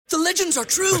The legends are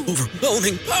true.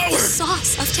 Overwhelming power!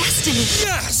 Sauce of destiny.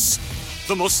 Yes!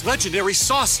 The most legendary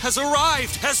sauce has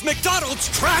arrived as McDonald's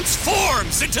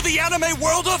transforms into the anime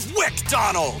world of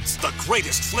WickDonald's. The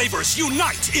greatest flavors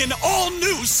unite in all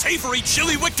new savory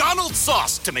chili McDonald's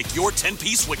sauce to make your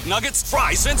 10-piece Wick Nuggets,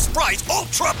 fries, and Sprite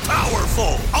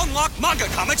ultra-powerful. Unlock manga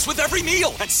comics with every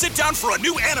meal and sit down for a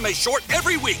new anime short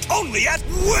every week only at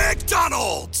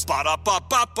WickDonald's.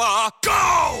 Ba-da-ba-ba-ba,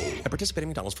 go! At participating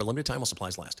McDonald's for a limited time while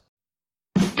supplies last.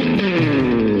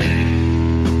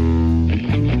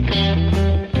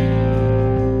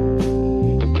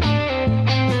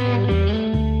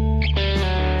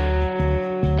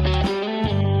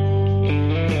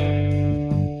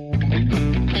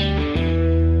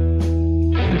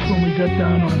 Got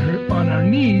down on our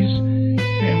knees and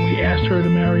we asked her to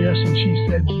marry us and she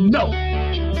said no.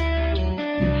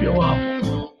 We feel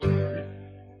awful.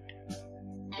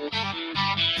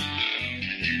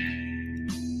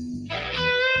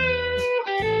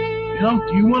 You know,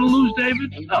 do you want to lose,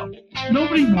 David? No.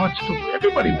 Nobody wants to.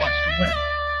 Everybody wants to win.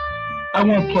 I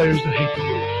want players that hate to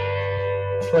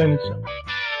lose. Plain and simple.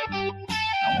 I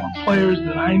want players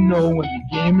that I know when the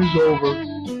game is over,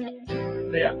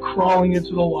 they are crawling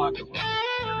into the locker room.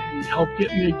 They need help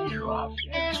getting their gear off.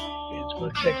 And it's going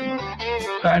to take them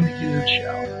time to get in the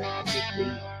shower.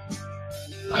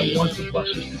 I want the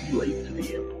buses to be late to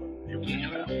the airport if we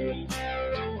travel.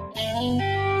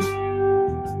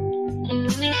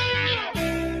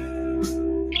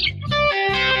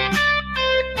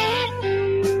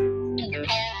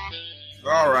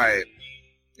 All right.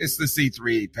 It's the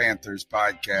C3 Panthers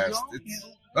podcast. It's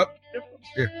up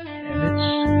here.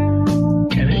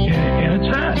 And it's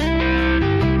hot.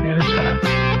 And it's hot.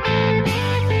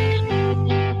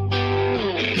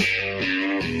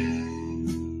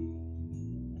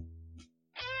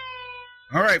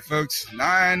 All right, folks.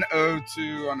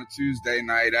 9:02 on a Tuesday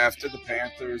night after the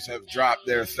Panthers have dropped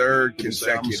their third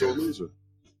consecutive.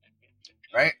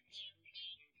 Right?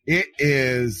 It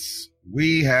is,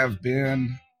 we have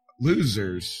been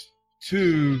losers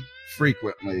too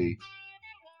frequently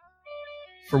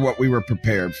for what we were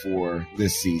prepared for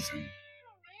this season.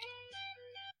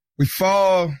 We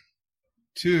fall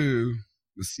to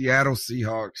the Seattle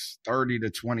Seahawks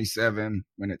 30-27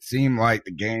 when it seemed like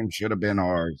the game should have been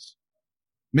ours.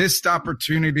 Missed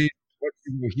opportunity, what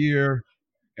you will hear,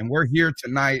 and we're here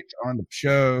tonight on the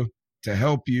show to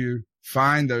help you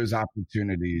find those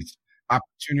opportunities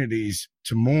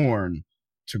to mourn,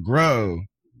 to grow,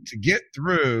 to get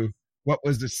through what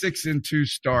was a 6-2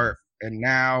 start and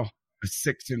now a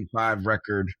 6-5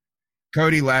 record.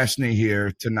 Cody Lashney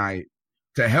here tonight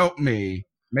to help me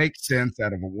make sense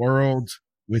out of a world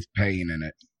with pain in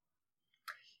it.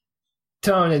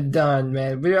 Tone it done,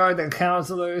 man. We are the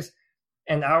counselors,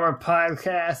 and our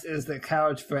podcast is the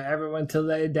couch for everyone to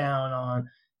lay down on.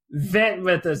 Vent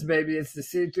with us, baby. It's the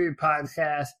C3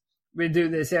 podcast. We do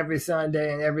this every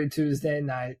Sunday and every Tuesday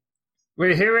night.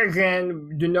 We're here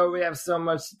again. You know we have so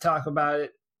much to talk about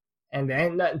it, and there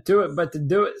ain't nothing to it but to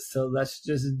do it, so let's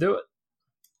just do it.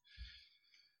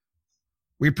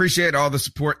 We appreciate all the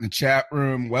support in the chat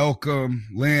room. Welcome,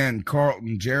 Lynn,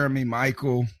 Carlton, Jeremy,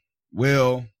 Michael,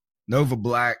 Will, Nova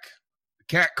Black. The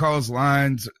cat calls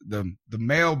lines. The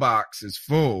mailbox is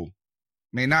full.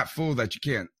 I mean, not full that you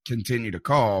can't continue to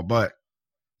call, but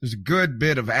there's a good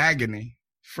bit of agony,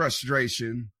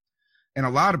 frustration, and a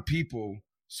lot of people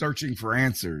searching for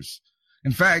answers.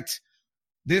 In fact,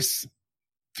 this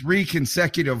 3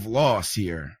 consecutive loss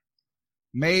here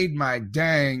made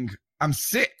I'm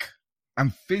sick.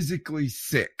 I'm physically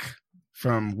sick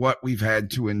from what we've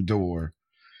had to endure.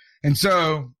 And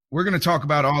so we're going to talk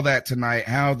about all that tonight,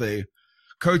 how the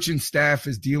coaching staff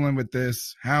is dealing with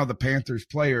this, how the Panthers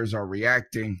players are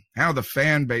reacting, how the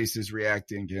fan base is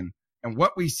reacting, and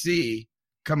what we see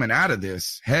coming out of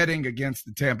this, heading against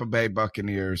the Tampa Bay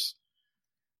Buccaneers.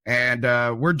 And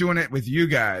we're doing it with you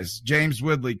guys. James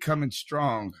Woodley coming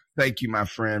strong. Thank you, my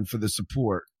friend, for the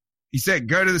support. He said,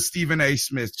 go to the Stephen A.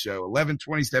 Smith show,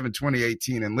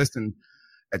 11/27/2018, and listen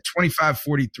at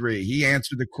 25:43. He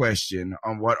answered the question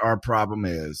on what our problem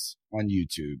is on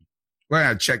YouTube. We're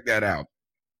going to check that out.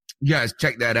 You guys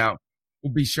check that out.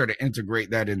 We'll be sure to integrate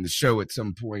that in the show at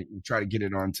some point. We'll try to get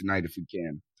it on tonight if we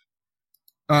can.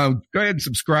 Go ahead and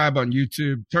subscribe on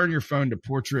YouTube. Turn your phone to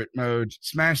portrait mode.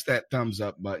 Smash that thumbs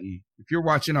up button. If you're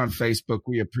watching on Facebook,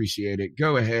 we appreciate it.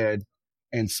 Go ahead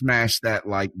and smash that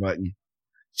like button.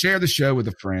 Share the show with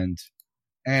a friend.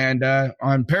 And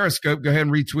on Periscope, go ahead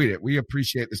and retweet it. We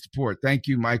appreciate the support. Thank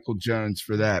you, Michael Jones,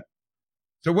 for that.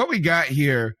 So what we got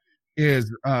here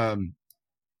is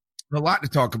a lot to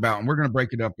talk about, and we're going to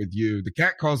break it up with you. The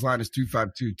Cat Calls line is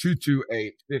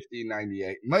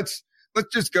 252-228-5098. Let's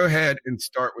just go ahead and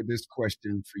start with this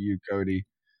question for you, Cody.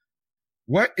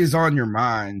 What is on your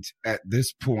mind at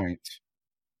this point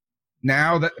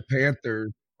now that the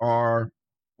Panthers are,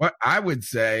 what I would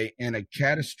say, in a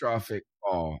catastrophic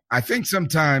fall? I think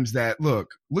sometimes that,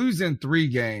 look, losing 3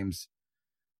 games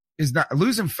is not,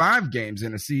 losing 5 games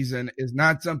in a season is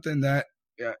not something that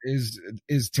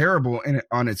is terrible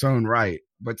on its own right.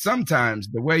 But sometimes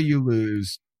the way you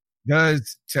lose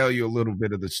does tell you a little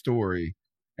bit of the story.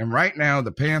 And right now,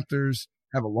 the Panthers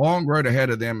have a long road ahead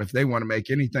of them if they want to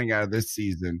make anything out of this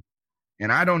season.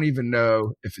 And I don't even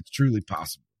know if it's truly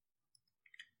possible.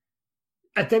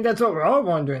 I think that's what we're all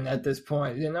wondering at this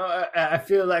point. You know, I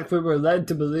feel like we were led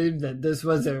to believe that this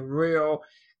was a real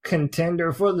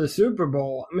contender for the Super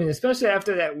Bowl. I mean, especially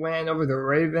after that win over the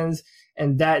Ravens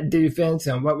and that defense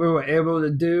and what we were able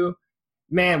to do.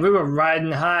 Man, we were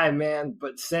riding high, man.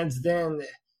 But since then,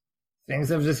 things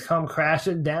have just come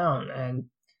crashing down. And,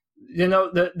 you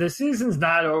know, the season's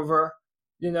not over.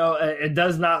 You know, it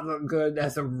does not look good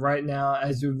as of right now,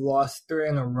 as we've lost 3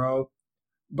 in a row.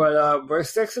 But we're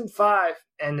 6-5,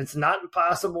 and it's not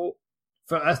impossible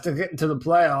for us to get into the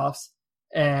playoffs.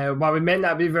 And while we may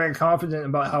not be very confident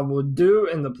about how we'll do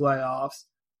in the playoffs,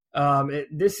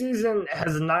 this season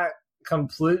has not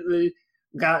completely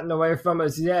gotten away from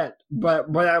us yet. But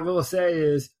what I will say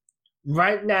is,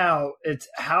 right now, it's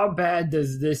how bad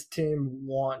does this team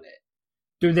want it?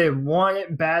 Do they want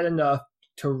it bad enough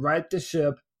to right the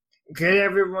ship, get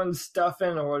everyone's stuff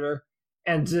in order,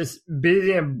 and just be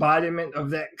the embodiment of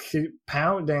that keep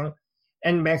pounding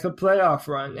and make a playoff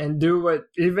run and do what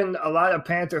even a lot of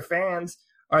Panther fans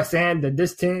are saying that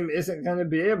this team isn't going to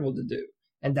be able to do,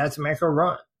 and that's make a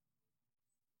run?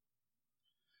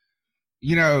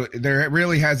 You know, there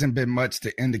really hasn't been much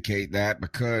to indicate that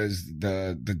because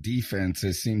the defense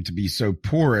has seemed to be so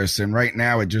porous, and right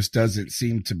now it just doesn't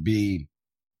seem to be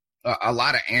a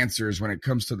lot of answers when it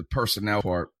comes to the personnel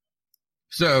part.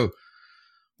 So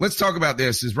let's talk about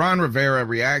this. As Ron Rivera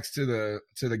reacts to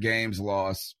the game's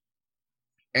loss,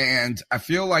 and I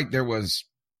feel like there was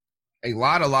a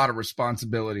lot of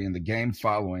responsibility in the game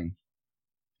following,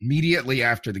 immediately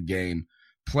after the game,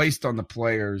 placed on the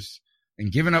players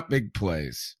and giving up big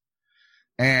plays.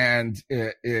 And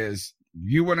it is,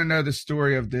 you want to know the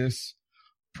story of this?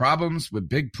 Problems with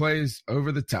big plays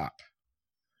over the top.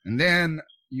 And then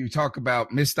you talk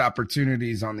about missed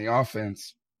opportunities on the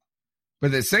offense. But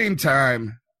at the same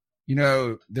time, you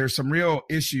know, there's some real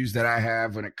issues that I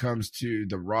have when it comes to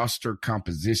the roster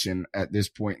composition at this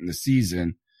point in the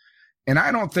season. And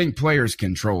I don't think players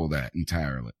control that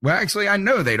entirely. Well, actually, I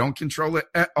know they don't control it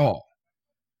at all.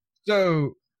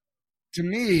 So to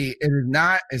me, it is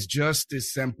not just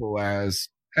as simple as,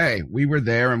 hey, we were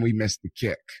there and we missed the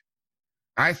kick.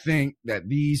 I think that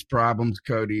these problems,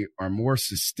 Cody, are more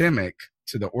systemic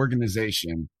to the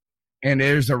organization. And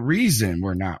there's a reason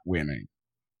we're not winning.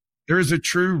 There is a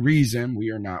true reason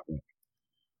we are not winning.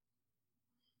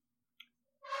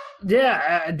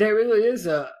 Yeah, there really is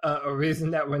a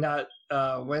reason that we're not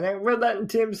winning. We're letting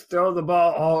teams throw the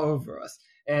ball all over us,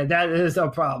 and that is a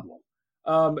problem.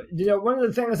 You know, one of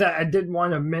the things that I did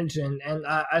want to mention, and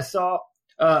I saw,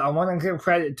 I want to give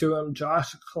credit to him,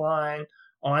 Josh Klein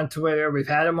on Twitter. We've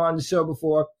had him on the show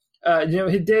before. You know,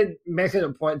 he did make it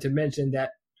a point to mention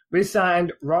that we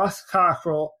signed Ross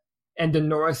Cockrell and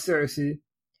Denoris Searcy,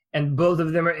 and both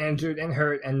of them are injured and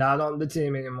hurt and not on the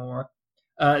team anymore.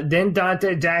 Then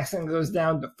Dante Jackson goes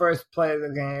down the first play of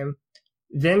the game.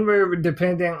 Then we're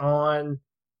depending on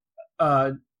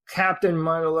Captain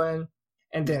Munderland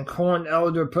and then Corn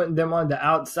Elder putting them on the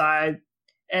outside.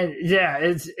 And yeah,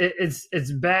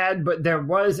 it's bad, but there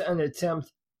was an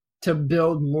attempt to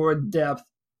build more depth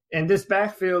in this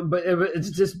backfield, but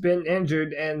it's just been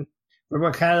injured, and we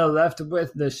were kind of left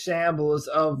with the shambles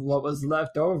of what was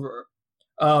left over.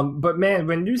 But man,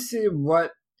 when you see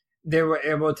what they were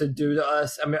able to do to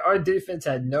us, I mean, our defense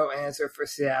had no answer for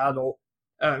Seattle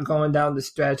going down the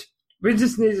stretch. We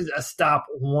just needed a stop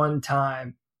one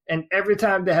time. And every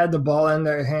time they had the ball in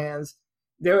their hands,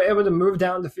 they were able to move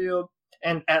down the field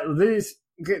and at least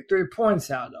get 3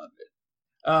 points out of it.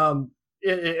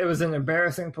 It was an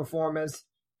embarrassing performance.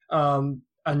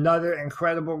 Another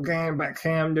incredible game by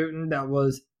Cam Newton that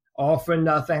was all for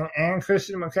nothing, and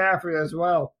Christian McCaffrey as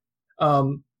well.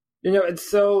 You know, it's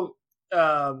so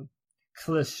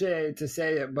cliche to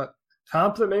say it, but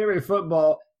complimentary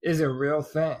football is a real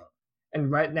thing. And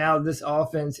right now, this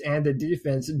offense and the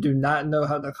defense do not know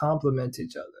how to complement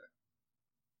each other.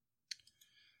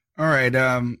 All right.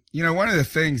 One of the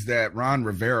things that Ron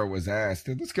Rivera was asked,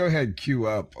 and let's go ahead and cue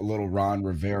up a little Ron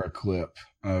Rivera clip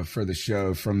for the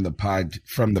show from the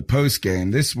post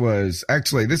game. This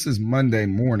is Monday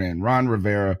morning. Ron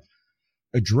Rivera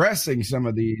addressing some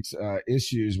of these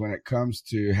issues when it comes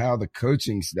to how the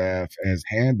coaching staff has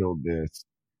handled this.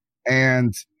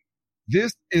 And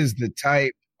this is the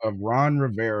type of Ron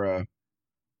Rivera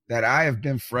that I have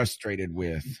been frustrated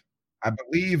with. I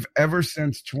believe ever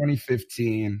since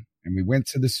 2015, and we went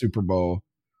to the Super Bowl,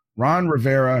 Ron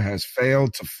Rivera has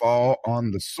failed to fall on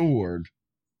the sword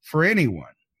for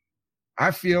anyone.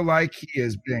 I feel like he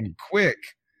has been quick.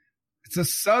 It's a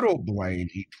subtle blame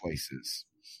he places,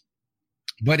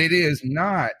 but it is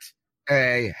not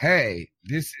hey,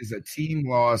 this is a team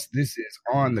loss. This is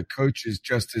on the coaches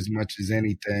just as much as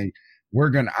anything.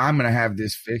 I'm going to have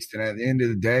this fixed. And at the end of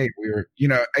the day,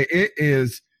 it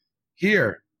is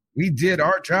here. We did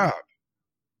our job,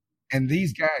 and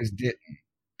these guys didn't.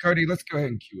 Cody, let's go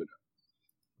ahead and cue it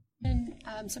up.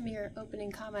 And some of your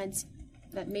opening comments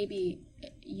that maybe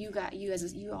you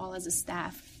all as a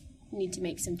staff need to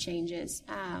make some changes.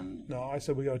 No, I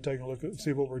said we got to take a look at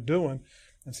see what we're doing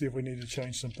and see if we need to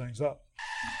change some things up.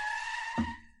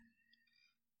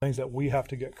 Things that we have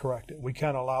to get corrected. We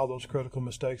can't allow those critical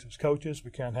mistakes as coaches.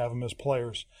 We can't have them as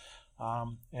players.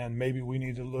 And maybe we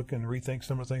need to look and rethink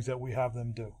some of the things that we have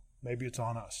them do. Maybe it's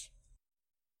on us.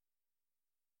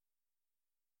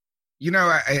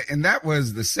 And that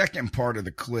was the second part of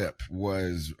the clip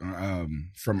was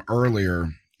from earlier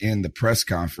in the press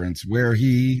conference where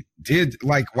he did,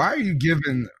 why are you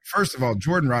giving – first of all,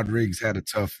 Jordan Rodriguez had a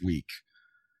tough week.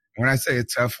 When I say a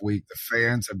tough week, the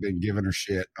fans have been giving her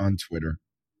shit on Twitter.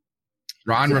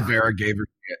 Rivera gave her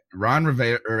shit. Ron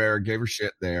Rivera gave her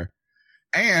shit there.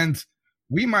 And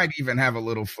we might even have a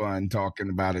little fun talking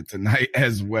about it tonight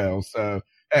as well. So,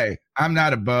 hey, I'm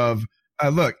not above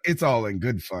look, it's all in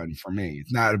good fun for me.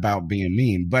 It's not about being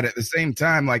mean. But at the same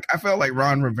time, I felt like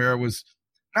Ron Rivera was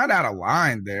not out of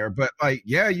line there. But,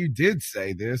 yeah, you did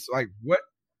say this. What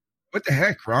the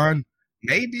heck, Ron?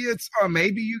 Maybe it's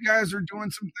maybe you guys are doing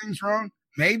some things wrong.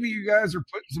 Maybe you guys are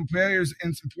putting some players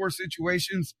in some poor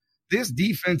situations. This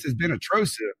defense has been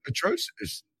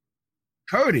atrocious.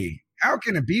 Cody, how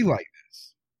can it be like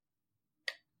this?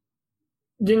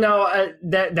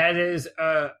 That is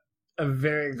a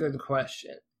very good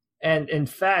question. And in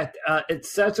fact,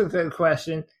 it's such a good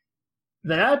question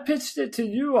that I pitched it to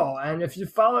you all. And if you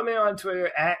follow me on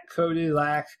Twitter at Cody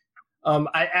Lack,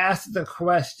 I asked the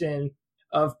question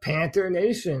of Panther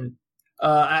Nation.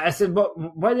 I said,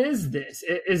 what is this?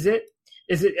 Is it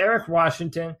Eric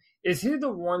Washington? Is he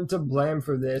the one to blame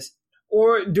for this?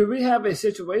 Or do we have a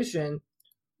situation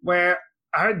where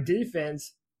our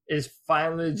defense is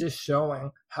finally just showing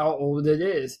how old it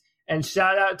is? And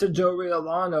shout out to Joe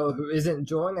Riolano, who isn't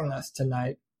joining us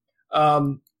tonight.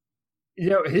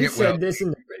 He said this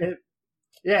in the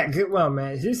get well,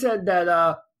 man. He said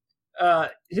that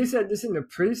he said this in the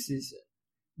preseason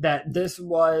that this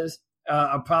was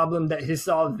a problem that he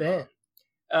saw then,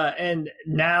 and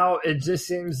now it just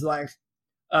seems like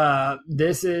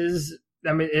this is.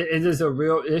 I mean, it is a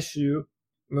real issue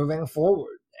moving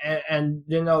forward, and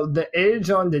the age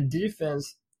on the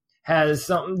defense has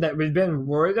something that we've been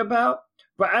worried about,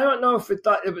 but I don't know if we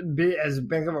thought it would be as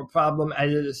big of a problem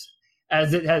as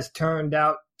it has turned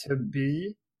out to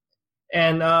be.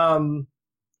 And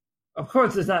of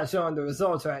course, it's not showing the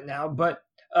results right now, but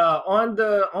on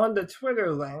the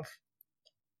Twitter link,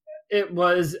 it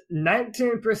was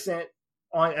 19%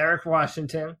 on Eric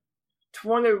Washington,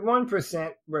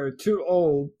 21% were too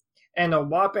old, and a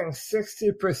whopping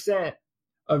 60%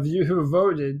 of you who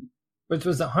voted, which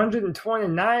was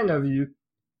 129 of you,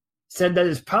 said that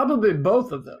it's probably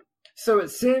both of them. So it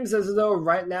seems as though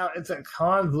right now it's a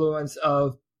confluence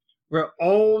of we're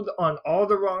old on all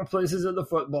the wrong places of the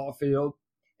football field,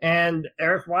 and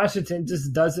Eric Washington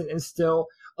just doesn't instill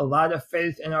a lot of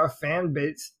faith in our fan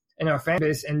base,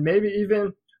 and maybe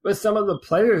even with some of the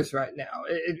players right now.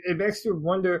 It makes you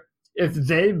wonder if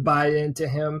they buy into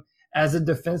him as a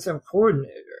defensive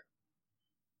coordinator.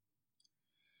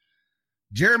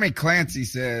 Jeremy Clancy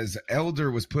says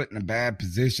Elder was put in a bad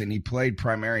position. He played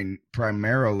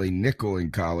primarily nickel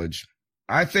in college.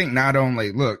 I think not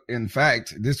only, look, in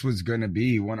fact, this was going to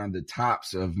be one of the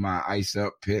tops of my ice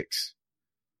up picks,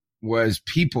 was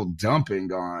people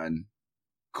dumping on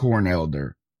Corn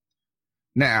Elder.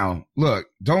 Now, look,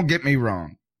 don't get me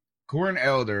wrong. Corn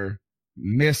Elder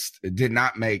did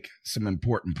not make some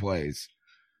important plays.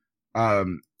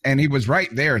 And he was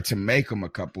right there to make them a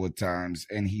couple of times,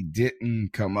 and he didn't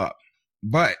come up.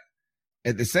 But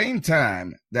at the same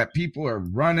time that people are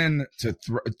running to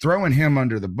throwing him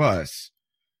under the bus,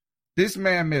 This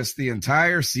man missed the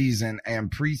entire season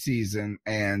and preseason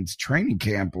and training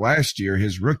camp last year,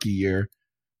 his rookie year,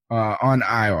 on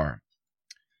IR.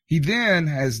 He then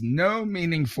has no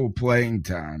meaningful playing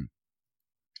time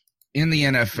in the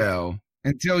NFL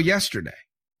until yesterday.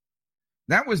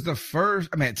 That was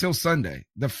until Sunday,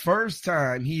 the first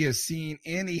time he has seen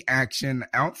any action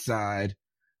outside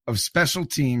of special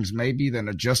teams, maybe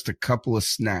than just a couple of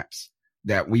snaps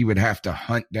that we would have to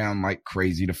hunt down like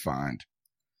crazy to find.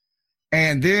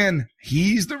 And then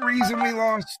he's the reason we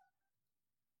lost.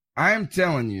 I am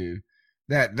telling you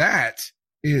that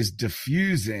is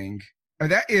diffusing.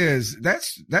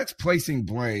 That's placing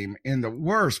blame in the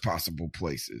worst possible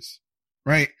places,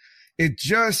 right? It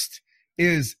just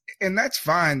is. And that's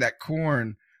fine that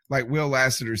Corn, like Will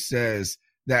Lassiter says,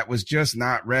 that was just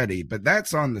not ready, but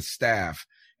that's on the staff.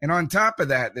 And on top of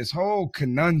that, this whole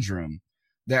conundrum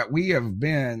that we have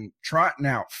been trotting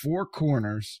out four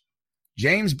corners.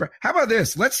 How about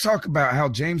this? Let's talk about how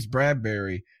James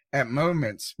Bradberry, at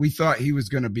moments, we thought he was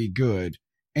going to be good.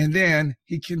 And then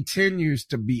he continues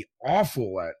to be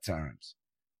awful at times.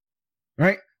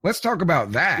 Right? Let's talk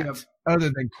about that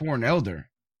other than Corn Elder.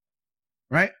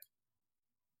 Right?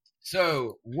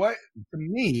 So to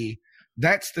me,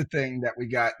 that's the thing that we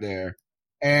got there.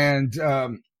 And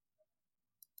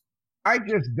I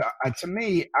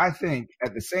think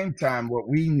at the same time, what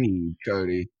we need,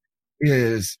 Cody,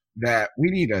 is that we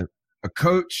need a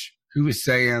coach who is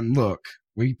saying, look,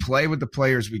 we play with the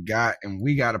players we got and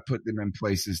we got to put them in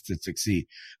places to succeed.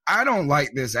 I don't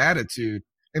like this attitude.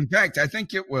 In fact, I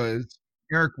think it was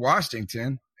Eric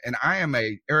Washington, and I am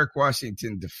a Eric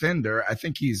Washington defender. I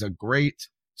think he's a great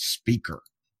speaker.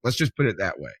 Let's just put it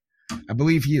that way. I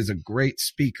believe he is a great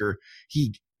speaker.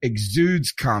 He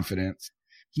exudes confidence.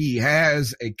 He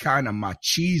has a kind of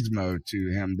machismo to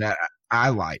him that I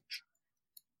like.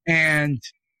 And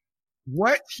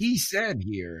what he said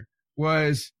here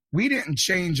was, we didn't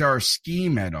change our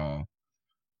scheme at all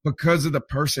because of the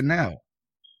personnel.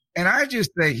 And I just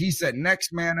think he said,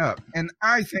 next man up. And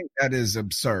I think that is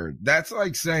absurd. That's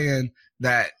like saying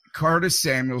that Curtis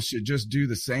Samuel should just do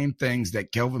the same things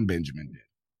that Kelvin Benjamin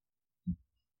did.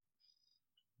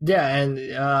 Yeah. And,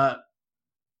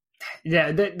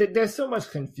 there's so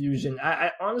much confusion.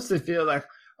 I honestly feel like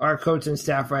our coaching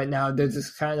staff right now, they're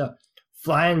just kind of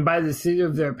flying by the seat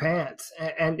of their pants.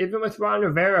 And even with Ron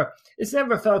Rivera, it's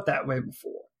never felt that way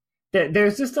before.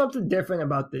 There's just something different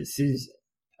about this season.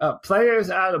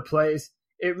 Players out of place.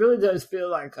 It really does feel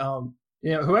like,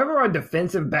 whoever our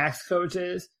defensive backs coach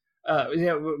is,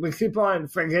 we keep on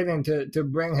forgetting to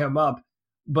bring him up.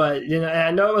 But, and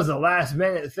I know it was a last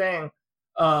minute thing.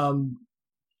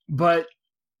 But,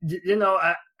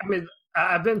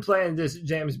 I've been playing this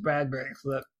James Bradberry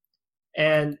clip.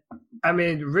 And,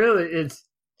 really, it's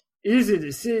easy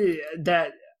to see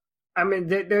that,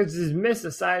 there's these missed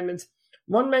assignments.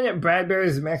 1 minute,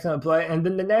 Bradberry's making a play, and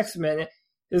then the next minute,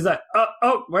 is like,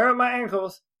 oh, where are my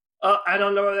ankles? Oh, I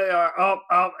don't know where they are.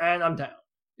 Oh, and I'm down.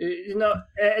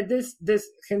 This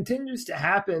continues to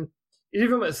happen,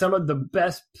 even with some of the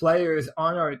best players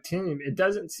on our team. It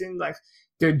doesn't seem like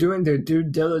they're doing their due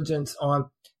diligence on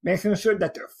making sure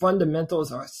that their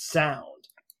fundamentals are sound.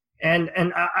 And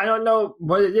I don't know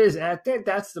what it is. And I think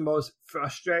that's the most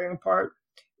frustrating part.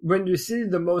 When you see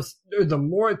the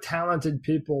more talented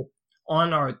people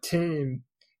on our team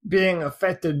being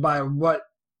affected by what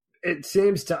it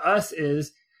seems to us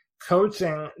is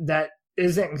coaching that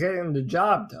isn't getting the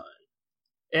job done.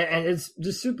 And it's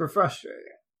just super frustrating.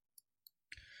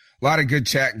 A lot of good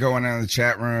chat going on in the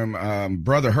chat room.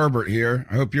 Brother Herbert here.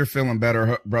 I hope you're feeling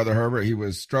better, Brother Herbert. He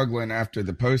was struggling after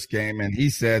the post game, and he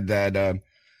said that,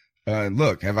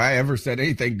 look, have I ever said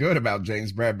anything good about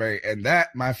James Bradberry? And that,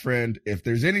 my friend, if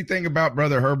there's anything about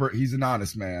Brother Herbert, he's an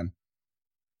honest man.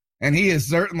 And he has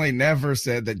certainly never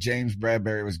said that James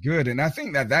Bradberry was good. And I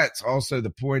think that that's also the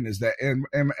point, is that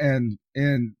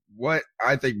and what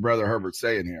I think Brother Herbert's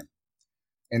saying here,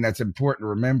 and that's important to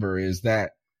remember, is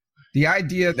that the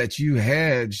idea that you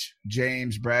hedge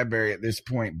James Bradberry at this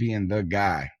point being the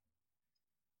guy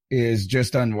is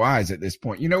just unwise at this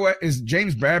point. You know what?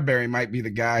 James Bradberry might be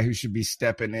the guy who should be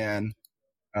stepping in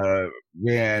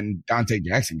when Dante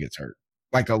Jackson gets hurt.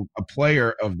 Like a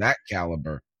player of that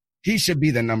caliber. He should be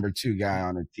the number 2 guy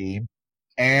on a team.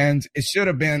 And it should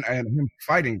have been him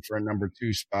fighting for a number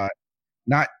 2 spot,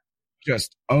 not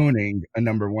just owning a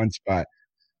number 1 spot.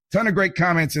 Ton of great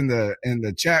comments in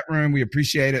the chat room. We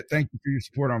appreciate it. Thank you for your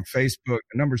support on Facebook.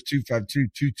 The number's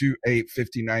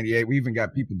 252-228-5098. We even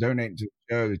got people donating to the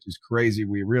show, which is crazy.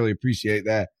 We really appreciate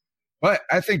that. But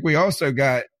I think we also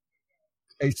got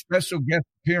a special guest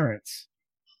appearance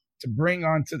to bring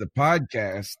onto the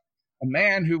podcast. a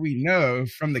man who we know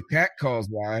from the Cat Calls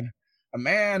line, a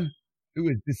man who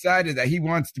has decided that he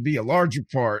wants to be a larger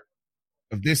part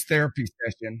of this therapy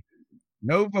session.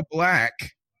 Nova Black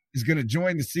is going to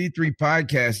join the C3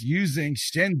 podcast using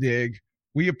Shindig.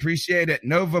 We appreciate it.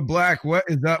 Nova Black, what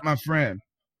is up, my friend?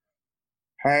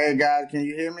 Hey, guys, can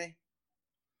you hear me?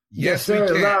 Yes, sir,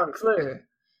 we can. loud and clear.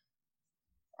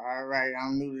 All right,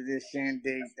 I'm new to this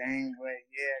Shindig thing, but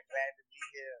yeah, glad to be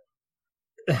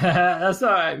here. That's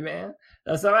all right, man.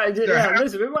 That's all right. Yeah,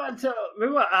 listen,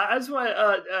 I just want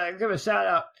to give a shout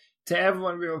out to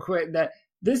everyone real quick that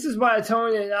this is why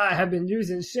Tony and I have been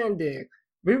using Shindig.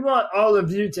 We want all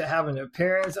of you to have an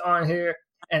appearance on here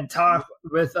and talk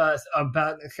with us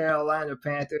about the Carolina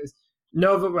Panthers.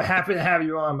 Nova, we're happy to have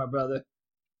you on, my brother.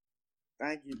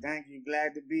 Thank you.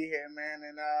 Glad to be here, man,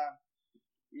 and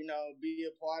be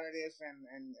a part of this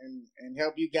and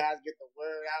help you guys get the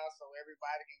word out so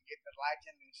everybody can get the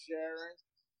liking and sharing.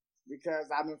 Because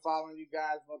I've been following you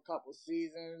guys for a couple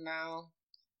seasons now,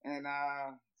 and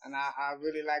I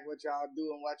really like what y'all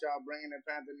do and what y'all bring in the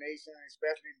Panther Nation,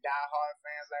 especially diehard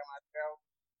fans like myself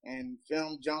and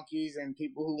film junkies and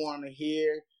people who want to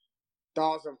hear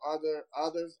thoughts of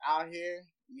others out here.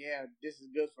 Yeah, this is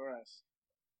good for us.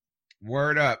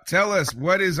 Word up. Tell us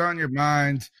what is on your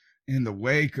mind in the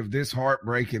wake of this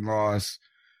heartbreaking loss.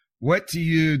 What to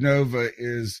you, Nova,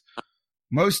 is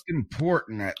most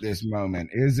important at this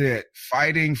moment? Is it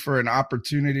fighting for an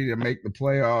opportunity to make the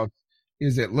playoffs?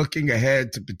 Is it looking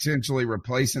ahead to potentially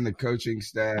replacing the coaching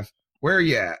staff? Where are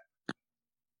you at?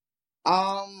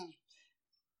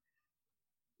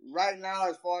 Right now,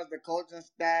 as far as the coaching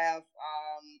staff,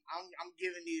 I'm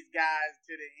giving these guys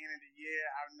to the end of the year.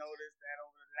 I've noticed that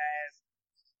over the last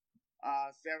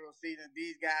several seasons,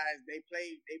 these guys they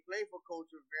play for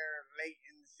Coach Rivera late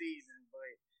in the season,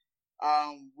 but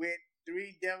with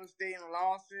 3 devastating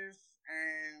losses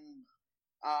and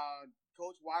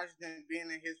Coach Washington being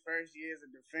in his first year as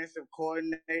a defensive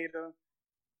coordinator,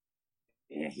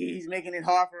 he's making it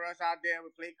hard for us out there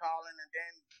with play calling, and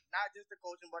then not just the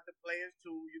coaching but the players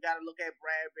too. You got to look at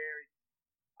Bradbury.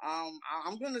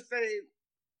 I'm gonna say,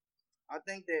 I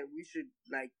think that we should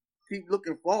keep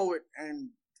looking forward and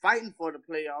fighting for the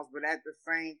playoffs, but at the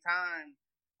same time,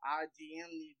 our GM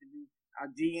needs to be a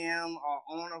GM or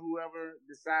owner, whoever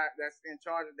decide that's in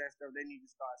charge of that stuff. They need to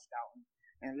start scouting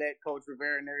and let Coach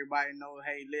Rivera and everybody know,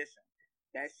 hey, listen,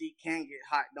 that seat can get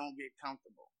hot. Don't get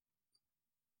comfortable.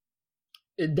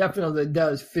 It definitely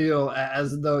does feel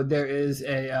as though there is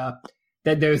that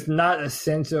there's not a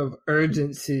sense of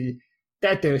urgency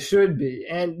that there should be.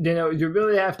 And, you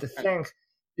really have to think,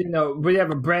 we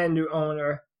have a brand new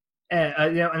owner and,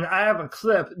 and I have a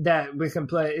clip that we can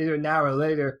play either now or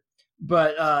later.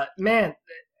 But, man,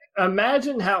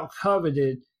 imagine how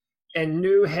coveted a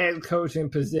new head coaching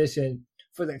position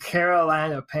for the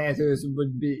Carolina Panthers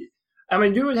would be. I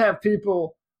mean, you would have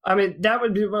people, that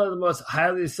would be one of the most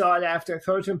highly sought after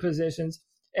coaching positions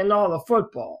in all of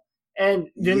football. And,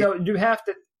 you have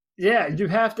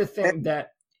to think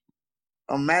that.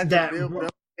 Imagine Bill Belichick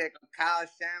or Kyle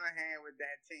Shanahan with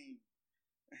that team.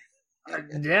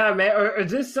 Yeah, man. Or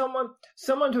just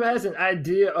someone who has an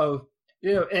idea of,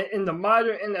 in the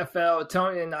modern NFL,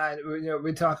 Tony and I,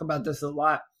 we talk about this a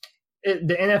lot.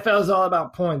 The NFL is all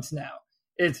about points now.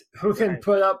 It's who can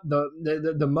put up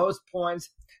the most points.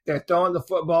 They're throwing the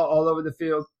football all over the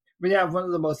field. We have one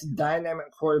of the most dynamic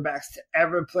quarterbacks to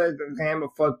ever play the game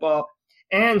of football.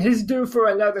 And he's due for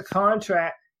another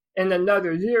contract in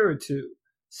another year or two.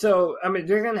 So,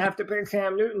 you're going to have to pick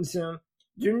Cam Newton soon.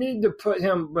 You need to put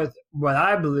him with what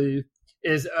I believe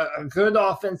is a good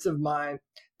offensive mind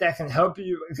that can help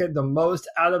you get the most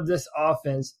out of this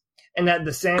offense, and at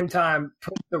the same time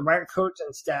put the right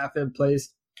coaching staff in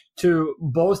place to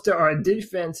bolster our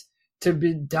defense to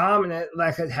be dominant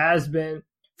like it has been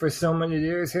for so many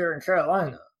years here in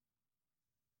Carolina.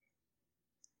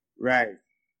 Right.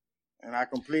 And I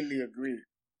completely agree.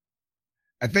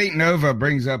 I think Nova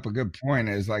brings up a good point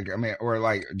is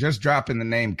just dropping the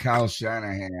name Kyle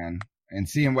Shanahan and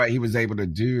seeing what he was able to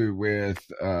do with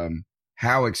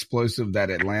how explosive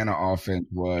that Atlanta offense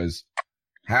was,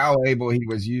 how able he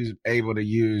was able to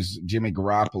use Jimmy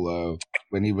Garoppolo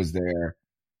when he was there.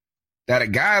 That a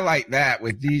guy like that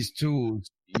with these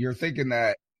tools, you're thinking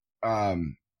that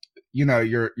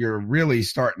you're really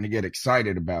starting to get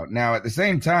excited about. Now, at the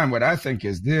same time, what I think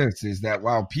is that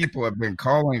while people have been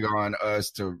calling on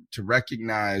us to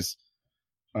recognize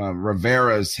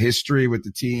Rivera's history with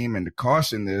the team and to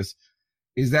caution this,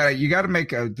 is that you got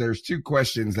to there's 2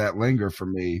 questions that linger for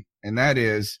me. And that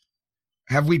is,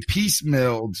 have we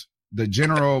piecemealed the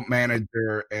general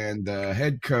manager and the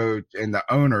head coach and the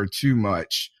owner too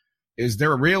much? is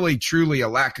there really truly a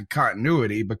lack of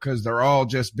continuity because they're all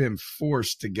just been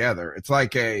forced together. It's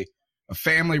like a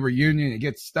family reunion. You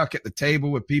get stuck at the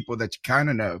table with people that you kind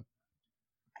of know.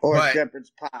 Or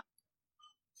shepherd's pie.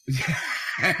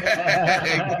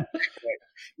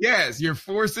 Yes, you're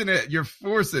forcing it. You're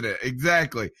forcing it.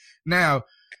 Exactly. Now,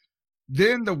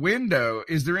 then the window,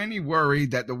 is there any worry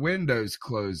that the window's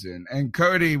closing? And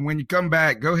Cody, when you come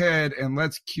back, go ahead and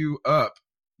let's cue up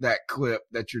that clip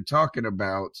that you're talking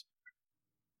about.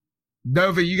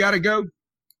 Nova, you got to go?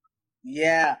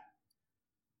 Yeah.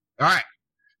 All right.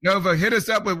 Nova, hit us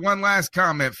up with one last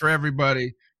comment for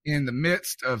everybody in the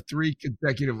midst of 3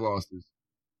 consecutive losses.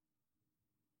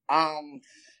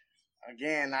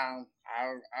 Again,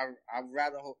 I'd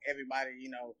rather hope everybody,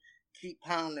 keep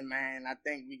pounding, man. I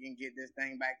think we can get this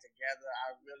thing back together.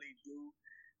 I really do.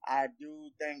 I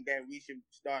do think that we should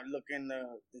start looking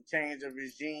to change the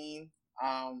regime,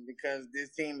 because this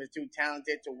team is too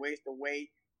talented to waste away.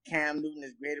 Cam Newton,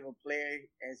 as great of a player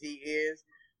as he is,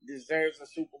 deserves a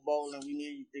Super Bowl, and we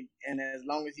need to. And as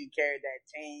long as he carried that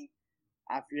team,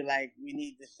 I feel like we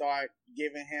need to start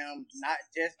giving him not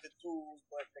just the tools,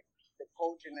 but the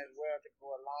coaching as well to go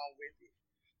along with it.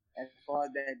 As far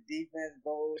as that defense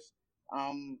goes,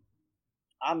 I'm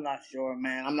not sure,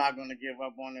 man. I'm not going to give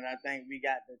up on it. I think we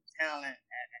got the talent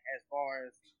as far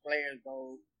as players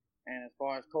go, and as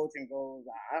far as coaching goes,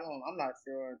 I'm not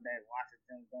sure that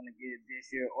Washington's going to get it this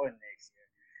year or next year.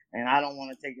 And I don't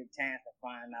want to take a chance to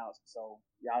find out. So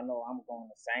y'all know I'm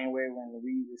going the same way when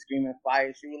we were screaming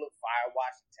fire Shula, fire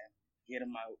Washington, get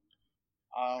them out.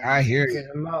 I hear you.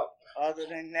 Get them out. Other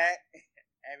than that,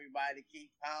 everybody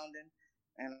keep pounding.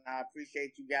 And I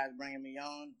appreciate you guys bringing me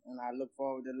on. And I look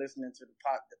forward to listening to the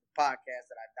podcast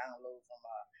that I download from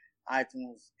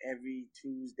iTunes every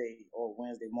Tuesday or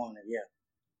Wednesday morning. Yeah.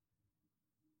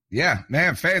 Yeah,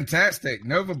 man, fantastic.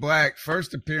 Nova Black,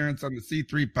 first appearance on the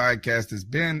C3 podcast, has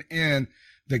been in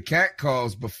the Cat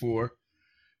Calls before,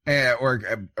 or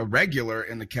a regular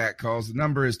in the Cat Calls. The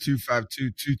number is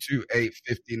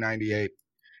 252-228-5098.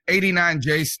 89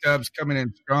 J Stubbs coming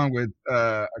in strong with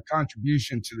a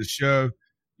contribution to the show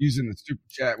using the super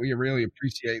chat. We really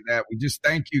appreciate that. We just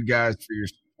thank you guys for your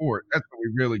support. That's what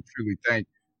we really, truly thank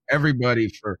everybody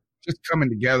for just coming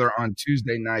together on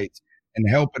Tuesday nights and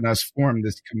helping us form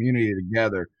this community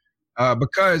together.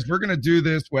 Because we're going to do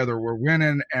this whether we're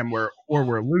winning and we're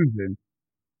losing.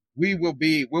 We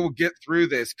will get through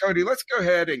this. Cody, let's go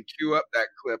ahead and cue up that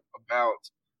clip about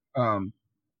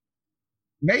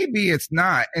maybe it's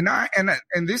not. And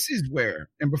this is where,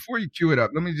 and before you cue it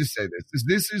up, let me just say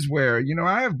this is where,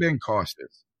 I have been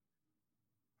cautious.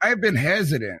 I have been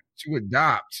hesitant to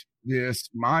adopt this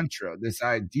mantra, this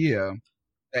idea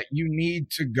that you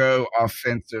need to go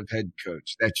offensive head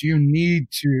coach, that you need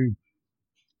to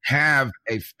have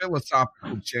a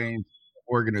philosophical change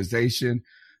organization,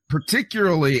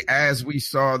 particularly as we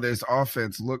saw this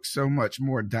offense look so much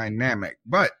more dynamic.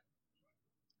 But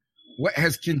what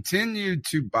has continued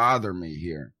to bother me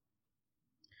here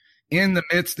in the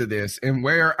midst of this, and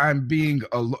where I'm being,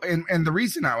 and another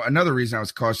reason I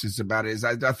was cautious about it is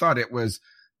I thought it was,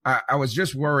 I was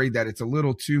just worried that it's a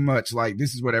little too much like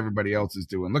this is what everybody else is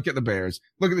doing. Look at the Bears.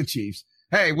 Look at the Chiefs.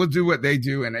 Hey, we'll do what they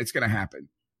do and it's going to happen.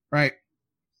 Right.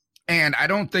 And I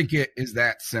don't think it is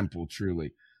that simple,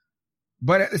 truly.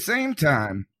 But at the same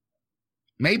time,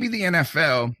 maybe the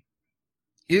NFL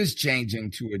is changing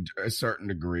to a certain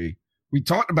degree. We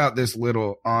talked about this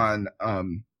little on,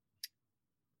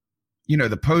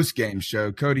 the post-game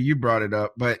show. Cody, you brought it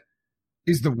up, but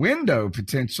is the window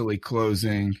potentially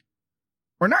closing?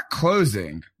 We're not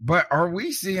closing, but are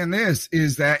we seeing this?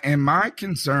 Is that, and my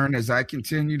concern as I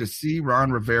continue to see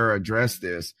Ron Rivera address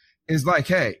this is like,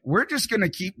 hey, we're just going to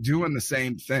keep doing the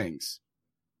same things.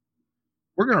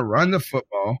 We're going to run the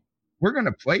football. We're going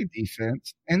to play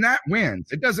defense, and that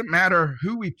wins. It doesn't matter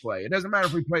who we play. It doesn't matter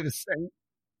if we play the same.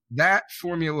 That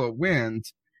formula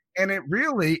wins. And it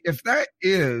really, if that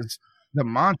is the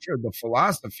mantra, the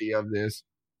philosophy of this,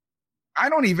 I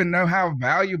don't even know how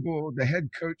valuable the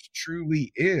head coach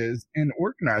truly is in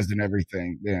organizing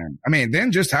everything then.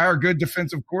 Then just hire good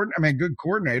defensive good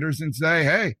coordinators and say,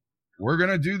 hey, we're going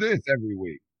to do this every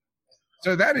week.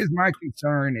 So that is my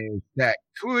concern, is that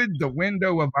could the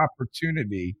window of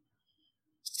opportunity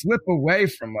slip away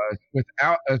from us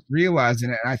without us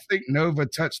realizing it? And I think Nova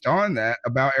touched on that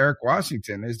about Eric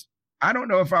Washington is I don't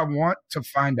know if I want to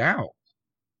find out.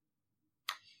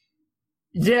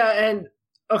 Yeah, and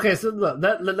okay, so look,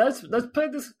 let's play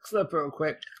this clip real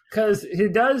quick because he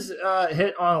does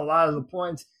hit on a lot of the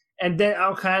points, and then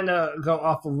I'll kind of go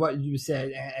off of what you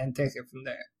said and take it from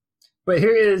there. But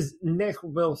here is Nick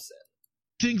Wilson.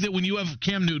 I think that when you have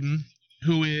Cam Newton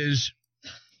who is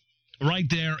right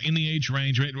there in the age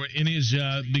range, right in his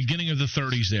beginning of the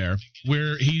 30s there,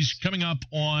 where he's coming up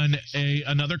on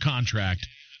another contract,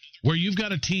 where you've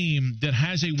got a team that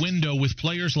has a window with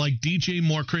players like DJ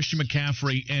Moore, Christian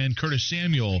McCaffrey, and Curtis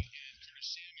Samuel.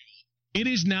 It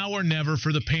is now or never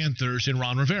for the Panthers and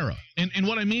Ron Rivera. And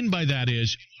what I mean by that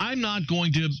is I'm not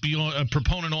going to be a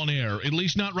proponent on air, at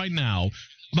least not right now,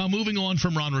 about moving on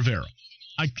from Ron Rivera.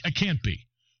 I can't be.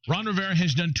 Ron Rivera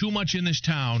has done too much in this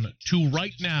town to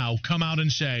right now come out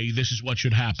and say this is what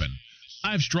should happen.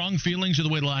 I have strong feelings of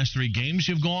the way the last 3 games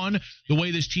have gone. The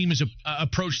way this team has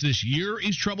approached this year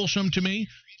is troublesome to me.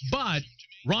 But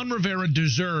Ron Rivera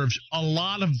deserves a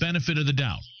lot of benefit of the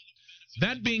doubt.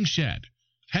 That being said,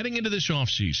 heading into this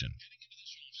offseason,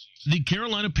 the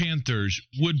Carolina Panthers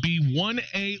would be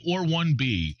 1A or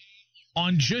 1B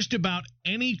on just about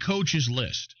any coach's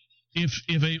list. If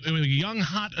a young,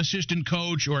 hot assistant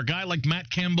coach or a guy like Matt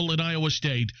Campbell at Iowa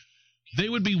State, they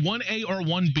would be 1A or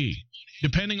 1B,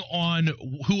 depending on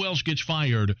who else gets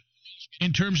fired,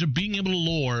 in terms of being able to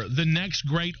lure the next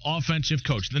great offensive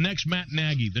coach, the next Matt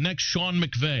Nagy, the next Sean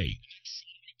McVay.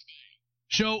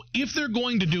 So if they're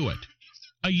going to do it,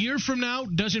 a year from now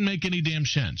doesn't make any damn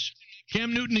sense.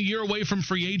 Cam Newton a year away from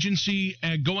free agency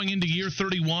going into year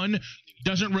 31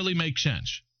 doesn't really make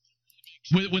sense.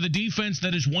 With a defense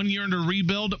that is 1 year into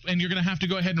rebuild and you're going to have to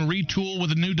go ahead and retool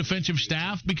with a new defensive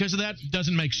staff because of that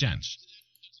doesn't make sense.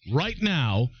 Right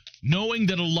now, knowing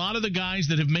that a lot of the guys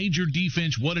that have made your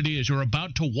defense what it is are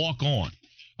about to walk on,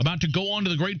 about to go on to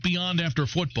the great beyond after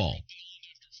football,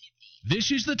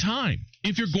 this is the time.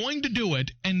 If you're going to do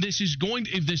it, and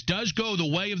if this does go the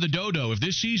way of the dodo, if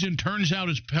this season turns out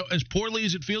as poorly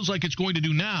as it feels like it's going to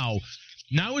do now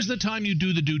is the time you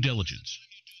do the due diligence.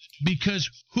 Because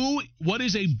what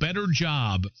is a better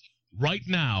job right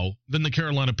now than the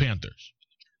Carolina Panthers?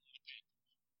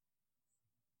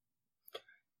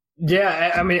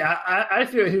 Yeah, I mean, I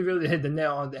feel he really hit the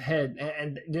nail on the head.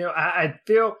 And I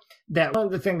feel that one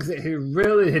of the things that he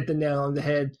really hit the nail on the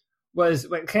head was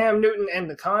when Cam Newton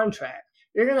ended the contract.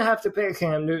 You're going to have to pay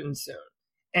Cam Newton soon.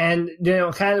 And,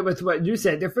 kind of with what you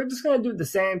said, if we're just going to do the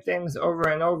same things over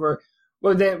and over,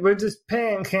 well, then we're just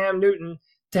paying Cam Newton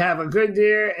to have a good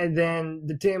year, and then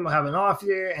the team will have an off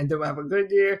year, and then we'll have a good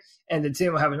year, and the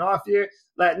team will have an off year.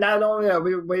 Like, not only are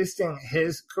we wasting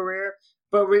his career,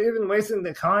 but we're even wasting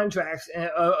the contracts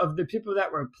of the people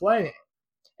that we're playing.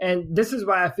 And this is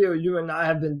why I feel you and I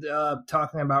have been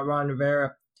talking about Ron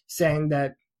Rivera, saying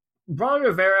that Ron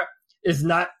Rivera is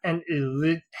not an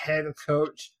elite head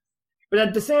coach, but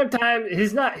at the same time,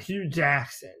 he's not Hugh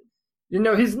Jackson.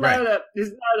 He's not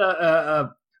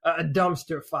a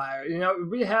dumpster fire.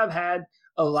 We have had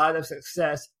a lot of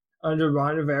success under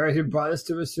Ron Rivera. He brought us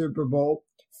to a Super Bowl,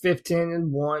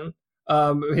 15-1.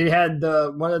 He had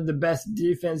one of the best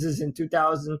defenses in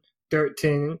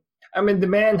 2013. I mean, the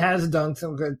man has done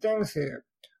some good things here.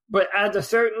 But at a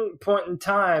certain point in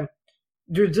time,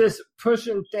 you're just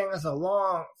pushing things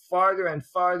along farther and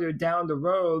farther down the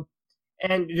road,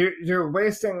 and you're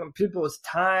wasting people's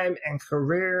time and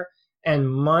career and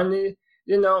money,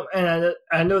 and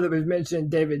I know that we've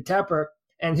mentioned David Tepper,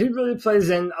 and he really plays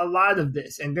in a lot of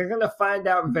this, and they're going to find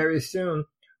out very soon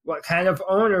what kind of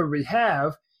owner we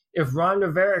have if Ron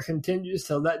Rivera continues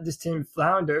to let this team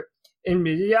flounder in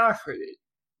mediocrity.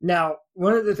 Now,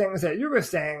 one of the things that you were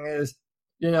saying is,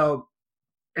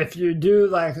 if you do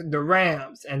like the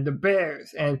Rams and the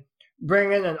Bears and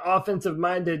bring in an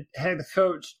offensive-minded head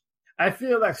coach, I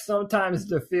feel like sometimes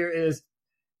the fear is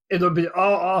it'll be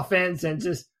all offense and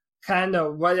just kind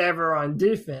of whatever on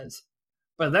defense.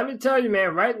 But let me tell you,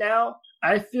 man, right now,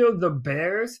 I feel the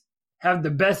Bears have the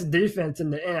best defense in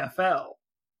the NFL.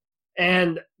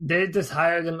 And they just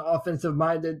hired an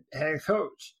offensive-minded head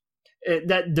coach.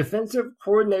 That defensive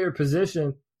coordinator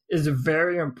position is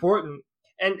very important.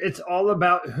 And it's all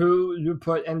about who you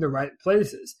put in the right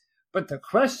places. But the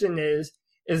question is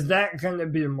that going to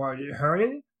be Marty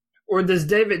Hurney? Or does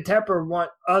David Tepper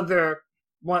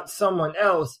want someone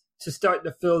else to start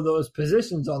to fill those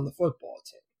positions on the football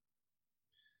team?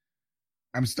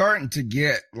 I'm starting to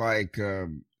get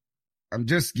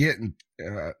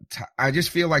I just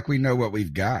feel like we know what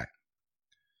we've got.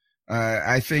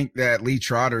 I think that Lee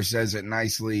Trotter says it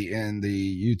nicely in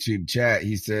the YouTube chat.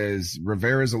 He says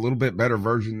Rivera's a little bit better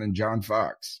version than John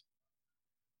Fox.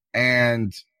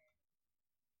 And,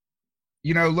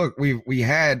 look,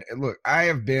 I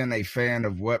have been a fan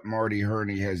of what Marty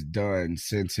Hurney has done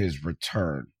since his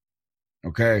return.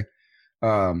 Okay.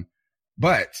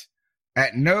 But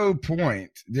at no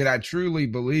point did I truly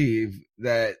believe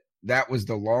that was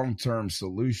the long-term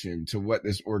solution to what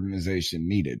this organization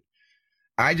needed.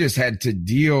 I just had to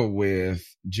deal with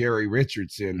Jerry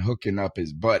Richardson hooking up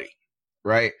his buddy,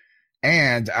 right?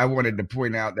 And I wanted to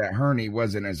point out that Hurney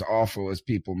wasn't as awful as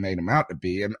people made him out to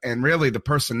be. And really the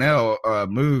personnel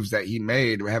moves that he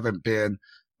made haven't been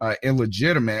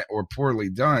illegitimate or poorly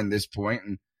done at this point.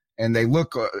 And they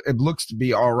it looks to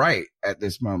be all right at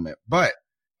this moment. But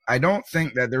I don't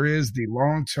think that there is the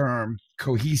long-term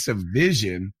cohesive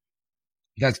vision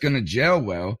that's going to gel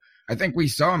well. I think we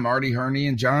saw Marty Hurney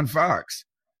and John Fox.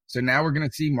 So now we're going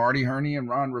to see Marty Hurney and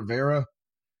Ron Rivera.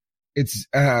 It's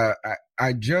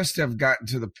I just have gotten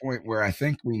to the point where I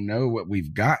think we know what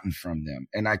we've gotten from them.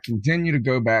 And I continue to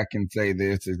go back and say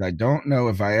this is I don't know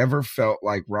if I ever felt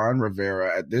like Ron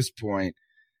Rivera at this point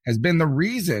has been the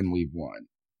reason we've won.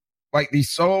 Like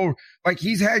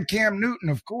he's had Cam Newton,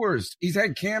 of course. He's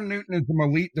had Cam Newton and some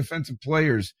elite defensive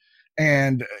players.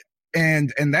 And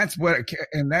that's what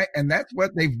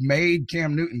they've made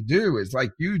Cam Newton do is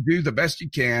like, you do the best you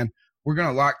can. We're going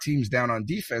to lock teams down on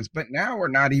defense, but now we're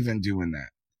not even doing that.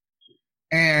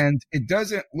 And it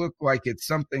doesn't look like it's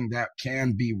something that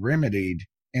can be remedied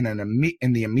in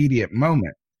the immediate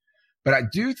moment. But I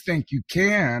do think you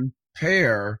can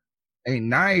pair a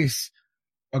nice,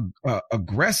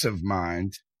 aggressive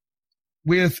mind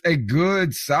with a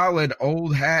good, solid,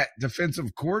 old hat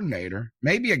defensive coordinator,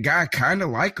 maybe a guy kind of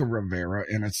like a Rivera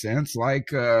in a sense,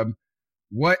 like look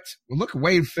at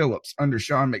Wade Phillips under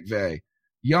Sean McVay,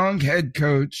 young head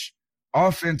coach,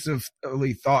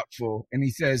 offensively thoughtful, and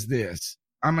he says this,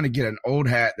 I'm going to get an old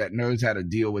hat that knows how to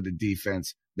deal with the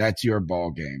defense. That's your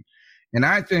ball game. And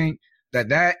I think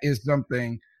that is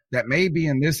something that maybe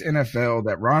in this NFL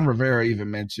that Ron Rivera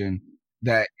even mentioned,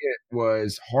 that it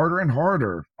was harder and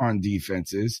harder on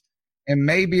defenses. And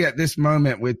maybe at this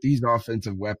moment with these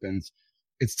offensive weapons,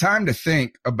 it's time to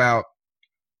think about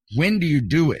when do you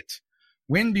do it?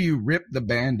 When do you rip the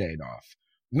Band-Aid off?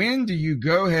 When do you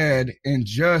go ahead and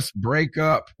just break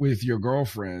up with your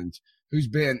girlfriend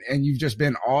you've just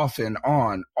been off and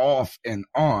on?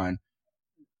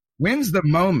 When's the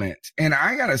moment? And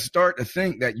I got to start to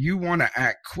think that you want to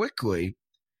act quickly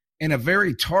in a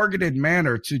very targeted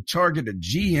manner to target a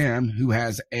GM who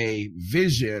has a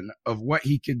vision of what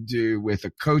he could do with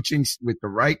with the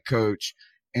right coach,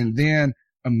 and then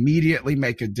immediately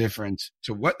make a difference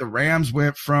to what the Rams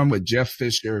went from with Jeff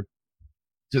Fisher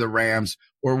to the Rams,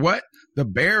 or what the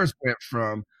Bears went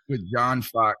from with John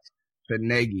Fox to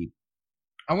Nagy.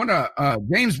 I want to,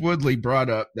 James Woodley brought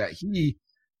up that he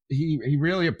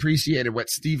really appreciated what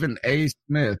Stephen A.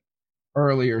 Smith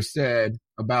earlier said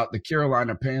about the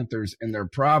Carolina Panthers and their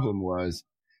problem was.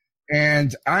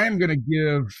 And I'm going to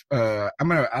give,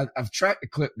 I've tracked the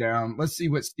clip down. Let's see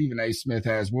what Stephen A. Smith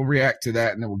has. We'll react to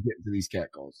that and then we'll get into these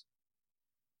catcalls.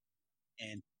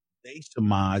 And they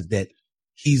surmise that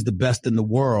he's the best in the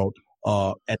world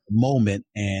at the moment.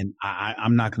 And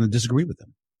I'm not going to disagree with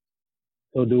him.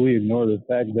 So do we ignore the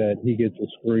fact that he gets a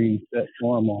screen set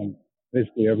for him on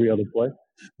basically every other play?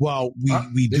 Well,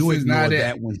 we do ignore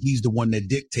that when he's the one that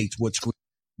dictates what screen.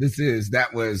 That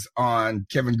was on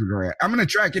Kevin Durant. I'm going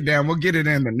to track it down. We'll get it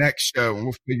in the next show and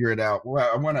we'll figure it out. Well,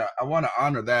 I want to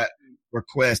honor that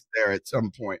request there at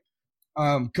some point.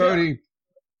 Cody,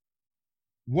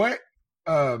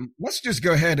 let's just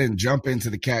go ahead and jump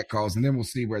into the catcalls and then we'll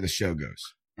see where the show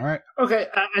goes. All right. Okay.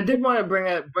 I did want to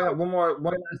bring up one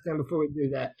last thing before we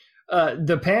do that.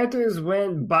 The Panthers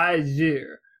win by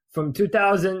year from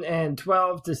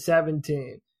 2012 to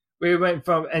 17. We went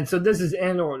from, and so this is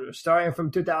in order, starting from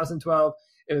 2012,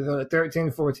 it was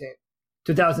 13-14.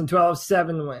 2012,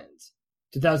 7 wins.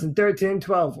 2013,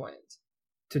 12 wins.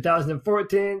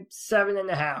 2014,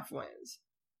 7.5 wins.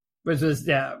 Which was,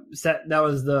 that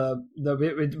was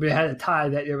we had a tie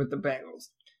that year with the Bengals.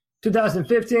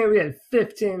 2015, we had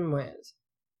 15 wins.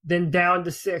 Then down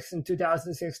to 6 in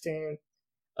 2016,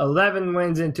 11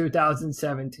 wins in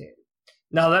 2017.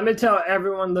 Now, let me tell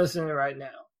everyone listening right now,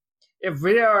 if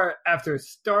we are, after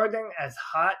starting as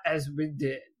hot as we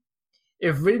did,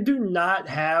 if we do not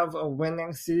have a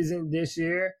winning season this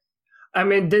year, I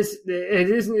mean, it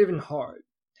isn't even hard.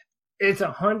 It's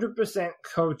 100%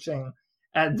 coaching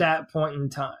at that point in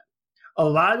time. A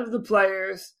lot of the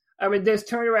players, I mean, there's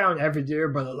turnaround every year,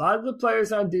 but a lot of the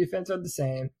players on defense are the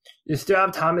same. You still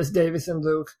have Thomas Davis and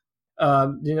Luke.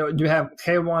 You have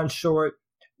K'Wan Short.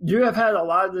 You have had a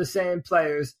lot of the same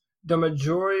players the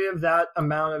majority of that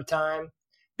amount of time.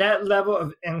 That level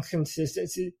of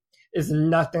inconsistency is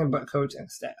nothing but coaching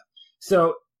staff.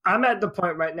 So I'm at the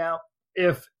point right now,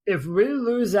 if we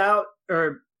lose out,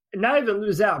 or not even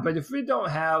lose out, but if we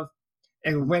don't have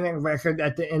a winning record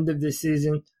at the end of the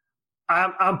season,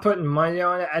 I'm putting money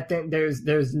on it. I think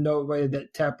there's no way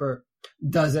that Tepper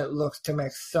doesn't look to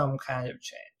make some kind of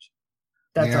change.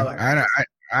 That's all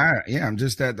I'm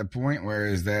just at the point where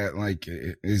is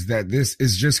that this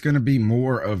is just going to be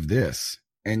more of this,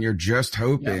 and you're just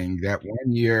hoping that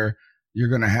 1 year you're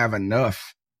going to have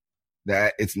enough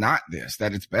that it's not this,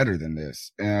 that it's better than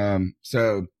this.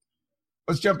 So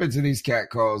let's jump into these cat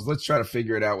calls. Let's try to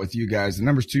figure it out with you guys. The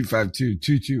number's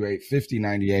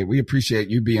 252-228-5098. We appreciate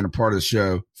you being a part of the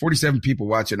show. 47 people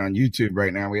watching on YouTube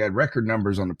right now. We had record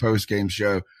numbers on the post-game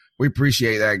show. We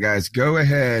appreciate that, guys. Go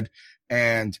ahead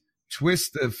and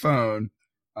twist the phone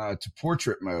to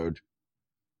portrait mode.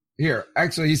 Here,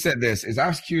 actually, he said this.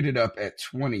 I've queued it up at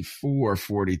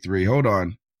 24:43. Hold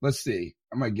on. Let's see.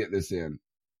 I might get this in.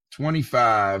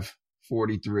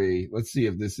 25:43. Let's see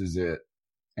if this is it.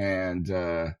 And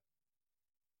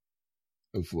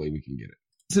hopefully we can get it.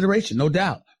 Consideration, no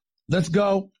doubt. Let's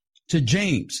go to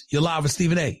James. You're live with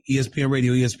Stephen A. ESPN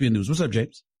Radio, ESPN News. What's up,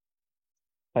 James?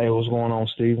 Hey, what's going on,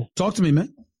 Steven? Talk to me,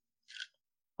 man.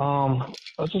 I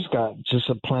just got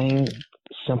a plain,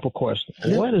 simple question.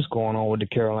 Yeah. What is going on with the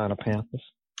Carolina Panthers?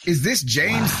 Is this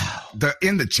James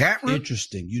in the chat room?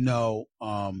 Interesting.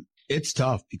 It's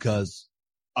tough because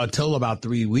until about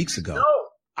 3 weeks ago,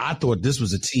 I thought this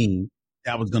was a team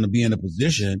that was going to be in a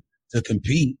position to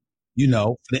compete,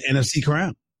 for the NFC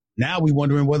crown. Now we're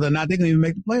wondering whether or not they're going to even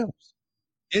make the playoffs.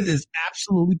 It is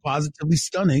absolutely positively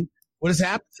stunning what has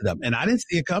happened to them. And I didn't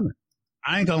see it coming.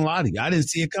 I ain't going to lie to you. I didn't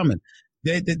see it coming.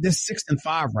 They're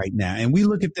 6-5 right now. And we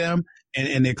look at them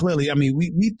and they're clearly,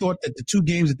 we thought that the two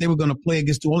games that they were going to play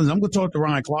against New Orleans, I'm going to talk to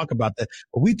Ryan Clark about that,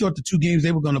 but we thought the two games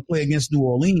they were going to play against New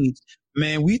Orleans,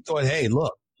 man, we thought, hey,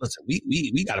 look, listen,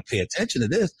 we got to pay attention to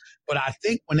this. But I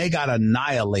think when they got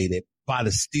annihilated by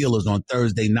the Steelers on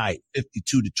Thursday night,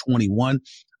 52-21,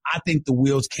 I think the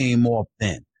wheels came off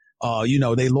then.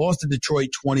 They lost to Detroit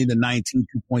 20-19,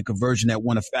 2-point conversion that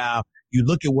won a foul. You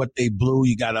look at what they blew.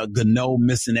 You got a Gano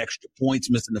missing extra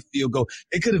points, missing the field goal.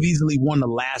 They could have easily won the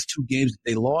last two games that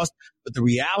they lost. But the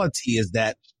reality is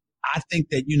that I think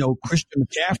that, Christian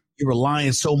McCaffrey, you're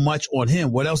relying so much on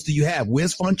him. What else do you have?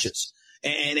 Where's Funchess?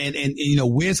 And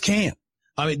where's Cam?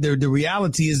 The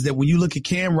reality is that when you look at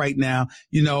Cam right now,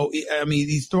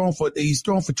 he's thrown for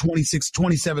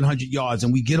 2,700 yards,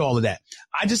 and we get all of that.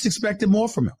 I just expected more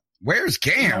from him. Where's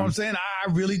Cam? You know what I'm saying?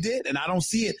 I really did, and I don't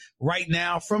see it right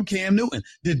now from Cam Newton.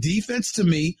 The defense, to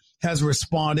me, has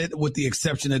responded with the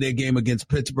exception of their game against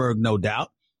Pittsburgh, no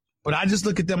doubt. But I just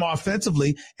look at them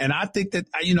offensively, and I think that,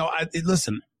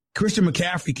 listen, Christian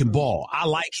McCaffrey can ball. I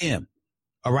like him.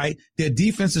 All right. Their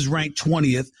defense is ranked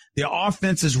 20th. Their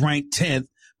offense is ranked 10th,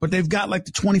 but they've got like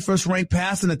the 21st ranked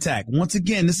passing attack. Once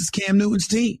again, this is Cam Newton's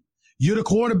team. You're the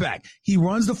quarterback. He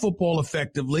runs the football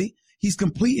effectively. He's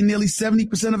completing nearly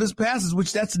 70% of his passes,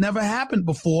 which that's never happened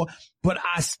before. But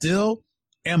I still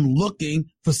am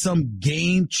looking for some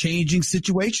game-changing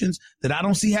situations that I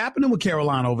don't see happening with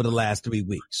Carolina over the last 3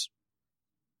 weeks.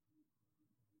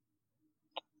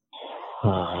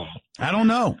 I don't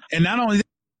know. And not only that.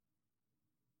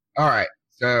 All right.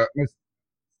 So let's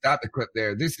stop the clip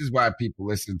there. This is why people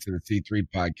listen to the T3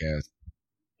 podcast.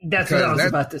 That's what I was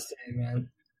about to say,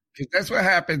 man. Because that's what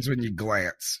happens when you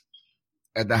glance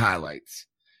at the highlights,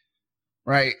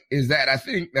 right? Is that I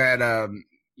think that,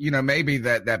 maybe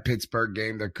that Pittsburgh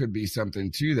game, there could be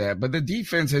something to that, but the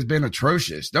defense has been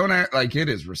atrocious. Don't act like it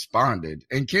has responded.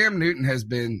 And Cam Newton has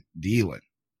been dealing,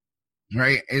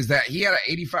 right? Is that he had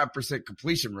an 85%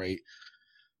 completion rate.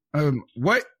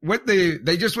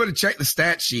 They just want to check the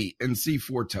stat sheet and see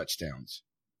 4 touchdowns.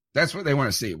 That's what they want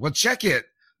to see. Well, check it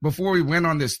before we went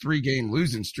on this 3-game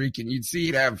losing streak, and you'd see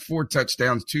he'd have 4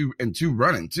 touchdowns, 2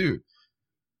 running too.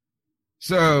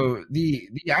 So the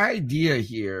idea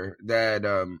here that,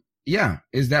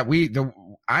 is that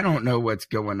I don't know what's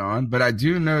going on, but I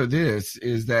do know this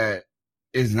is that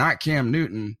is not Cam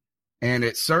Newton. And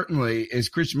it certainly is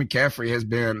Christian McCaffrey has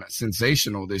been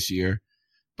sensational this year.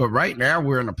 But right now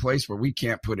we're in a place where we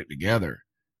can't put it together.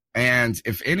 And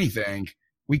if anything,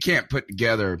 we can't put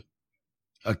together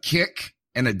a kick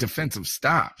and a defensive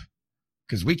stop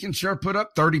because we can sure put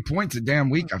up 30 points a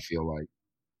damn week, I feel like.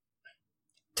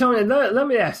 Tony, let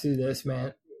me ask you this,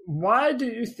 man. Why do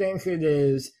you think it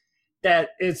is that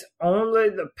it's only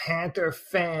the Panther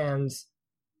fans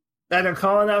that are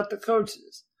calling out the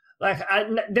coaches? Like,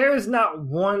 there is not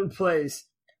one place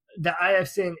that I have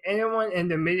seen anyone in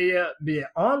the media, be it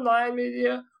online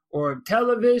media or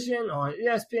television, on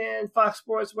ESPN, Fox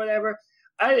Sports, whatever,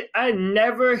 I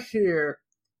never hear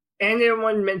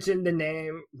anyone mention the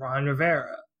name Ron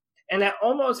Rivera. And I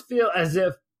almost feel as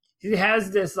if he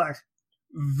has this, like,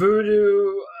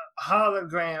 voodoo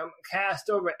hologram cast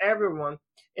over everyone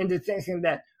into thinking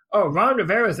that, oh, Ron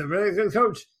Rivera is a really good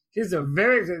coach. He's a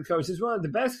very good coach. He's one of the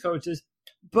best coaches.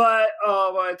 But,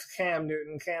 well, it's Cam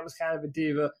Newton. Cam's kind of a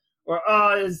diva. Or,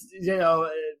 it's,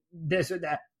 this or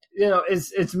that.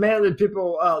 It's mainly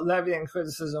people levying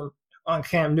criticism on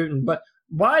Cam Newton. But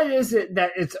why is it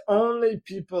that it's only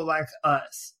people like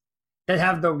us that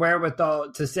have the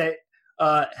wherewithal to say,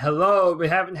 hello, we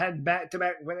haven't had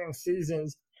back-to-back winning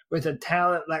seasons with a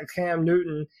talent like Cam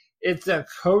Newton. It's a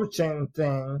coaching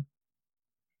thing.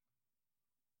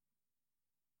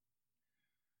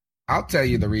 I'll tell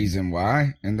you the reason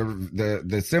why. And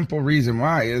the simple reason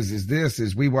why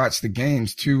is we watch the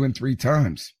games 2 and 3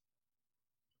 times.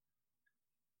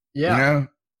 Yeah.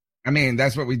 I mean,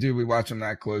 that's what we do. We watch them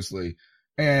that closely.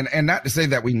 And not to say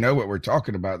that we know what we're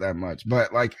talking about that much,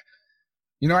 but like,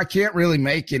 I can't really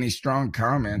make any strong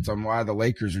comments on why the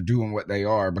Lakers are doing what they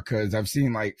are because I've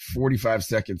seen like 45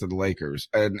 seconds of the Lakers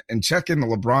and checking the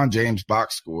LeBron James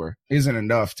box score isn't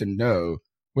enough to know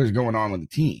what's going on with the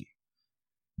team.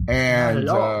 And,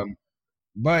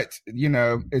 but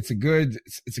it's a good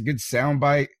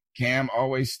soundbite. Cam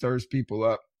always stirs people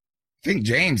up. I think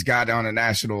James got on a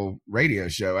national radio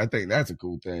show. I think that's a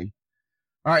cool thing.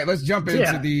 All right, let's jump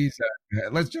into these.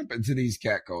 Let's jump into these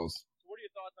catcalls. What are your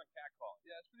thoughts on catcall?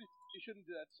 Yeah, you shouldn't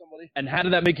do that to somebody. And how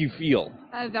did that make you feel?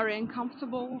 Very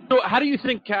uncomfortable. So, how do you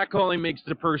think catcalling makes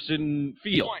the person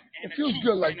feel? It feels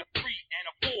good, like.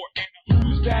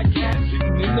 Who's that cat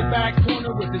sitting in the back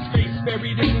corner with his face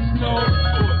buried in the snow?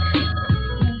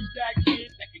 Who's that kid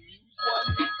that can use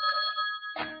one?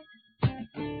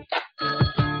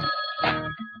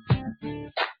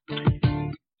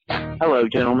 Hello,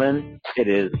 gentlemen. It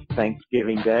is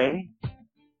Thanksgiving Day.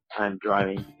 I'm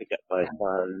driving to pick up my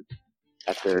son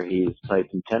after he's played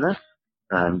some tennis.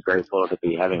 I'm grateful to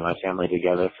be having my family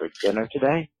together for dinner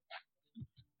today.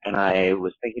 And I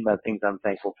was thinking about things I'm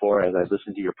thankful for as I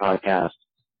listened to your podcast.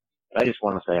 I just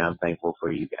want to say I'm thankful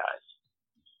for you guys.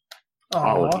 Aww.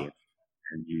 All of you.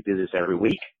 And you do this every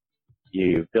week.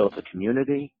 You built a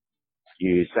community.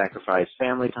 You sacrifice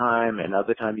family time and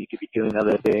other time you could be doing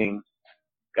other things.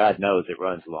 God knows it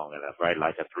runs long enough, right?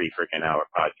 Like a 3 freaking hour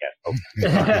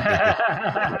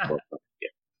podcast.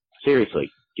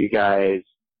 Seriously, you guys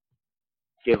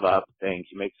give up things.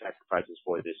 You make sacrifices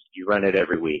for this. You run it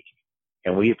every week.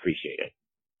 And we appreciate it.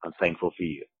 I'm thankful for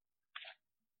you.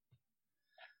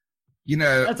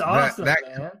 That's awesome, man.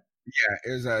 Yeah,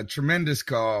 it was a tremendous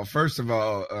call. First of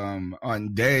all,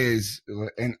 on days,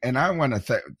 and I want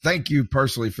to thank you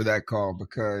personally for that call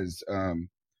because,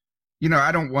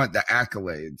 I don't want the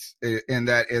accolades and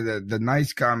that the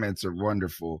nice comments are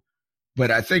wonderful.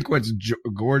 But I think what's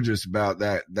gorgeous about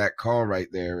that call right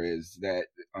there is that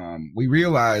we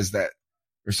realize that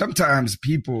there's sometimes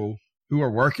people who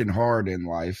are working hard in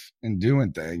life and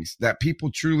doing things that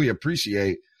people truly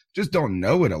appreciate, just don't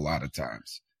know it a lot of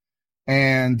times.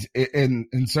 And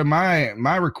so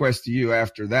my request to you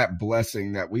after that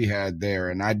blessing that we had there,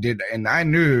 and I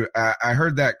knew I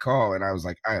heard that call and I was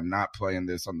like, I am not playing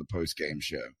this on the post game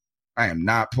show. I am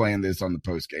not playing this on the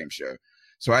post game show.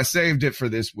 So I saved it for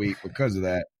this week because of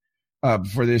that,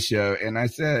 for this show. And I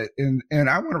said, and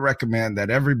I want to recommend that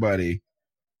everybody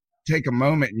take a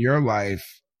moment in your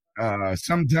life,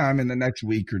 sometime in the next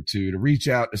week or two to reach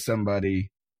out to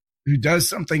somebody who does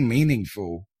something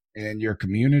meaningful in your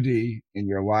community, in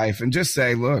your life, and just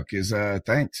say, look,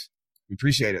 thanks. We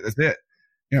appreciate it. That's it.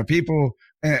 People,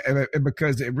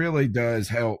 because it really does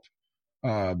help,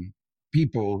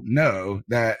 people know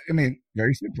that,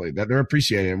 very simply, that they're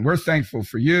appreciated. And we're thankful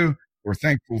for you. We're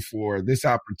thankful for this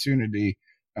opportunity,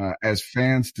 as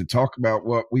fans to talk about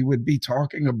what we would be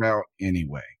talking about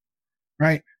anyway.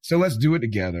 Right. So let's do it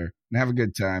together and have a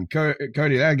good time.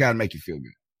 Cody, that got to make you feel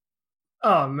good.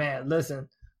 Oh, man, listen.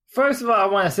 First of all, I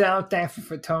want to say I'm thankful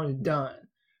for Tony Dunn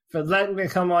for letting me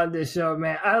come on this show,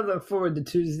 man. I look forward to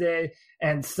Tuesday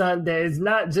and Sundays,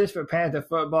 not just for Panther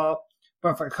football,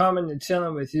 but for coming and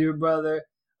chilling with you, brother.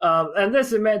 And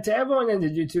listen, man, to everyone in the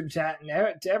YouTube chat and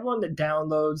to everyone that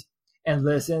downloads and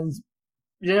listens,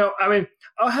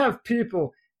 I'll have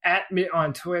people at me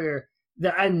on Twitter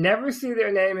that I never see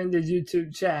their name in the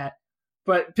YouTube chat,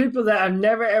 but people that I've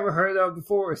never ever heard of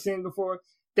before or seen before,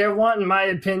 they're wanting my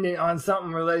opinion on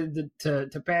something related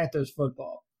to Panthers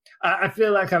football. I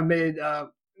feel like I've made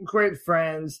great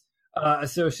friends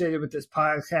associated with this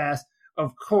podcast.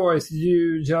 Of course,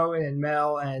 you, Joey, and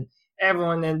Mel, and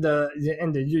everyone in the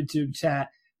YouTube chat,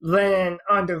 Lynn,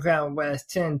 Underground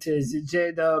West, 10 Tizzy,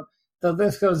 J-Dub, the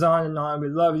list goes on and on. We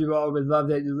love you all. We love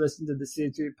that you listen to the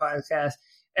C3 podcast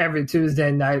every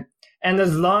Tuesday night. And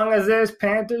as long as there's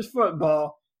Panthers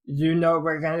football,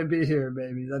 we're going to be here,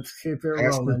 baby. Let's keep it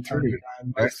rolling.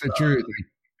 That's the truth.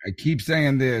 I keep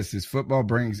saying this is football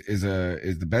is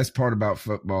the best part about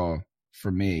football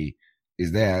for me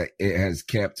is that it has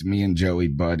kept me and Joey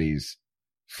buddies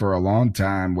for a long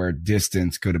time where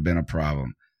distance could have been a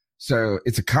problem. So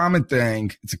it's a common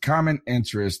thing. It's a common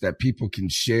interest that people can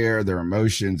share their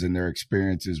emotions and their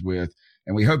experiences with.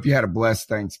 And we hope you had a blessed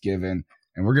Thanksgiving,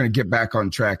 and we're going to get back on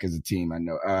track as a team. I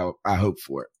know, I hope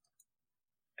for it.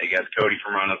 Hey guys, Cody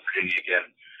from Roanoke, Virginia again.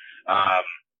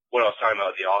 What I was talking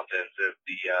about with the offense is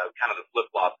the kind of the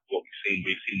flip-flop of what we've seen.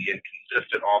 We've seen the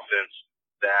inconsistent offense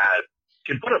that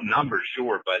can put up numbers,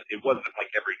 sure, but it wasn't like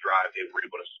every drive they were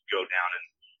able to go down and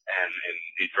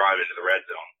drive into the red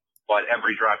zone. But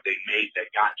every drive they made that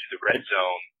got to the red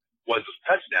zone was a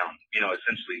touchdown,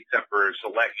 essentially, except for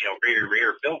select,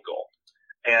 rare field goal.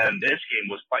 And this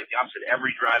game was quite the opposite.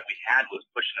 Every drive we had was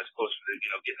pushing us closer to,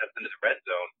 getting us into the red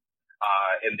zone.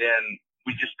 And then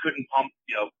we just couldn't kind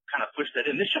of push that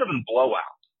in. This should have been a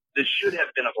blowout. This should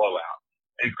have been a blowout.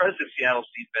 And credit to Seattle's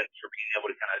defense for being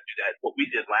able to kind of do that. What we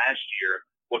did last year,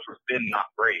 which was been not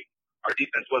great. Our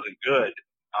defense wasn't good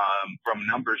from a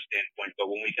numbers standpoint, but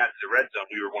when we got to the red zone,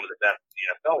 we were one of the best in the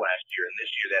NFL last year, and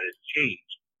this year that has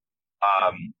changed.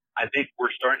 I think we're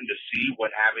starting to see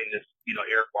what having this,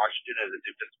 Eric Washington as a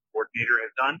defensive coordinator has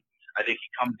done. I think he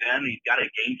comes in, he's got a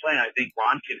game plan. I think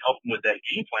Ron can help him with that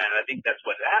game plan, and I think that's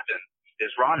what happened. Is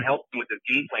Ron helped him with the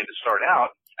game plan to start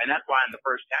out, and that's why in the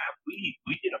first half we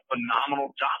did a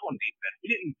phenomenal job on defense. We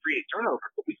didn't create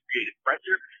turnovers, but we created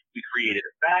pressure, we created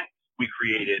effect, we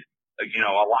created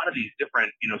a lot of these different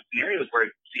scenarios where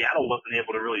Seattle wasn't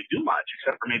able to really do much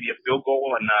except for maybe a field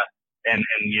goal and a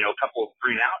couple of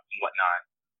 3 and outs and whatnot.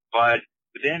 But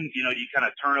then you kind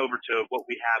of turn over to what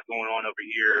we have going on over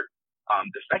here.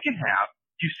 The second half,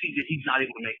 you see that he's not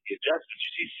able to make the adjustments.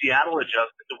 You see Seattle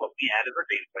adjusted to what we had as our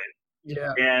game plan.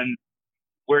 Yeah. And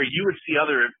where you would see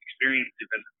other experienced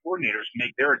defensive coordinators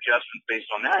make their adjustments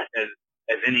based on that as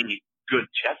any good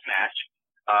chess match,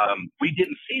 we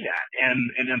didn't see that.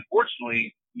 And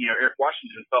unfortunately, Eric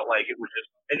Washington felt like it was just,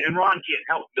 and Ron can't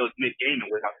help those mid-game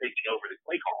without taking over the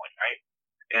play calling, right?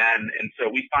 And so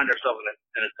we find ourselves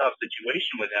in a tough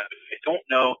situation with him. I don't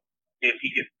know if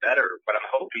he gets better, but I'm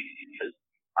hoping he is.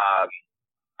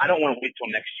 I don't want to wait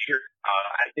till next year.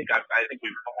 I think we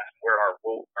realize where our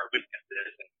weakness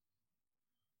is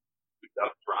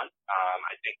up front.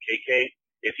 I think KK,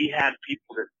 if he had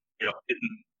people that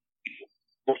didn't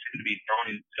force him to be thrown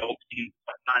in double teams,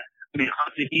 but not. I mean,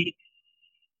 honestly, he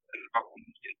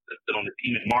insisted on the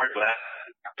team in March, but that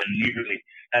happened nearly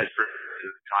as for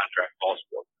his contract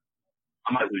also.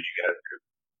 I might lose you guys too.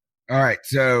 All right.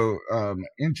 So,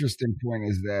 interesting point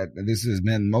is that this has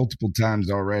been multiple times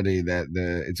already that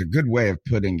it's a good way of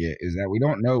putting it is that we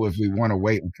don't know if we want to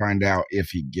wait and find out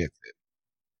if he gets it.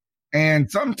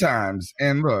 And sometimes,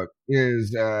 and look,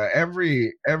 is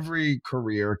every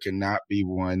career cannot be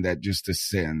one that just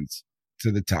ascends to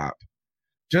the top.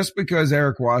 Just because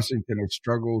Eric Washington has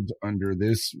struggled under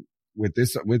with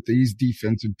these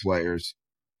defensive players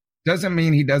doesn't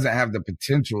mean he doesn't have the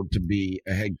potential to be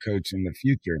a head coach in the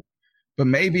future. But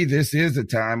maybe this is a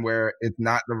time where it's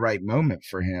not the right moment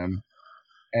for him.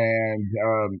 And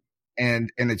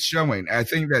it's showing. I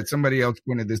think that somebody else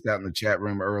pointed this out in the chat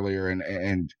room earlier,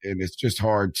 and it's just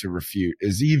hard to refute.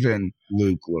 Is even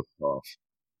Luke looked off?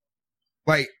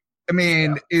 Like, I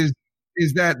mean, is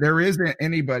that there isn't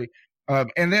anybody?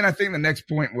 And then I think the next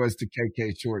point was to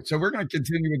KK Short. So we're going to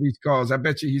continue with these calls. I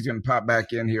bet you he's going to pop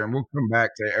back in here, and we'll come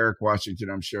back to Eric Washington.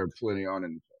 I'm sure plenty on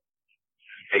in.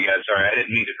 Hey guys, sorry, I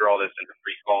didn't mean to draw this into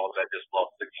 3 calls. I just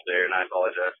lost signal there, and I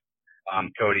apologize.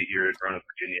 Cody here in Roanoke,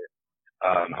 Virginia.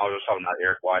 I was talking about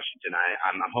Eric Washington.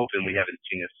 I'm hoping we haven't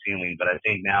seen his ceiling, but I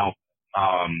think now,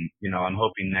 I'm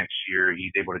hoping next year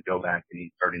he's able to go back and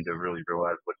he's starting to really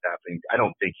realize what's happening. I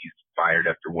don't think he's fired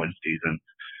after one season.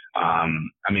 I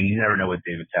mean, you never know with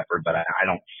David Tepper, but I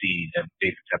don't see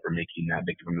David Tepper making that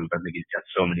big of a move. I think he's got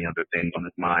so many other things on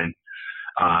his mind.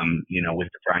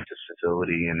 With the practice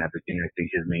facility and everything, I think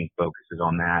his main focus is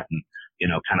on that and,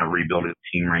 kind of rebuild his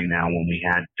team right now when we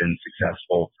had been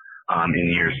successful,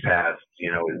 in years past,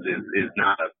 is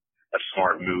not a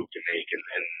smart move to make. And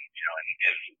in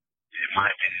my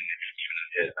opinion, even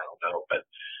it is, I don't know. But,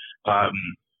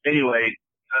 anyway,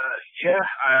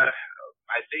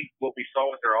 I think what we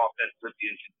saw with their offense with the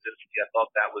inconsistency, I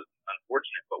thought that was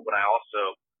unfortunate. But what I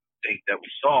also think that we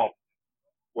saw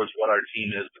was what our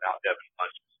team is without Devin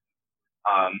Funchess.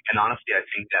 And honestly, I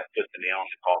think that put the nail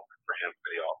in the coffin for him for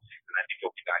the offseason. I think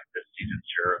he'll be back this season,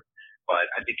 sure.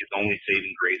 But I think his only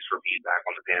saving grace for being back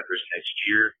on the Panthers next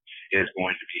year is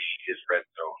going to be his red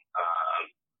zone.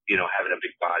 Having a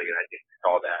big body, and I think we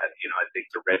saw that. I think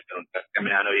the red zone,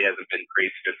 I know he hasn't been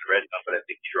crazy good in the red zone, but I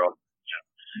think he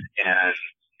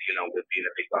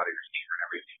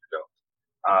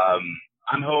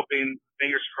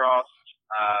fingers crossed.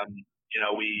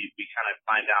 We kind of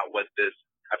find out what this.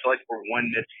 I feel like we're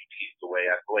one missing piece away.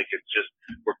 I feel like it's just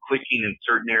we're clicking in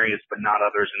certain areas but not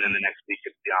others, and then the next week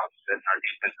it's the opposite, and our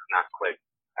defense is not clicked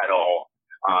at all.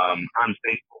 I'm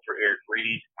thankful for Eric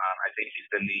Reed. I think he's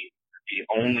been the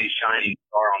only shining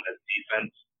star on this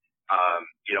defense.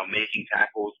 Making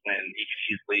tackles when he could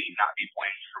easily not be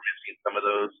blamed for missing some of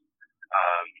those.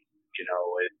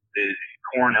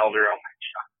 Corn Elder. Oh my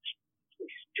gosh,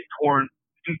 please get Corn,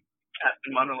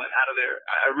 Captain Munderland out of there.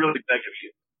 I really beg of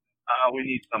you. We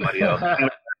need somebody else. Let's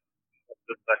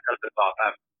cut this off.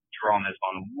 I've drawn this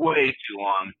on way too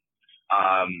long.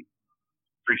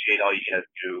 Appreciate all you guys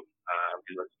do.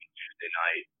 We listen Tuesday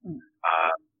night.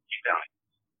 Keep down.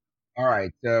 All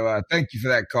right. So thank you for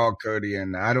that call, Cody.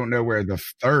 And I don't know where the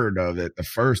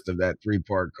first of that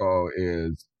 3-part call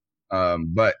is.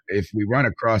 But if we run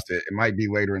across it, it might be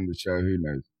later in the show. Who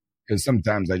knows? Because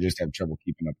sometimes I just have trouble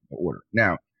keeping up with the order.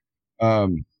 Now,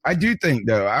 I do think,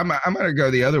 though, I'm going to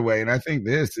go the other way. And I think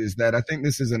this is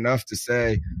enough to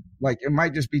say, like, it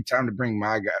might just be time to bring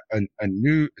my guy a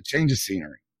change of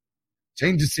scenery.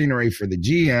 Change of scenery for the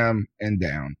GM and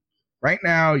down. Right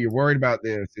now, you're worried about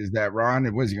this is that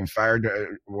Ron was he going to fire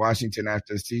Washington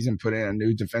after the season, put in a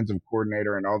new defensive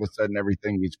coordinator, and all of a sudden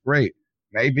everything is great.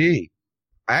 Maybe.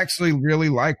 I actually really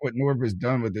like what Norv has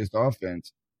done with this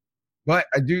offense. But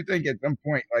I do think at some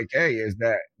point, like, hey, is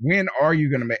that when are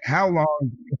you going to how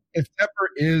long, if Tepper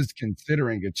is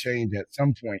considering a change at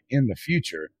some point in the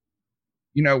future,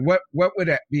 what would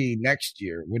that be next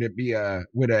year? Would it be a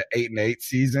 8-8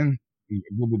 season?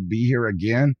 Will we be here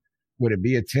again? Would it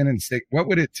be a 10-6? What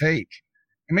would it take?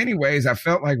 In many ways, I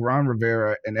felt like Ron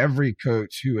Rivera and every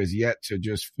coach who has yet to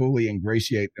just fully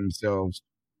ingratiate themselves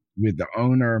with the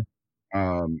owner,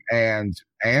 and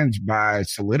by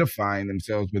solidifying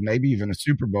themselves with maybe even a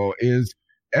Super Bowl is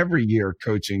every year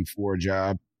coaching for a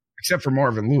job, except for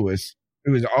Marvin Lewis,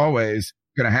 who is always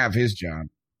going to have his job.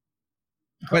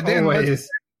 But then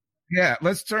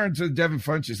let's turn to Devin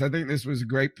Funchess. I think this was a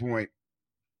great point.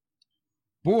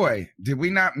 Boy, did we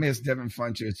not miss Devin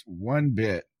Funchess one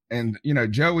bit. And,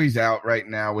 Joey's out right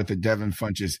now with a Devin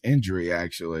Funchess injury,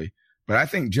 actually. But I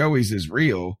think Joey's is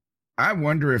real. I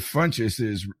wonder if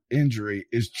Funchess's injury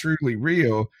is truly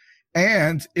real.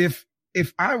 And if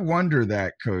I wonder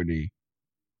that, Cody,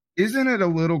 isn't it a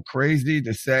little crazy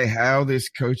to say how this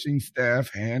coaching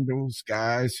staff handles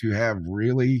guys who have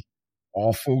really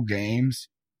awful games?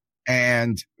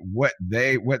 And what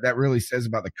that really says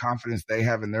about the confidence they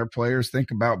have in their players. Think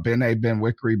about Ben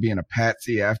Wickery being a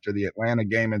patsy after the Atlanta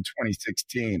game in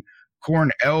 2016.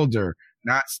 Corn Elder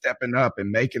not stepping up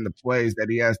and making the plays that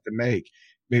he has to make,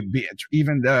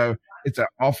 even though it's an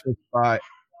awful spot.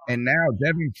 And now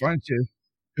Devin Funchess,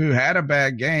 who had a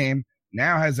bad game,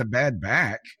 now has a bad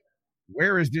back.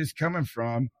 Where is this coming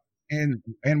from? And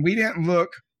we didn't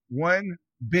look one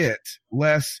bit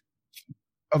less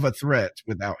of a threat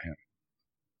without him.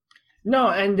 No,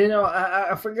 and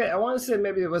I forget. I want to say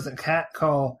maybe it was a cat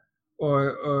call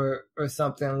or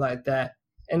something like that,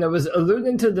 and it was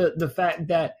alluding to the fact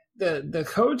that the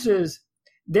coaches,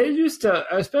 they used to,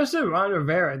 especially Ron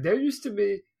Rivera, there used to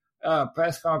be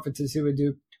press conferences he would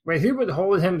do where he would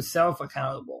hold himself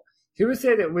accountable. He would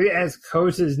say that we as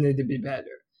coaches need to be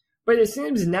better, but it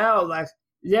seems now like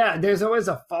there's always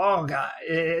a fall guy.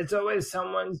 It's always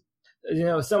someone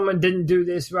didn't do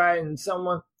this right and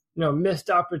someone, missed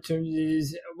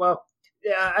opportunities. Well,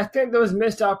 I think those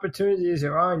missed opportunities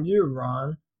are on you,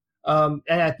 Ron. And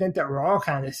I think that we're all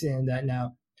kind of seeing that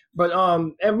now. But,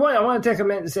 and one, I want to take a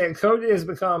minute to say Cody has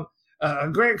become a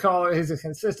great caller. He's a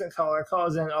consistent caller,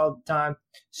 calls in all the time.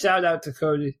 Shout out to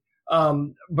Cody.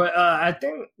 But I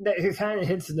think that he kind of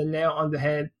hits the nail on the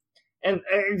head. And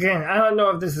again, I don't know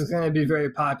if this is going to be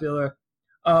very popular.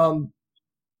 I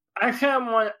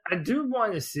do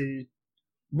want to see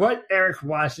what Eric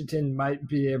Washington might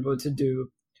be able to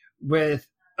do with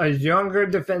a younger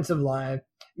defensive line,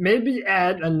 maybe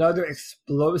add another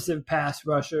explosive pass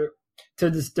rusher to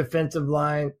this defensive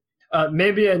line,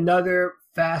 maybe another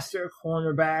faster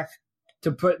cornerback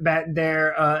to put back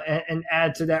there and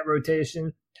add to that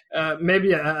rotation,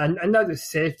 maybe another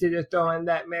safety to throw in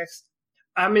that mix.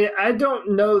 I mean, I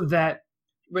don't know that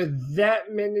with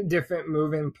that many different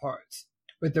moving parts,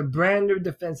 with a brand new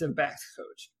defensive backs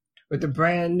coach, with a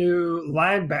brand new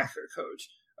linebacker coach,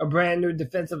 a brand new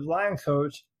defensive line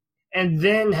coach, and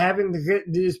then having to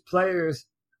get these players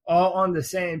all on the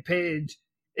same page,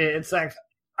 it's like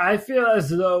I feel as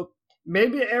though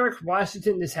maybe Eric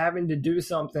Washington is having to do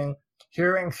something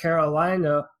here in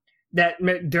Carolina that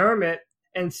McDermott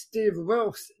and Steve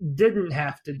Wilks didn't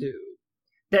have to do,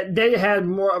 that they had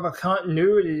more of a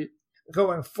continuity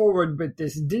going forward with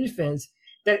this defense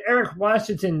that Eric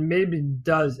Washington maybe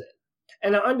doesn't.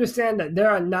 And I understand that there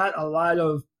are not a lot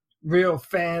of real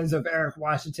fans of Eric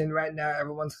Washington right now.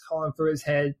 Everyone's calling for his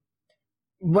head.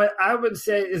 What I would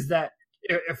say is that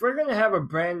if we're going to have a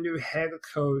brand new head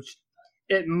coach,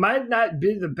 it might not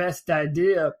be the best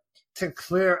idea to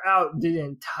clear out the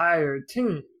entire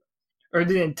team, or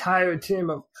the entire team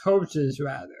of coaches,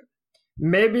 rather.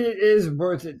 Maybe it is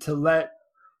worth it to let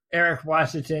Eric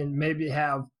Washington maybe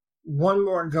have one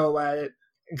more go at it,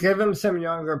 give him some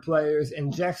younger players,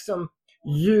 inject some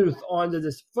youth onto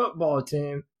this football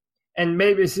team, and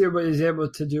maybe see what he's able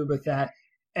to do with that,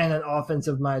 and an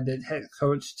offensive-minded head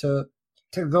coach to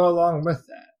go along with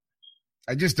that.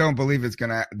 I just don't believe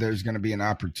there's gonna be an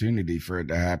opportunity for it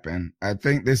to happen. I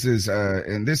think this is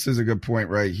and this is a good point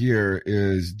right here,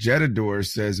 is Jedidor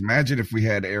says, imagine if we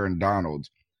had Aaron Donald.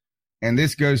 And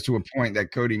this goes to a point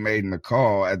that Cody made in the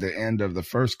call at the end of the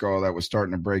first call that was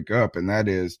starting to break up, and that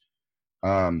is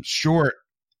Short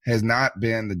has not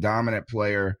been the dominant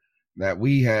player that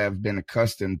we have been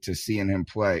accustomed to seeing him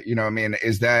play. You know what I mean?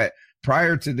 Is that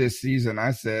prior to this season,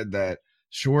 I said that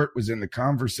Short was in the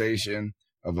conversation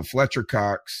of a Fletcher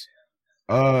Cox,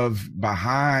 of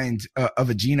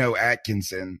a Geno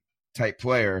Atkinson type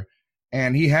player,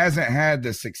 and he hasn't had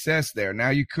the success there. Now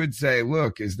you could say,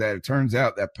 look, is that it turns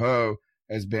out that Poe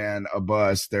has been a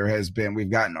bust.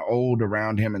 We've gotten old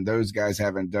around him, and those guys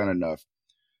haven't done enough.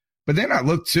 But then I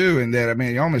look too, and that, I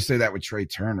mean, you almost say that with Trey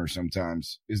Turner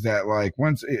sometimes, is that like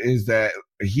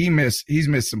he's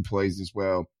missed some plays as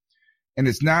well. And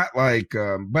it's not like,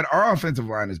 but our offensive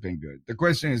line has been good. The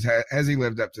question is, has he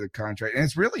lived up to the contract? And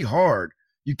it's really hard.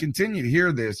 You continue to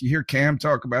hear this. You hear Cam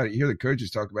talk about it. You hear the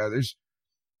coaches talk about it. There's,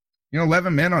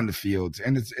 11 men on the field,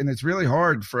 and it's really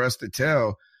hard for us to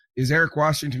tell. Is Eric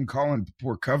Washington calling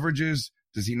poor coverages?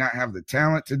 Does he not have the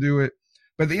talent to do it?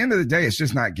 But at the end of the day, it's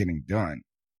just not getting done,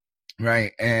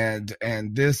 right? And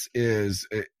this is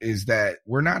that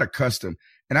we're not accustomed.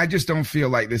 And I just don't feel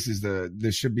like this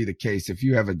should be the case. If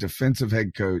you have a defensive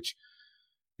head coach,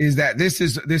 is that this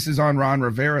is on Ron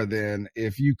Rivera. Then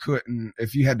if you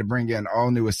had to bring in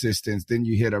all new assistants, then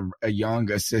you hit a young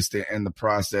assistant in the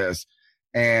process,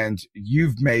 and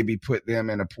you've maybe put them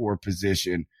in a poor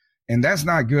position, and that's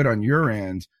not good on your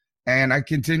end. And I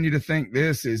continue to think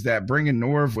this is that bringing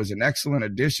Norv was an excellent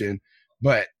addition,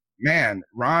 but man,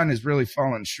 Ron has really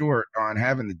fallen short on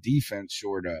having the defense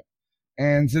shored up.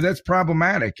 And so that's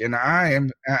problematic. And I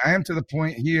am to the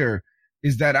point here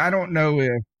is that I don't know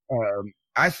if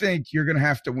I think you're going to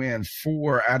have to win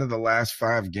 4 out of the last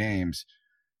 5 games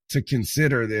to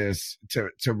consider this,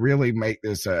 to really make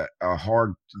this a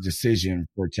hard decision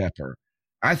for Tepper.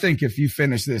 I think if you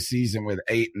finish this season with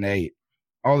 8-8,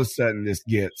 all of a sudden this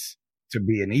gets to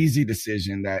be an easy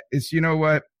decision that it's, you know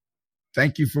what?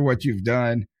 Thank you for what you've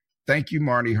done. Thank you,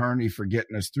 Marty Herney, for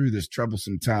getting us through this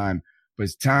troublesome time. But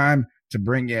it's time to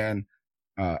bring in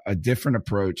a different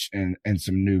approach and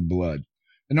some new blood.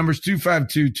 The number's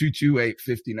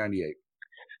 252-228-5098.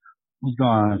 What's going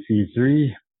on,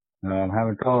 C3? I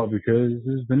haven't called because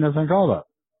there's been nothing called up,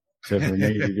 except for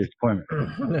negative disappointment.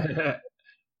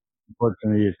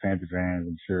 Unfortunately, as Panther fans,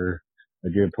 I'm sure a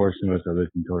good portion of us are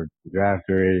looking towards the draft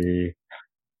already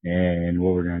and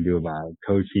what we're going to do about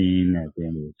coaching at the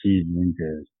end of the season,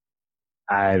 because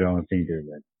I don't think there's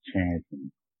a chance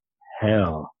in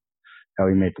hell that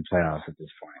we make the playoffs at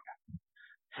this point.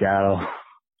 Seattle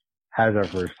has our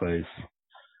first place,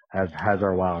 has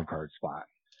our wild card spot.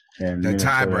 And the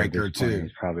tiebreaker too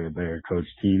is probably a better coach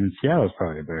team. And Seattle's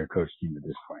probably a better coach team at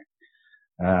this point.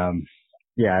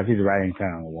 Yeah, I see the writing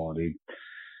kind of on the wall, dude.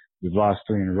 We've lost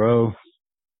 3 in a row.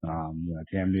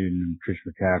 Cam Newton and Chris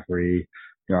McCaffrey.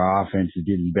 Our offense is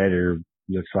getting better,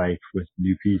 looks like, with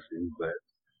new pieces, but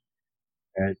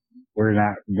we're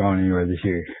not going anywhere this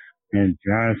year. And to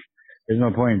be honest, there's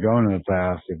no point in going to the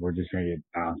playoffs if we're just going to get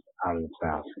bounced out of the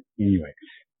playoffs anyways.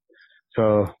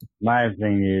 So my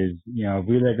thing is, if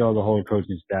we let go of the whole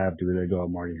coaching staff, do we let go of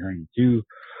Marty Herney too?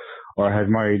 Or has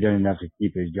Marty done enough to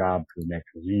keep his job for the next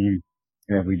regime?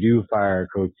 And if we do fire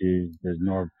coaches, does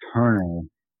Norv Turner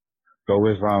go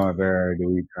with Ron Rivera? Do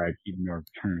we try to keep Norv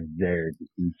Turner there to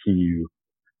continue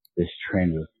this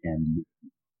trend with him? I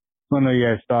don't know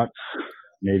your guys' thoughts.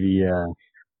 Maybe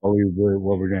what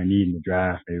we're going to need in the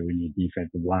draft. Maybe we need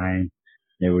defensive line.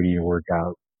 Maybe we need to work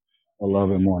out a little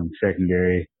bit more in the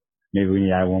secondary. Maybe we need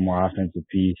to add one more offensive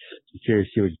piece. Just curious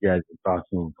to see what you guys are thoughts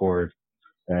moving forward.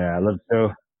 I love the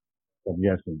show.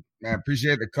 Yes, I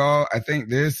appreciate the call. I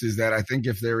think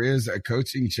if there is a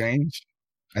coaching change,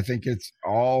 I think it's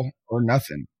all or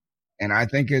nothing. And I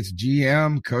think it's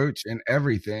GM, coach, and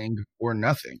everything or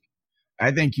nothing.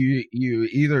 I think you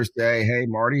either say, hey,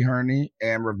 Marty Hurney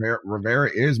and Rivera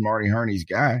is Marty Hurney's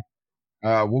guy.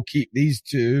 We'll keep these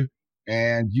two,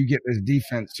 and you get this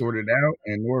defense sorted out.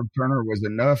 And Norv Turner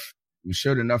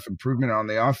showed enough improvement on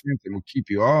the offense, and we'll keep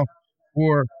you all.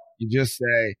 Or you just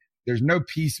say, there's no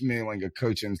piecemealing a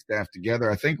coaching staff together.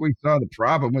 I think we saw the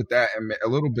problem with that a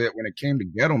little bit when it came to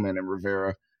Gettleman and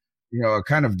Rivera,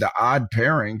 kind of the odd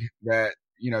pairing that,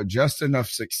 just enough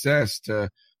success to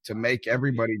make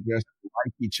everybody just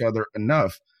like each other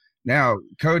enough. Now,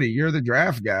 Cody, you're the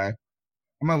draft guy.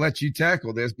 I'm going to let you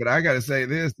tackle this, but I got to say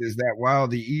this is that while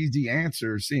the easy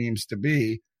answer seems to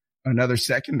be another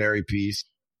secondary piece,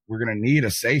 we're going to need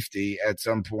a safety at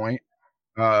some point.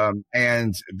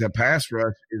 And the pass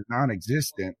rush is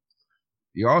non-existent.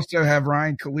 You also have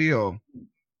Ryan Khalil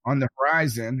on the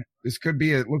horizon. This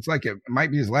it looks like it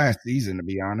might be his last season, to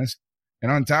be honest.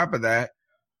 And on top of that,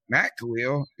 Matt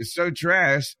Khalil is so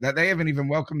trash that they haven't even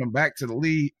welcomed him back to the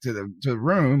league, to the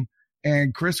room.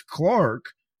 And Chris Clark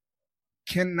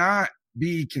cannot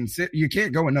be considered. You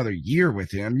can't go another year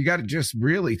with him. You got to just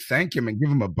really thank him and give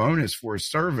him a bonus for his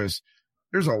service.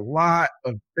 There's a lot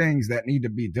of things that need to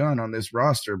be done on this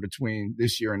roster between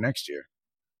this year and next year.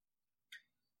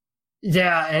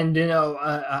 Yeah, and,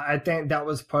 I think that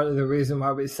was part of the reason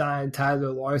why we signed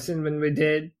Tyler Larsen when we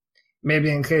did,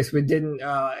 maybe in case we didn't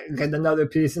get another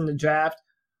piece in the draft.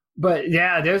 But,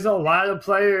 yeah, there's a lot of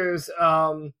players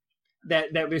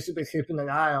that we should be keeping an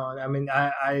eye on. I mean,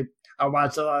 I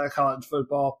watch a lot of college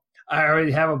football. I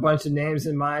already have a bunch of names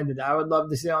in mind that I would love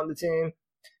to see on the team.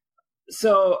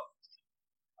 So,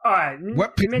 all right.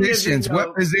 What positions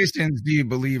do you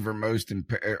believe are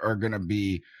are going to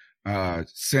be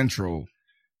central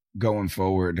going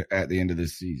forward at the end of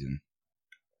this season?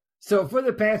 So for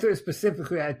the Panthers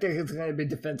specifically, I think it's going to be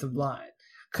defensive line.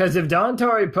 Because if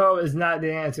Dontari Poe is not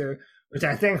the answer, which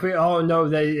I think we all know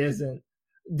that he isn't,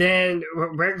 then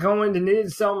we're going to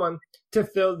need someone to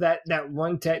fill that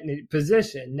one technique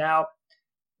position. Now,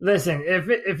 listen,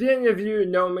 if any of you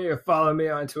know me or follow me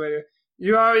on Twitter,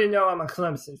 you already know I'm a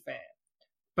Clemson fan.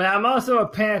 But I'm also a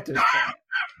Panthers fan.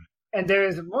 And there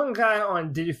is one guy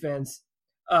on defense,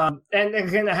 and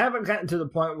again, I haven't gotten to the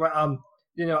point where I'm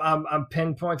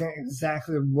pinpointing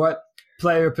exactly what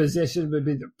player position would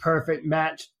be the perfect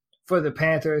match for the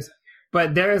Panthers.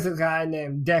 But there is a guy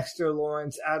named Dexter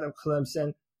Lawrence out of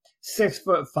Clemson,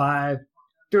 6'5",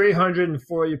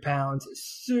 340 pounds,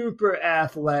 super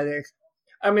athletic.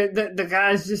 I mean, the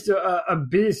guy's just a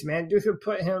beast, man. You could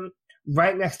put him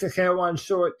right next to Kawann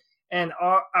Short, and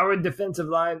our defensive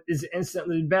line is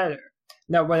instantly better.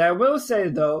 Now, what I will say,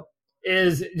 though,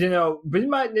 is, we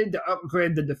might need to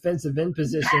upgrade the defensive end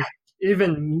position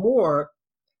even more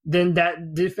than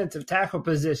that defensive tackle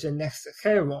position next to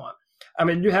Kawann. I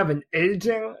mean, you have an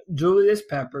aging Julius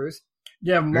Peppers.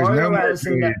 You have Mario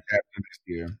Addison.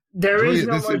 There is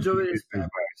no more Julius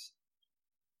Peppers.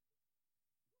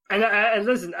 And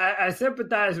listen, I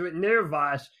sympathize with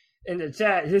Nirvash in the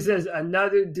chat. He says,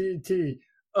 another DT.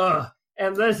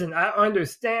 And listen, I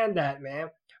understand that, man.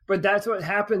 But that's what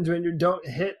happens when you don't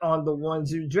hit on the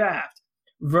ones you draft.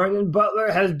 Vernon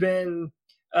Butler has been,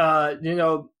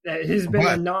 he's been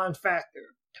a non-factor.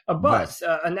 A bust,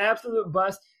 an absolute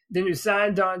bust. Then you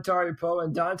sign Dontari Poe,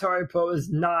 and Dontari Poe is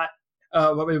not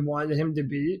what we wanted him to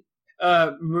be.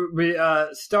 Star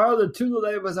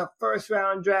Lotulelei was a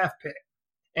first-round draft pick.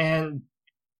 And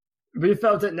we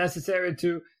felt it necessary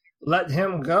to let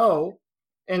him go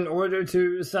in order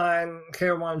to sign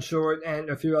Kawann Short and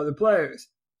a few other players.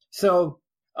 So,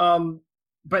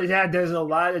 but yeah, there's a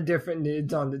lot of different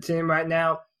needs on the team right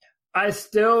now. I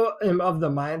still am of the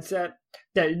mindset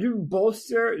that you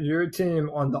bolster your team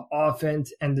on the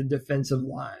offense and the defensive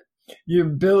line. You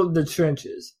build the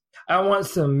trenches. I want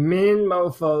some mean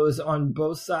mofos on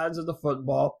both sides of the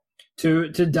football to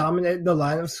dominate the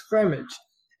line of scrimmage.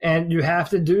 And you have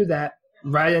to do that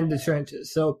right in the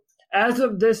trenches. So as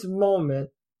of this moment,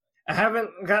 I haven't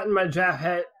gotten my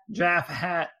draft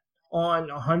hat on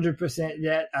 100%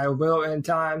 yet. I will in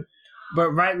time.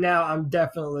 But right now, I'm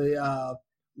definitely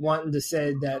wanting to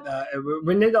say that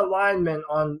we need a lineman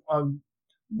on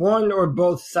one or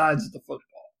both sides of the football.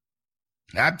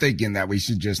 I'm thinking that we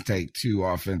should just take 2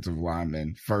 offensive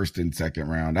linemen, first and second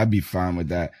round. I'd be fine with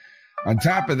that. On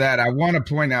top of that, I want to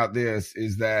point out this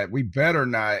is that we better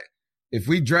not, if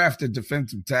we draft a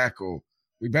defensive tackle,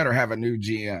 we better have a new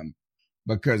GM,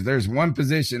 because there's one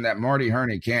position that Marty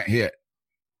Hurney can't hit,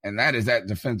 and that is that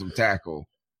defensive tackle.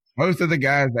 Most of the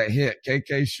guys that hit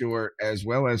KK Short as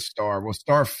well as Star,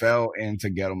 Star fell into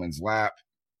Gettleman's lap.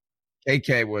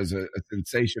 KK was a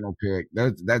sensational pick.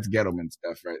 That's Gettleman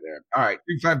stuff right there. All right,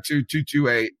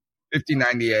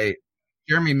 252-228-5098.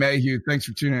 Jeremy Mayhew, thanks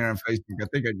for tuning in on Facebook. I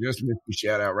think I just missed your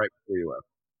shout out right before you left.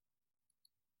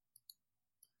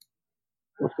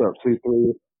 What's up,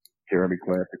 C3? Jeremy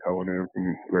Classic calling in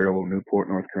from Great Old Newport,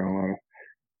 North Carolina.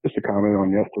 Just a comment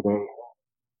on yesterday.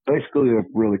 Basically a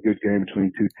really good game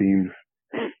between two teams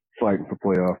fighting for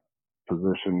playoff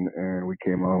position, and we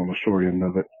came out on the short end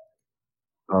of it.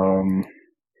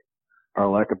 Our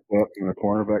lack of depth in the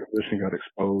cornerback position got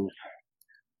exposed.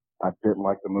 I didn't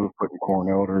like the move putting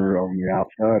Cornelder on the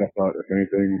outside. I thought, if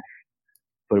anything,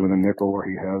 put him in the nickel where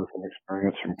he has some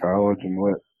experience from college and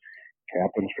let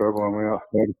Captain struggle on the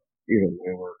outside. Either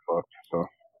way, we're fucked. So,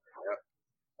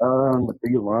 the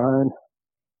D-line,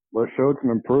 well, showed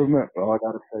some improvement, but all I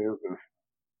got to say is this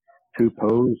two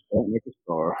pose don't make a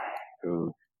star.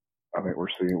 Because I think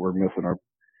we're missing our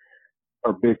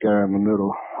big guy in the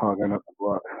middle hogging up the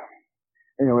block.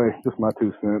 Anyway, just my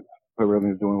 2 cents. Hope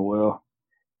everything's doing well.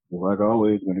 Like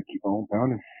always, going to keep on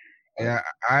pounding. Yeah,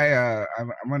 I'm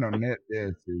going to admit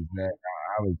this, is that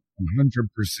I was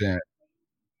 100%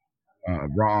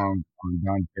 wrong on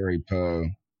Dontari Poe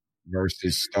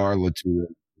versus Star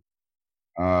Latulippe.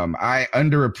 I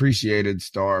underappreciated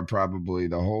Star probably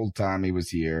the whole time he was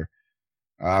here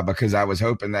because I was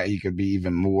hoping that he could be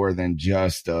even more than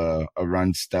just a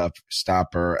run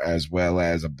stopper as well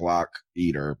as a block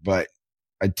eater. But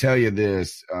I tell you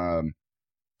this,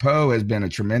 Poe has been a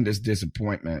tremendous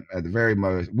disappointment at the very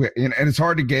most. And it's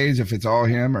hard to gauge if it's all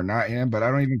him or not him, but I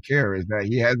don't even care, is that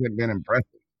he hasn't been impressive.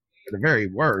 At the very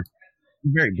worst,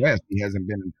 the very best, he hasn't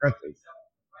been impressive.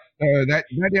 So that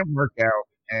didn't work out.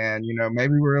 And,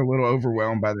 maybe we're a little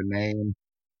overwhelmed by the name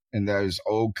and those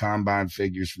old combine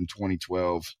figures from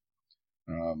 2012.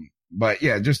 But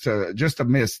yeah, just a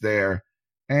miss there.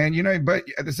 And, but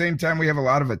at the same time, we have a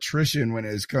lot of attrition when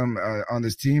it's come on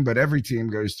this team, but every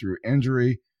team goes through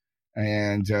injury.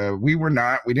 And we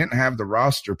didn't have the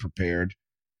roster prepared.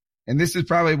 And this is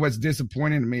probably what's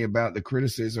disappointing to me about the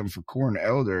criticism for Corn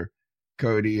Elder,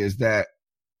 Cody, is that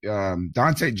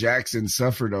Dante Jackson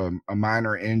suffered a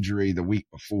minor injury the week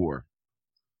before.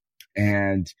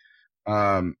 And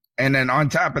then on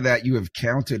top of that, you have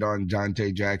counted on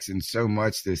Dante Jackson so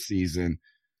much this season.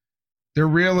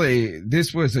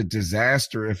 This was a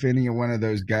disaster if any one of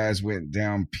those guys went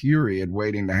down, period,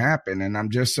 waiting to happen. And I'm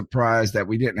just surprised that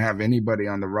we didn't have anybody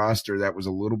on the roster that was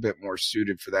a little bit more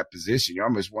suited for that position. You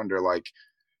almost wonder,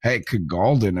 hey, could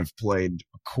Galden have played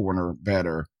a corner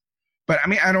better? But I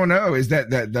mean, I don't know. Is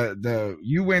that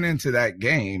you went into that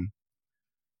game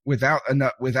without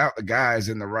the guys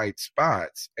in the right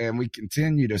spots, and we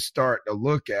continue to start to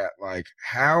look at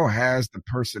how has the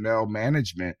personnel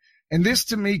management. And this,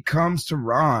 to me, comes to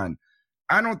Ron.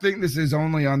 I don't think this is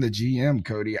only on the GM,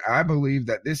 Cody. I believe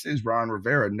that this is Ron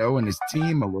Rivera knowing his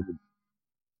team a little bit.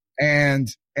 And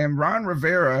Ron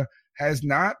Rivera has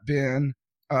not been,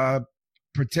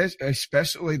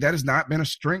 especially that has not been a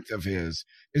strength of his,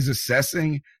 is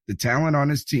assessing the talent on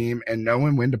his team and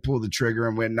knowing when to pull the trigger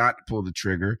and when not to pull the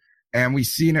trigger. And we've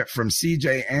seen it from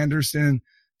C.J. Anderson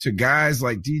to guys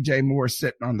like DJ Moore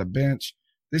sitting on the bench.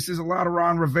 This is a lot of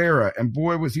Ron Rivera, and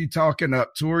boy, was he talking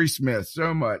up Torrey Smith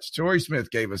so much. Torrey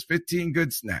Smith gave us 15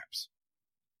 good snaps.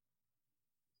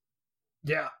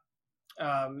 Yeah.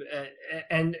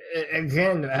 And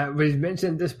again, we've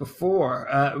mentioned this before.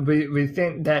 We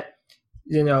think that,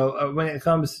 when it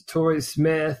comes to Torrey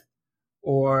Smith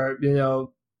or,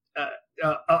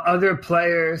 other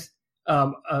players,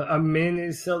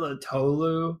 Amini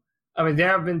Silatolu, I mean, there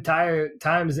have been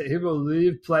times that he will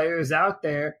leave players out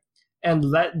there and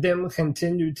let them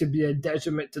continue to be a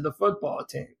detriment to the football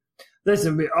team.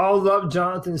 Listen, we all love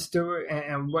Jonathan Stewart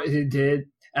and what he did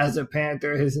as a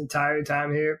Panther his entire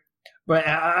time here. But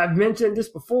I've mentioned this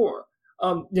before.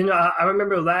 I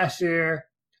remember last year,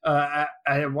 I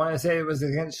want to say it was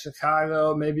against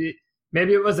Chicago, maybe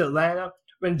it was Atlanta,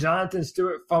 when Jonathan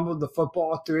Stewart fumbled the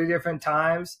football 3 different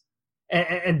times.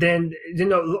 And then,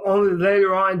 only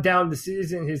later on down the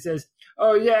season, he says,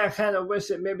 oh, yeah, I kind of wish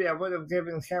that maybe I would have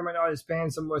given Cameron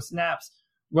Artis-Payne some more snaps.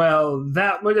 Well,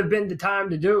 that would have been the time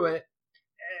to do it.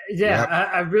 Yeah, yep.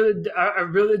 I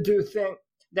really do think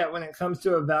that when it comes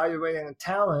to evaluating a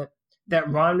talent,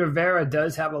 that Ron Rivera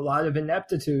does have a lot of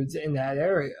ineptitudes in that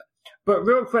area. But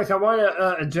real quick, I want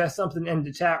to address something in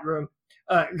the chat room.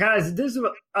 Guys, this is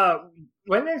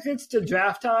when it gets to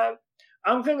draft time,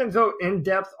 I'm going to go in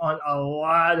depth on a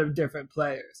lot of different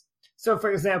players. So, for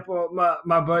example,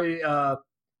 my buddy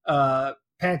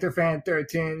Panther Fan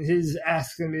 13, he's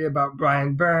asking me about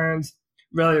Brian Burns.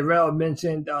 Really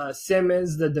mentioned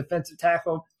Simmons, the defensive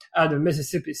tackle out of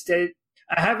Mississippi State.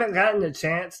 I haven't gotten a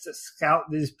chance to scout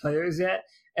these players yet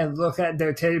and look at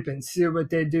their tape and see what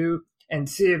they do and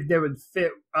see if they would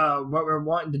fit what we're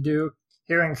wanting to do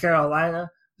here in Carolina.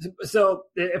 So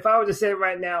if I were to say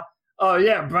right now, oh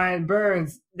yeah, Brian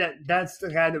Burns, that's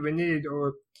the guy that we need,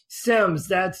 or Sims,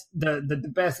 that's the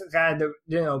best guy that,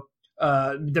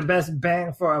 the best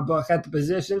bang for our buck at the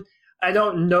position. I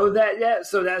don't know that yet,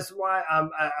 so that's why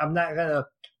I'm not gonna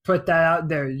put that out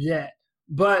there yet.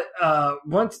 But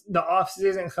once the off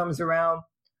season comes around,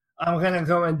 I'm gonna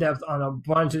go in depth on a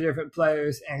bunch of different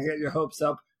players and get your hopes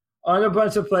up on a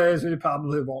bunch of players we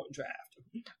probably won't draft.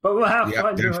 But we'll have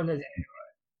fun doing it anyway.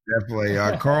 Definitely.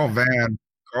 Carl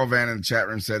Van in the chat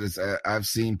room said, I've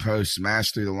seen Post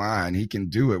smash through the line. He can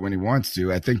do it when he wants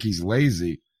to. I think he's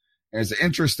lazy. And it's an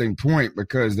interesting point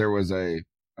because there was and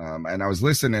I was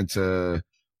listening to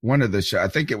one of the show. I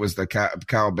think it was the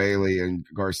Kyle Bailey and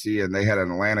Garcia, and they had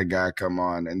an Atlanta guy come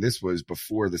on, and this was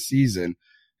before the season,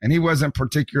 and he wasn't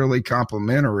particularly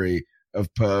complimentary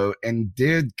of Poe and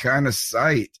did kind of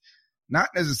cite, not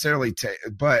necessarily,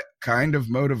 but kind of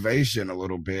motivation a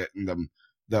little bit, and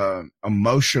the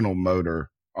emotional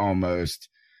motor almost.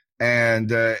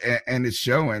 And it's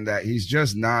showing that he's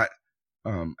just not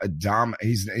a dominant.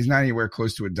 He's not anywhere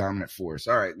close to a dominant force.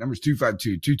 All right. Numbers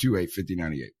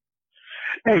 252-228-5098.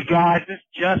 Hey guys, this is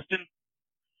Justin,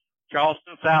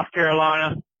 Charleston, South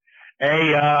Carolina.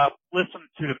 Hey, listen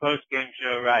to the post game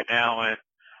show right now, and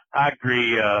I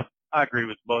agree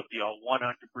with both of y'all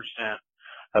 100%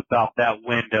 about that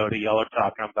window that y'all are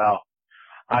talking about.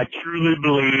 I truly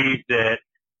believe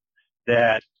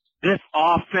that this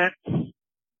offense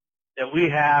that we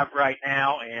have right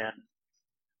now, and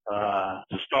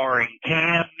starring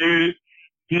Cam Newton,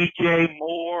 DJ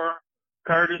Moore,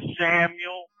 Curtis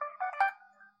Samuel,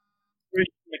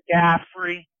 Christian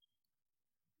McCaffrey,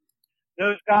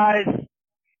 those guys,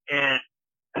 and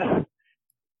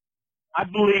I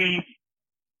believe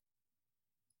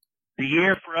the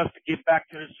year for us to get back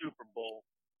to the Super Bowl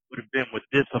would have been with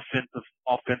this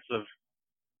offensive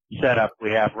setup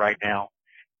we have right now.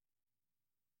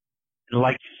 And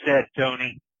like you said,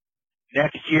 Tony,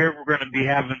 next year we're going to be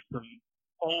having some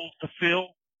holes to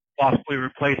fill, possibly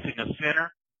replacing a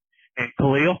center and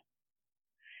Khalil.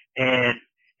 And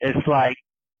it's like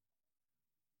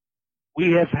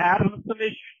we have had some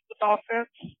issues with offense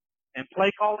and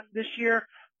play calling this year,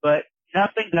 but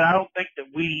nothing that I don't think that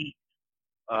we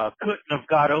couldn't have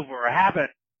got over or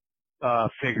haven't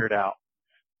figured out.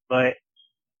 But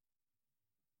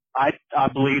I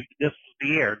believe this was the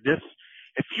year.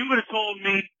 If you would have told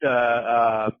me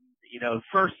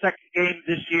first, second game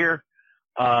this year,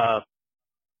 or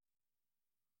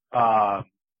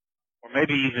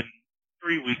maybe even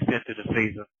 3 weeks into the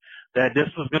season, that this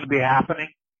was going to be happening,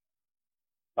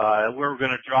 we were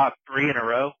going to drop 3 in a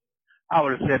row, I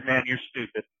would have said, man, you're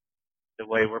stupid the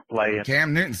way we're playing.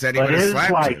 Cam Newton said he would have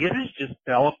slapped you. It has just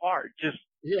fell apart. Just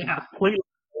completely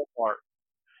fell apart.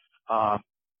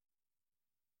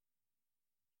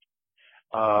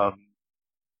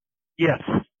 Yes,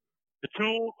 the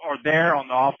tools are there on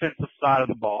the offensive side of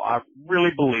the ball. I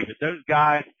really believe it. Those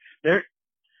guys, they're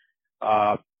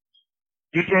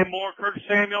DJ Moore, Curtis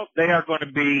Samuel, they are going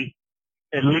to be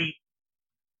elite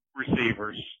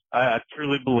receivers. I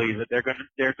truly believe it. They're going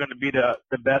to be the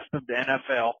best of the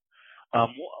NFL.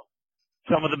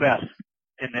 Some of the best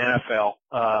in the NFL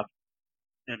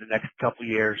in the next couple of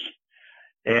years.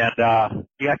 And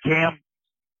Cam,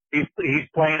 he's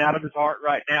playing out of his heart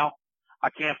right now. I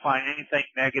can't find anything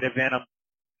negative in him.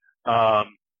 I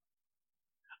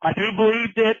do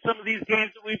believe that some of these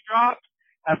games that we've dropped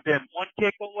have been one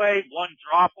kick away, one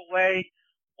drop away,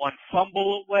 one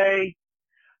fumble away.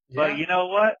 Yeah. But you know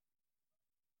what?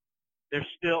 There's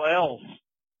still L's,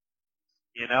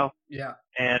 Yeah.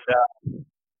 And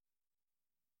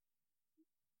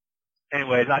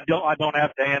anyways, I don't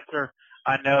have to answer.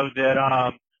 I know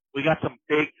that we got some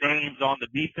big names on the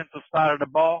defensive side of the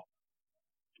ball,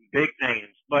 some big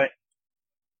names, but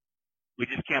we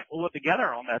just can't pull it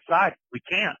together on that side. We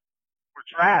can't. We're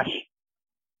trash.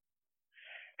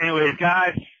 Anyways,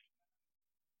 guys,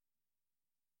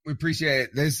 we appreciate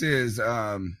it. This is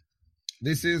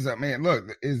man,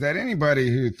 look, is that anybody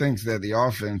who thinks that the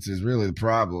offense is really the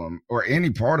problem or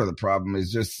any part of the problem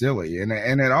is just silly. And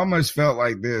it almost felt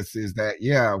like this is that,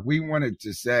 yeah, we wanted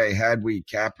to say, had we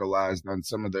capitalized on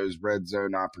some of those red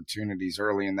zone opportunities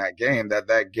early in that game,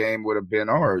 that game would have been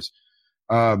ours.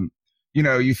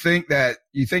 You think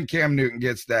Cam Newton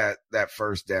gets that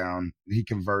first down, he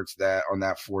converts that on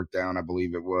that fourth down, I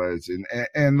believe it was.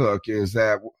 And look, is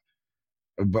that,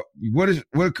 but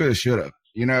what could have, should have?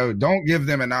 Don't give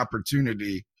them an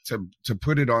opportunity to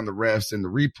put it on the refs in the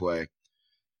replay.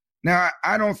 Now,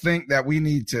 I don't think that we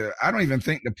need to – I don't even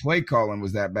think the play calling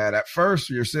was that bad. At first,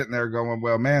 you're sitting there going,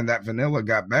 well, man, that vanilla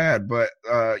got bad. But,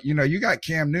 you got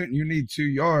Cam Newton. You need 2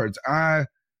 yards.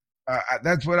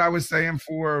 That's what I was saying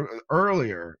for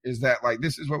earlier is that, like,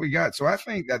 this is what we got. So I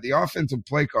think that the offensive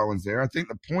play calling's there. I think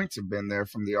the points have been there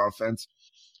from the offense.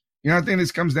 I think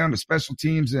this comes down to special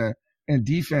teams and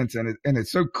defense, and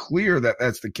it's so clear that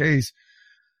that's the case.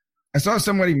 I saw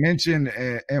somebody mention,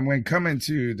 and when coming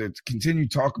to the continued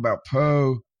talk about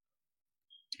Poe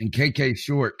and KK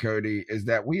Short, Cody, is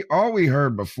that all we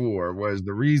heard before was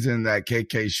the reason that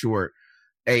KK Short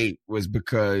ate was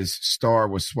because Star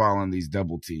was swallowing these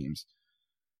double teams.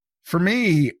 For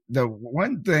me, the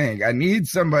one thing I need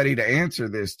somebody to answer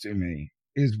this to me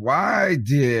is why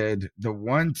did the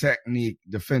one technique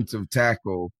defensive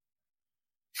tackle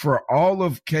for all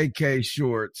of KK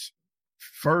Short's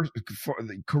first for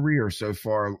the career so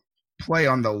far play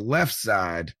on the left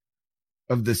side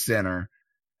of the center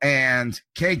and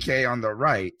KK on the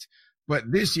right?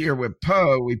 But this year with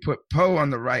Poe, we put Poe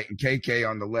on the right and KK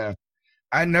on the left.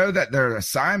 I know that their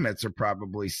assignments are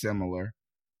probably similar,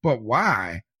 but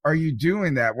why are you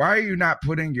doing that? Why are you not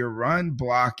putting your run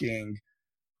blocking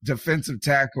defensive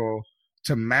tackle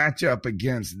to match up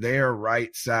against their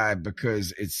right side?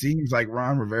 Because it seems like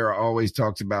Ron Rivera always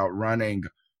talks about running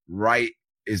right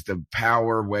is the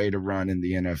power way to run in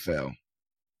the NFL.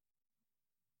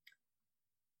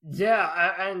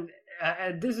 Yeah, and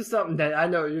this is something that I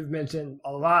know you've mentioned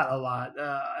a lot.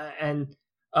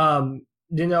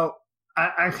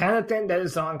 I kind of think that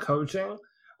it's on coaching.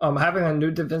 Having a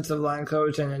new defensive line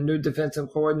coach and a new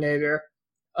defensive coordinator,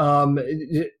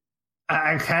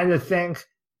 I kind of think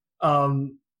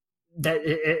that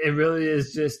it really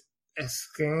is just a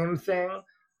scheme thing.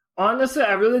 Honestly,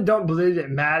 I really don't believe it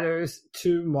matters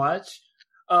too much.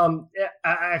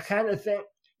 I kind of think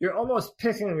you're almost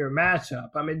picking your matchup.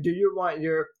 I mean, do you want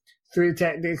your 3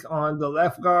 techniques on the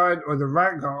left guard or the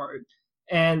right guard?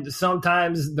 And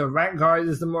sometimes the right guard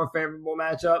is the more favorable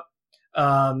matchup.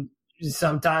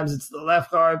 Sometimes it's the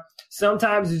left guard.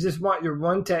 Sometimes you just want your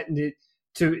one technique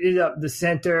to eat up the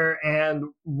center and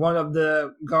one of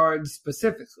the guards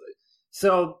specifically.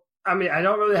 So, I mean, I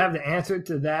don't really have the answer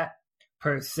to that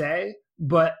per se,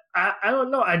 but I don't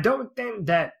know. I don't think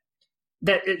that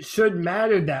it should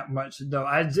matter that much, though.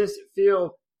 I just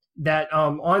feel that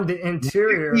on the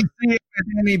interior. We see it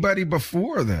with anybody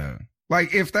before, though.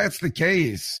 Like, if that's the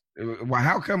case, well,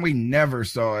 how come we never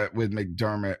saw it with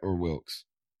McDermott or Wilkes?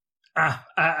 I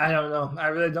don't know. I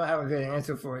really don't have a good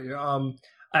answer for you.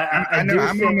 I know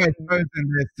I'm almost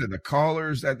posing this to the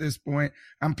callers at this point.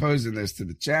 I'm posing this to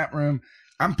the chat room.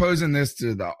 I'm posing this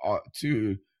to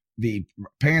the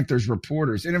Panthers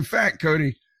reporters. And in fact,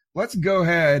 Cody, let's go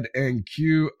ahead and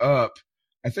cue up.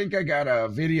 I think I got a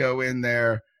video in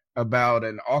there about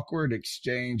an awkward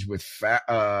exchange with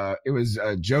it was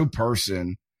Joe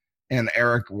Person and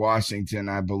Eric Washington,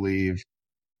 I believe.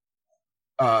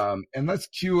 And let's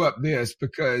cue up this,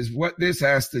 because what this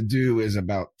has to do is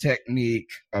about technique,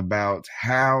 about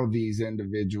how these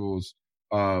individuals,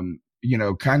 kind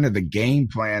of the game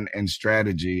plan and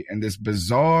strategy, and this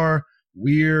bizarre,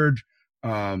 weird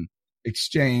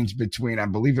exchange between, I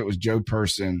believe it was Joe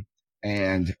Person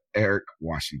and Eric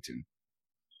Washington.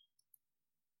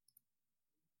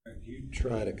 You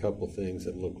tried a couple things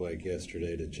that looked like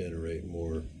yesterday to generate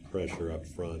more pressure up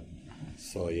front.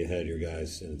 Saw you had your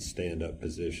guys in stand-up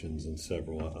positions in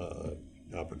several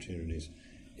opportunities,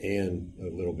 and a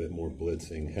little bit more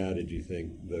blitzing. How did you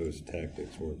think those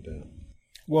tactics worked out?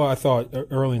 Well, I thought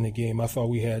early in the game,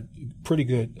 we had pretty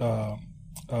good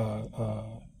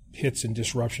hits and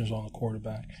disruptions on the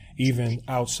quarterback, even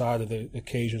outside of the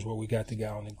occasions where we got the guy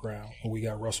on the ground, or we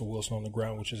got Russell Wilson on the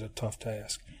ground, which is a tough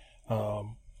task.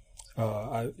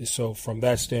 So from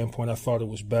that standpoint, I thought it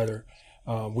was better.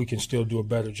 We can still do a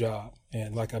better job.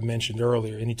 And like I mentioned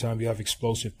earlier, anytime you have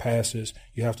explosive passes,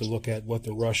 you have to look at what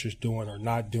the rush is doing or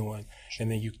not doing, and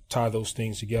then you tie those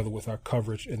things together with our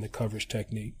coverage and the coverage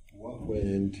technique. What went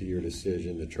into your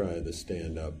decision to try the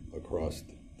stand-up across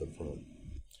the front?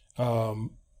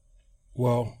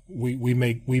 Well, we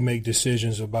make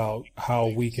decisions about how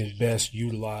we can best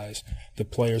utilize the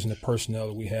players and the personnel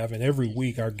that we have. And every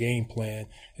week our game plan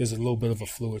is a little bit of a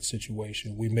fluid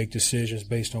situation. We make decisions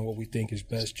based on what we think is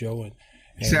best, Joe.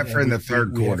 Except for in the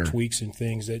third quarter. We have tweaks and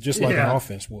things that, just like an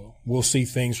offense will. We'll see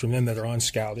things from them that are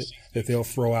unscouted that they'll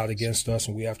throw out against us,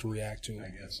 and we have to react to it. I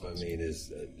guess,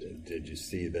 did you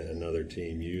see another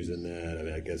team using that? I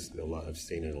mean, I guess I've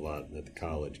seen it a lot at the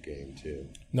college game too.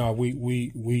 No,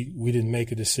 we didn't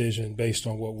make a decision based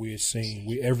on what we had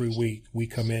seen. Every week we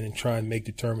come in and try and make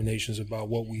determinations about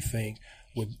what we think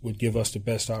would give us the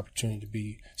best opportunity to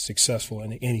be successful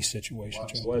in any situation.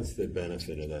 What's the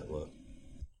benefit of that look?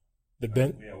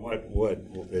 What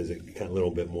is it? Kind of a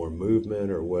little bit more movement,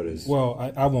 or what is?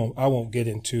 Well, I won't get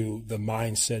into the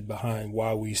mindset behind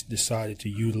why we decided to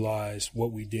utilize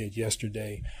what we did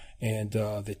yesterday and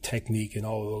the technique and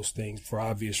all of those things for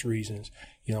obvious reasons.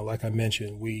 Like I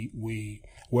mentioned, we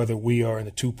whether we are in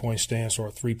a 2-point stance or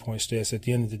a 3-point stance, at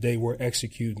the end of the day, we're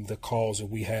executing the calls that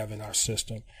we have in our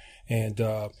system. And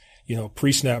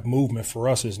pre-snap movement for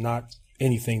us is not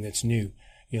anything that's new.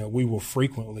 We will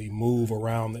frequently move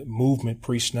around the movement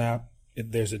pre-snap.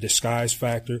 There's a disguise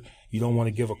factor. You don't want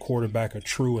to give a quarterback a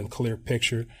true and clear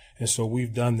picture. And so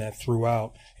we've done that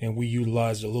throughout, and we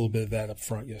utilized a little bit of that up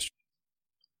front yesterday.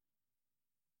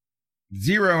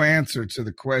 Zero answer to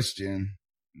the question.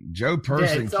 Joe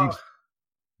Person keeps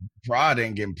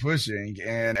prodding and pushing,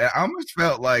 and I almost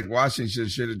felt like Washington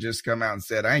should have just come out and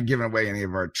said, I ain't giving away any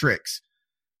of our tricks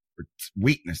or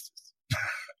weaknesses.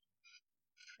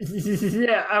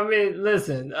 Yeah, I mean,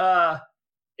 listen,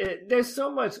 there's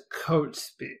so much coach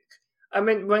speak. I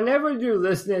mean, whenever you're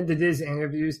listening to these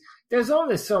interviews, there's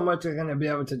only so much you're going to be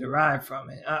able to derive from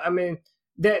it. I mean,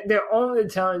 they're only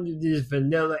telling you these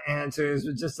vanilla answers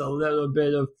with just a little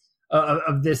bit of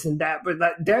this and that, but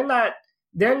like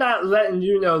they're not letting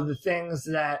you know the things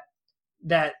that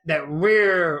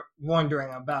we're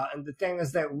wondering about and the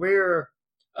things that we're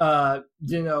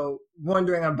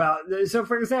wondering about. So,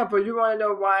 for example, you want to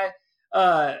know why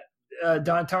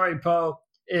Dontari Poe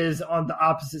is on the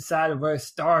opposite side of where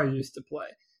Starr used to play,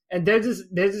 and they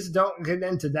just don't get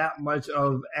into that much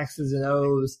of X's and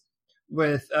O's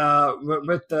with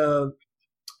the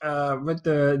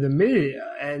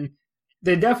media, and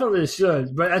they definitely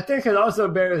should. But I think it also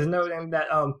bears noting that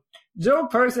Joe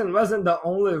Person wasn't the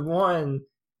only one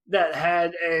that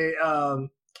had a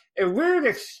weird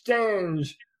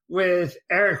exchange with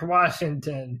Eric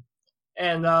Washington,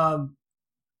 and I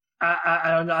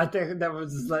don't know. I think that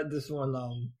was just let this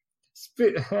one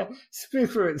speak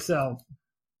for itself.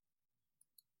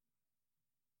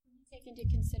 Take into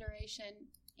consideration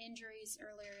injuries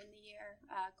earlier in the year,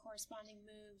 corresponding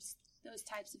moves, those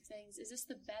types of things. Is this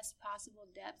the best possible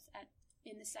depth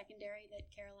in the secondary that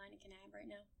Carolina can have right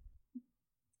now?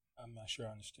 I'm not sure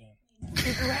I understand.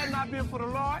 If it had not been for the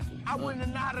Lord, I wouldn't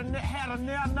have had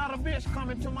another bitch come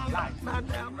into my life. Not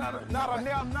a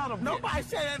now, nobody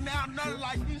say that now, nothing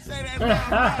like you say that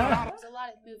now. There's a lot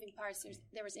of moving parts.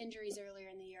 There was injuries earlier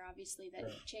in the year, obviously, that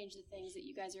changed the things that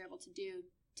you guys are able to do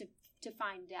to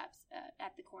find depth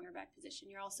at the cornerback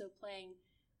position. You're also playing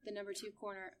the number 2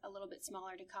 corner a little bit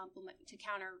smaller to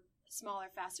counter smaller,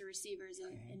 faster receivers,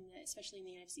 especially in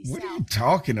the NFC South. What are you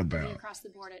talking about? Across the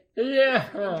board,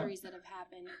 injuries that have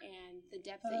happened, and the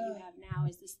depth that you have now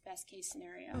is this best case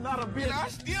scenario. Not a bit. I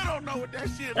still don't know what that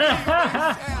shit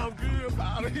means. Sound good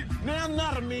about it. Now,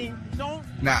 not a mean. Don't.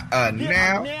 Now,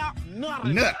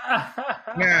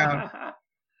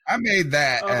 I made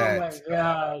that. I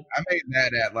made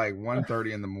that at like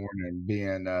 1:30 in the morning,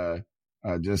 being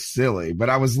just silly. But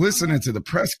I was listening to the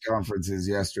press conferences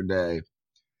yesterday.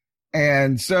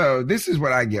 And so this is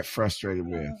what I get frustrated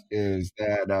with is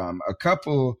that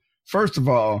first of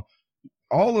all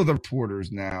of the reporters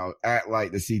now act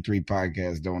like the C3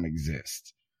 podcast don't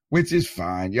exist, which is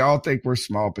fine. Y'all think we're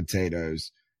small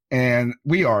potatoes, and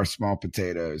we are small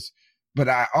potatoes. But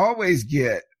I always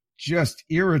get just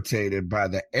irritated by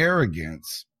the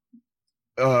arrogance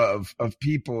of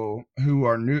people who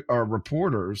are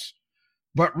reporters,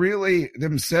 but really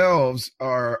themselves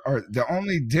are the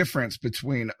only difference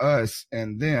between us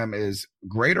and them is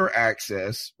greater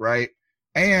access, right?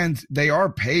 And they are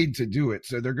paid to do it.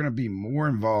 So they're going to be more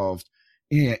involved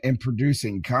in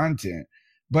producing content.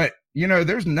 But,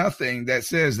 there's nothing that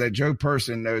says that Joe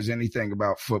Person knows anything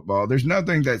about football. There's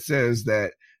nothing that says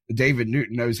that David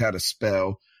Newton knows how to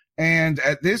spell. And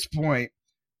at this point,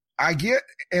 I get,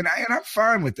 and I'm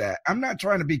fine with that. I'm not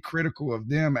trying to be critical of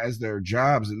them as their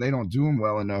jobs and they don't do them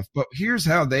well enough, but here's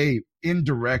how they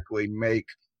indirectly make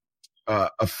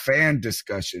a fan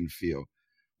discussion feel.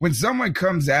 When someone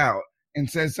comes out and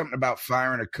says something about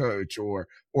firing a coach or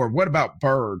what about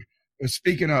Bird?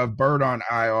 Speaking of Bird on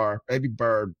IR, baby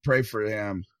Bird, pray for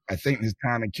him. I think his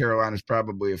time in Carolina is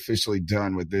probably officially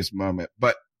done with this moment,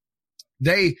 but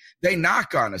They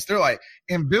knock on us. They're like,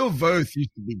 and Bill Voth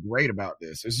used to be great about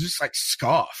this. It's just like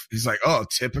scoff. He's like, oh,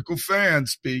 typical fan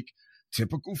speak,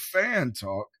 typical fan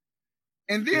talk.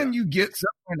 And then you get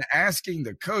someone asking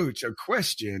the coach a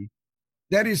question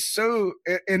that is so,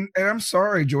 and I'm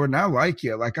sorry, Jordan, I like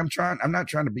you. Like I'm not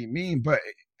trying to be mean, but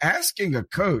asking a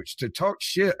coach to talk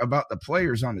shit about the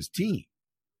players on his team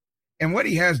and what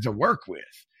he has to work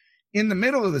with in the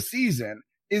middle of the season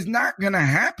is not going to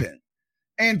happen.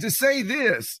 And to say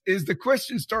this is the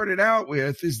question started out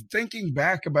with is thinking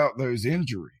back about those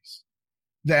injuries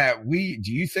that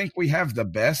do you think we have the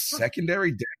best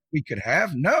secondary depth we could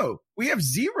have? No, we have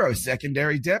zero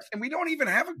secondary depth and we don't even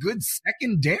have a good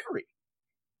secondary.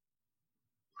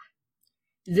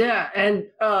 Yeah. And,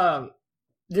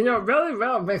 Really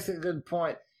Well makes a good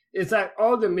point. It's like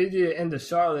all the media in the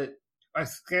Charlotte are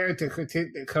scared to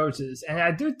critique the coaches. And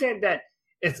I do think that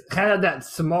it's kind of that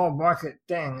small market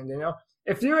thing,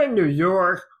 If you're in New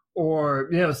York or,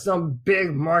 some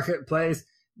big marketplace,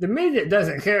 the media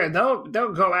doesn't care.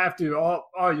 They'll go after you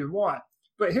all you want.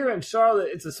 But here in Charlotte,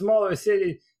 it's a smaller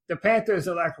city. The Panthers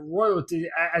are like royalty.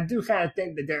 I do kind of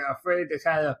think that they're afraid to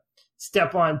kind of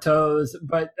step on toes.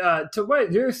 But to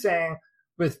what you're saying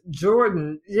with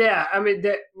Jordan, yeah, I mean,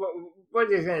 what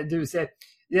are you going to do? Say,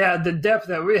 yeah, the depth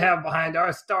that we have behind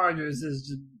our starters is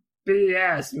just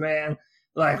BS, man.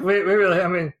 Like, we really, I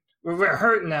mean, we're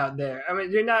hurting out there. I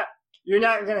mean, you're not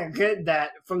going to get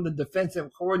that from the defensive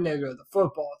coordinator of the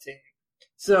football team.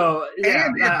 So, yeah.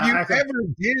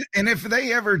 And if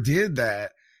they ever did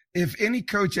that, if any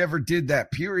coach ever did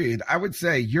that, period, I would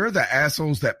say you're the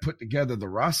assholes that put together the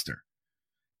roster.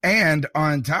 And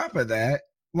on top of that,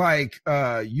 like,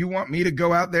 you want me to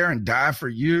go out there and die for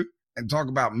you and talk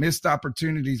about missed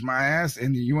opportunities, my ass,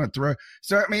 and you want to throw.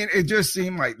 So, I mean, it just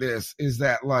seemed like this is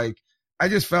that, like, I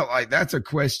just felt like that's a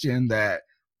question that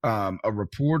a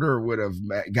reporter would have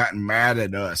gotten mad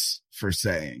at us for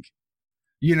saying,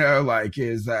 like,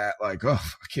 is that like, oh,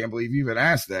 I can't believe you even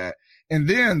asked that. And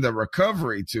then the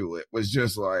recovery to it was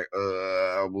just like,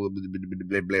 not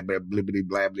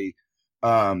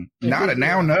a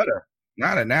now nutter.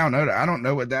 Not a now nutter. I don't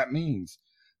know what that means.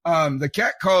 The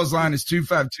cat calls line is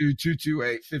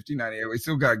 252-228-5098. We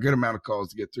still got a good amount of calls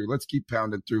to get through. Let's keep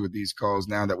pounding through with these calls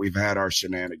now that we've had our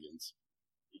shenanigans.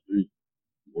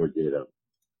 Or J-Dub.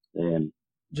 And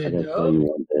I got to tell you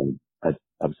one thing.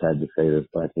 I'm sad to say this,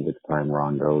 but I think it's time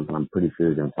Ron goes. And I'm pretty sure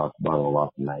he's going to talk about it a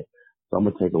lot tonight. So I'm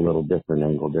going to take a little different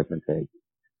angle, different take.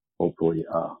 Hopefully,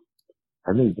 I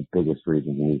think the biggest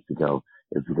reason he needs to go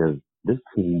is because this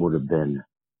team would have been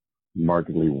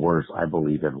markedly worse, I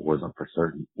believe, if it wasn't for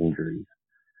certain injuries.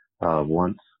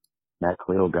 Once Matt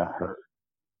Khalil got hurt,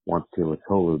 once Taylor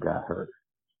Tolu got hurt,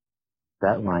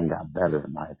 that line got better,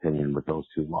 in my opinion, with those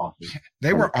two losses.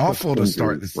 They were awful to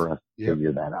start this. For us to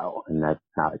figure that out, and that's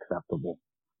not acceptable.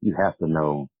 You have to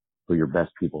know who your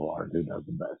best people are and who does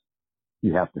the best.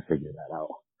 You have to figure that out.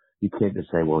 You can't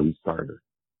just say, well, he's starter.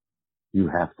 You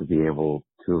have to be able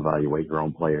to evaluate your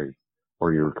own players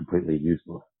or you're completely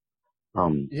useless.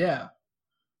 Yeah.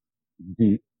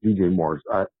 DJ Morris,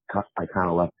 I kind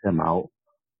of left him out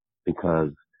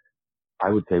because I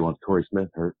would say once Torrey Smith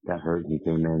got hurt and he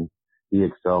came in, he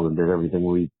excelled and did everything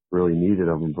we really needed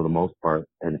of him for the most part.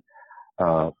 And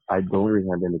the only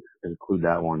reason I didn't include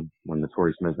that one when the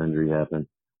Torrey Smith injury happened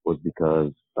was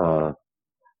because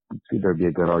there'd be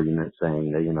a good argument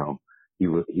saying that, he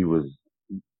was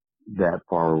that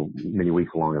far many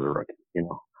weeks along as a rookie,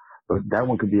 But that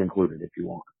one could be included if you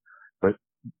want. But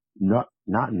not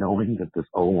knowing that this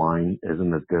O-line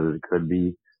isn't as good as it could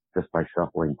be just by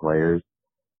shuffling players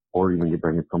or even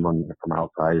bringing someone from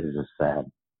outside is just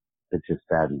sad. It's just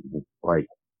sad. Like,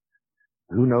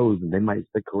 who knows? They might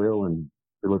stick Khalil and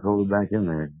let's hold it back in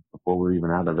there before we're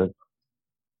even out of it.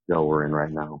 So we're in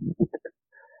right now.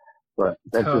 But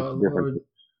that's just a different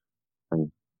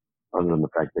thing. Other than the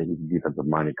fact that he's a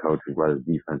defensive-minded coach who let his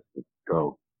defense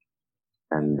go.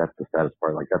 And that's the saddest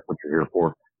part. Like, that's what you're here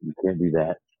for. You can't do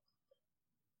that.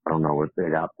 I don't know what they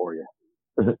got for you.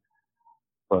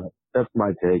 But that's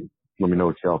my take. Let me know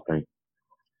what y'all think.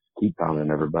 Keep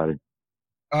pounding, everybody.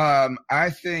 I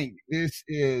think this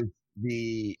is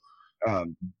the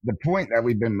point that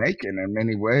we've been making in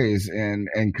many ways. And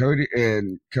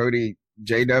Cody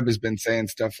J-Dub has been saying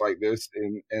stuff like this.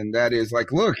 And that is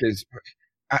like, look,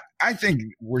 I think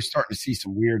we're starting to see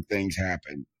some weird things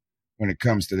happen when it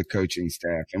comes to the coaching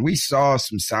staff. And we saw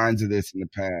some signs of this in the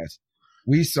past.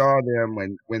 We saw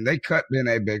them when they cut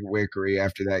Bené Wickery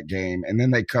after that game, and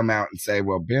then they come out and say,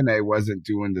 well, Bené wasn't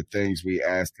doing the things we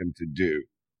asked him to do.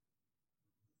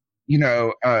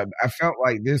 I felt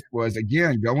like this was,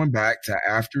 again, going back to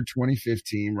after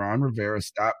 2015, Ron Rivera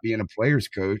stopped being a player's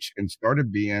coach and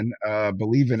started being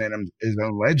believing in his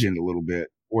own legend a little bit,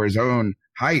 or his own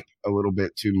hype a little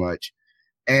bit too much.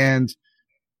 And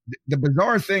the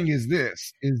bizarre thing is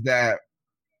that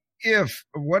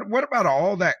what about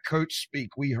all that coach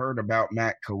speak we heard about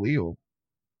Matt Khalil?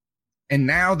 And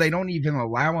now they don't even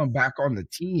allow him back on the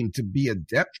team to be a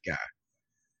depth guy.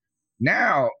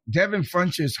 Now Devin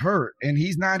Funch is hurt and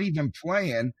he's not even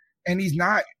playing. And he's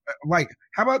not like,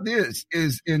 how about this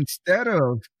is instead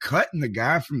of cutting the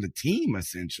guy from the team,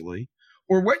 essentially,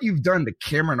 or what you've done to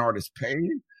Cameron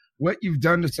Artis-Payne, what you've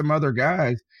done to some other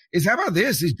guys is how about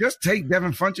this is just take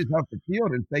Devin Funchess off the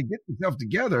field and say, get yourself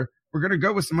together. We're going to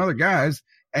go with some other guys.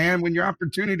 And when your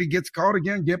opportunity gets called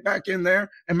again, get back in there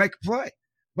and make a play.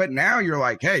 But now you're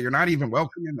like, hey, you're not even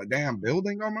welcome in the damn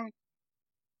building almost.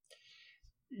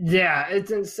 Yeah,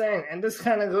 it's insane. And this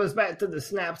kind of goes back to the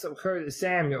snaps of Curtis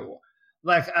Samuel.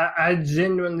 Like, I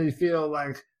genuinely feel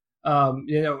like,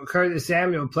 Curtis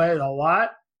Samuel played a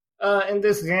lot in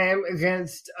this game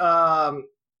against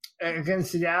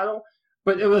Seattle,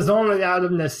 but it was only out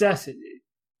of necessity.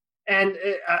 And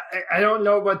I don't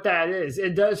know what that is.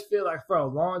 It does feel like for a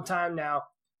long time now,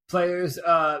 players,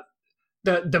 the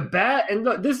bad, and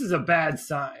look, this is a bad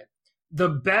sign. The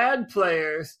bad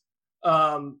players,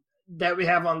 that we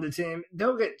have on the team,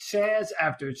 they'll get chance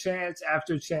after chance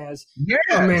after chance. Yes,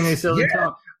 Amani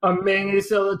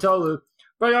Silatolu.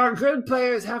 But our good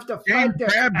players have to fight their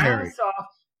ass off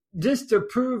just to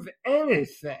prove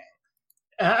anything.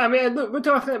 I mean, look, we're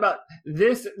talking about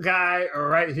this guy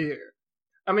right here.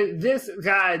 I mean, this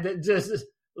guy that just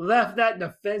left that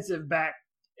defensive back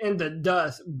in the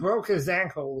dust, broke his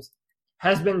ankles,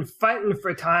 has been fighting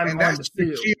for time on the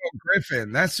field.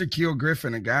 That's Shaquille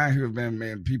Griffin, a guy who have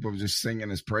been, people just singing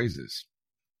his praises.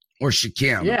 Or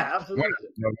Shaquem. Yeah, absolutely.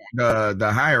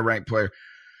 The higher ranked player.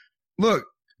 Look,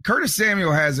 Curtis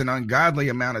Samuel has an ungodly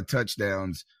amount of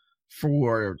touchdowns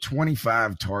for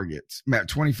 25 targets,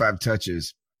 25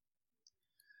 touches.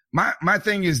 My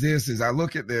thing is this, is I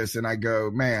look at this and I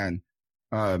go, man,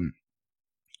 I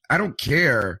don't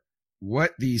care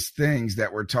what these things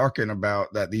that we're talking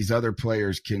about that these other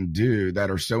players can do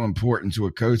that are so important to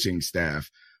a coaching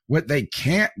staff. What they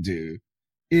can't do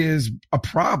is a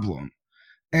problem.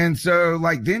 And so,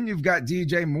 like, then you've got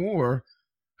DJ Moore,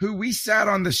 who we sat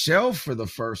on the shelf for the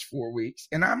first 4 weeks.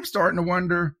 And I'm starting to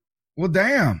wonder, well,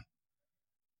 damn,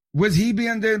 was he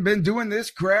been doing this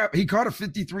crap? He caught a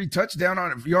 53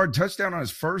 yard touchdown on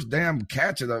his first damn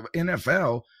catch of the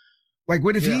NFL. Like,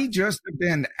 what if he just have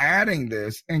been adding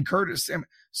this and Curtis Samuel?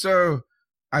 So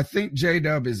I think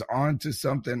J-Dub is on to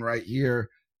something right here.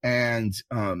 And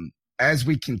as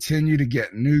we continue to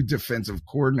get new defensive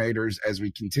coordinators, as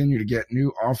we continue to get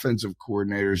new offensive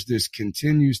coordinators, this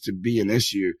continues to be an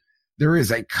issue. There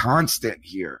is a constant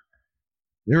here.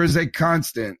 There is a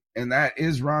constant, and that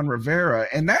is Ron Rivera.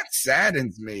 And that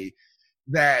saddens me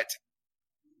that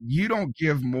you don't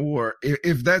give more,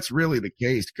 if that's really the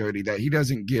case, Cody, that he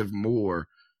doesn't give more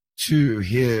to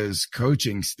his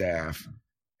coaching staff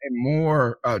and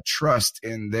more trust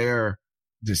in their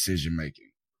decision making.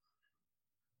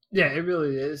 Yeah, it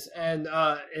really is. And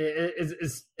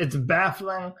it's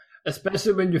baffling,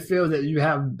 especially when you feel that you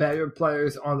have better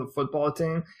players on the football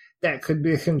team that could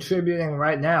be contributing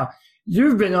right now.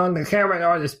 You've been on the Cameron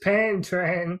Artis-Payne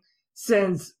train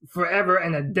since forever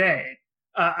and a day.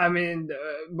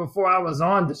 Before I was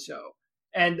on the show.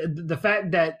 And the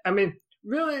fact that,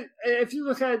 really, if you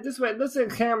look at it this way, let's say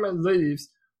Cameron leaves,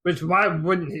 which why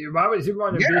wouldn't he? Why would he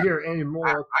want to be here anymore?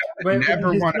 I would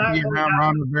never want to be around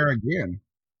Ron Rivera again.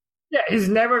 Yeah, he's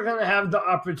never going to have the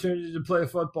opportunity to play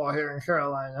football here in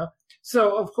Carolina.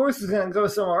 So, of course, he's going to go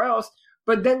somewhere else.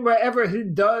 But then wherever he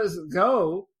does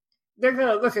go, they're going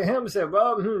to look at him and say,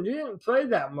 well, you didn't play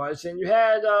that much. And you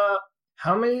had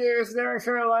how many years there in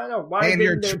Carolina? Why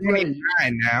didn't they play you?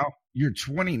 Now. You're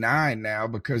 29 now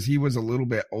because he was a little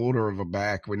bit older of a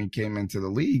back when he came into the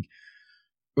league.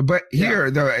 But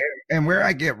here, though, and where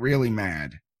I get really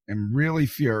mad and really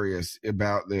furious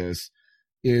about this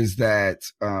is that,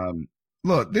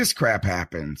 look, this crap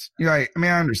happens. I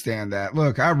understand that.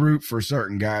 Look, I root for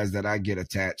certain guys that I get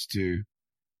attached to.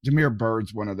 Jameer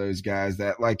Bird's one of those guys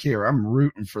that, like, here, I'm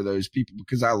rooting for those people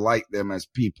because I like them as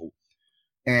people.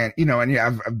 And,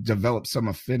 I've developed some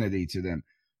affinity to them.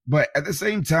 But at the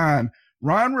same time,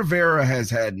 Ron Rivera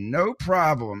has had no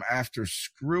problem after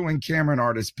screwing Cameron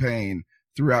Artis-Payne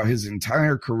throughout his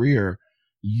entire career,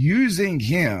 using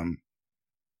him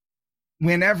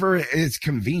whenever it's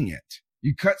convenient.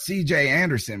 You cut CJ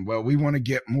Anderson. Well, we want to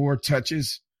get more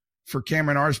touches for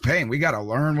Cameron Artis-Payne. We got to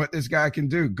learn what this guy can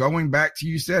do. Going back to,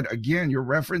 you said, again, you're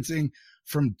referencing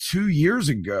from 2 years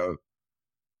ago,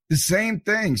 the same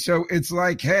thing. So it's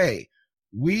like, hey,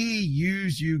 we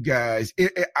use you guys.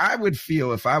 I would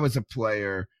feel if I was a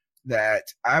player that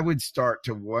I would start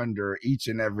to wonder each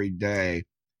and every day.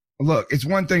 Look, it's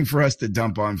one thing for us to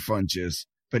dump on Funchess,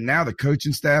 but now the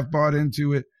coaching staff bought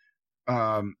into it.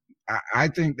 I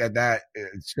think that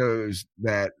shows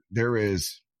that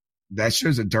that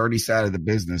shows a dirty side of the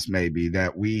business, maybe,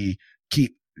 that we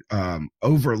keep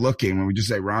overlooking when we just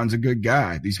say Ron's a good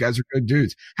guy. These guys are good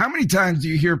dudes. How many times do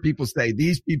you hear people say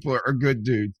these people are good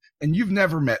dudes and you've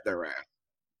never met their ass?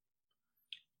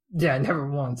 Yeah, never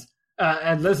once.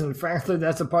 And listen, frankly,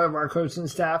 that's a part of our coaching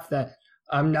staff that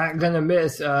I'm not going to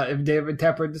miss if David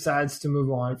Tepper decides to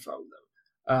move on from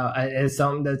them. It's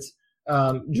something that's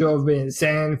drove me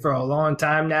insane for a long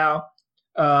time now.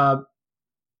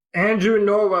 Andrew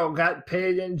Norwell got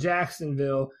paid in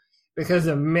Jacksonville because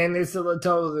of Manny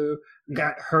Silatolu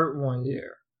got hurt one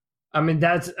year. I mean,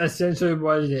 that's essentially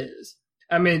what it is.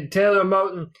 I mean, Taylor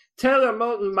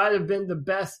Moton might have been the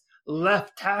best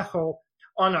left tackle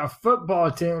on our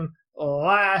football team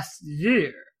last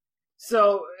year.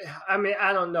 So, I mean,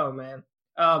 I don't know, man.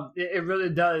 It really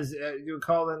does. You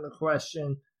call in the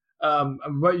question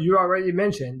what you already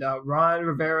mentioned, Ron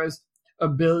Rivera's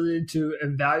ability to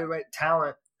evaluate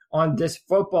talent on this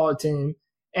football team,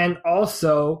 and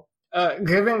also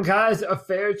giving guys a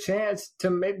fair chance to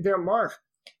make their mark.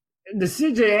 The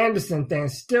C.J. Anderson thing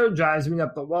still drives me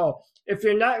up the wall. If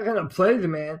you're not going to play the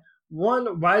man,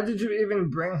 one, why did you even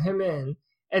bring him in?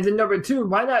 And then number two,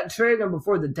 why not trade him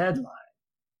before the deadline?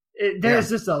 There's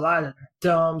just a lot of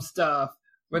dumb stuff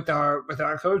with our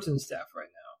coaching staff right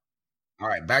now. All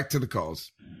right, back to the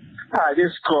calls. Hi, this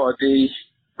is Carl D.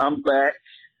 I'm back.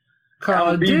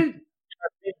 Carl D.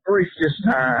 Be brief this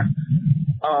time.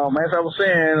 As I was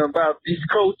saying about these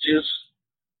coaches,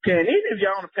 can any of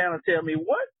y'all on the panel tell me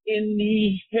what in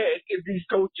the heck is these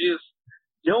coaches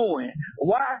doing?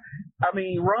 Why? I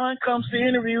mean, Ron comes to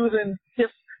interviews and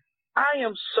I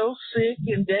am so sick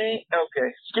and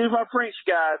excuse my French,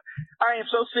 guys. I am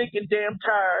so sick and damn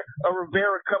tired of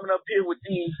Rivera coming up here with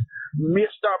these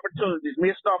missed opportunities.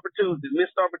 We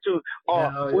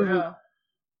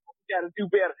got to do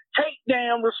better. Take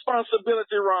damn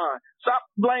responsibility, Ron. Stop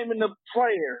blaming the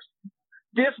players.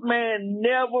 This man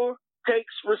never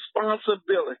takes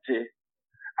responsibility.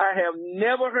 I have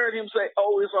never heard him say,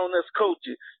 "Oh, it's on us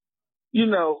coaches." You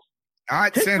know,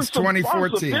 since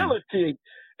 2014.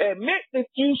 Admit that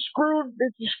you're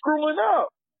screwing up.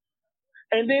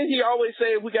 And then he always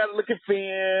say we got to look at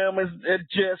film and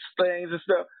adjust things and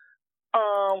stuff.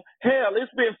 Hell,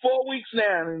 it's been 4 weeks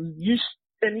now,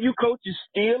 and you coaches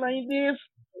still ain't did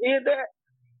that.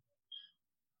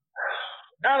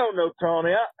 I don't know,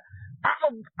 Tony.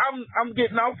 I'm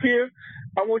getting off here.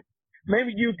 I want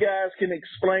maybe you guys can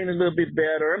explain a little bit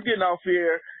better. I'm getting off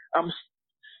here.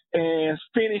 And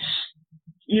finish.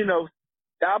 You know,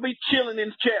 I'll be chilling in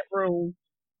the chat room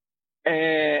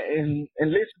and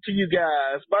listen to you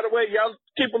guys. By the way, y'all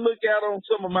keep a lookout on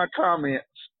some of my comments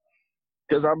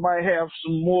because I might have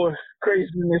some more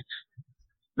craziness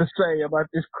to say about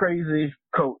this crazy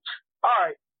coach. All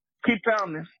right, keep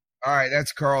pounding. All right,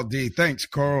 that's Carl D. Thanks,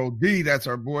 Carl D. That's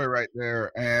our boy right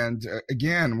there. And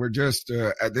again, we're just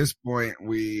at this point,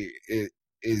 you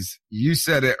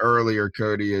said it earlier,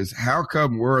 Cody, is how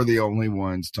come we're the only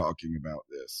ones talking about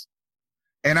this?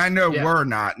 And I know we're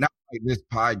not like this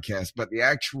podcast, but the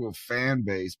actual fan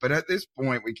base. But at this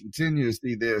point, we continue to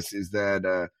see this is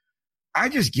that I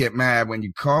just get mad when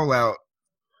you call out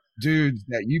dudes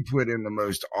that you put in the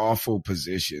most awful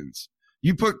positions.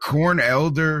 You put Corn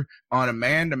Elder on a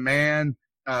man-to-man,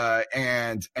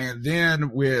 and then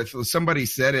with somebody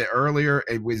said it earlier,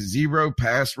 with zero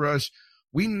pass rush.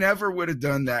 We never would have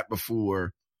done that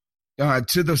before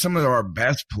to some of our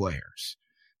best players.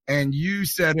 And you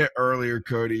said it earlier,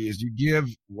 Cody, is you give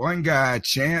one guy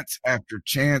chance after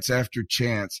chance after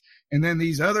chance, and then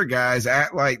these other guys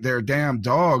act like they're damn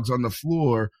dogs on the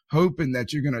floor, hoping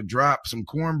that you're going to drop some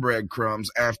cornbread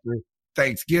crumbs after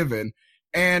Thanksgiving.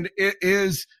 And this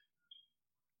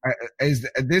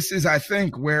is, I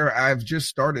think, where I've just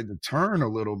started to turn a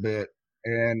little bit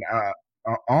and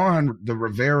on the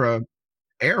Rivera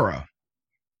era,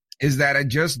 is that I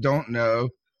just don't know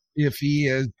if he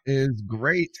is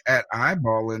great at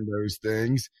eyeballing those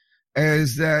things.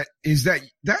 That's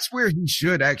where he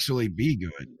should actually be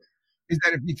good. Is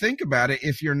that if you think about it,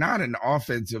 if you're not an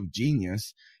offensive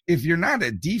genius, if you're not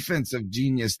a defensive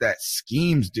genius that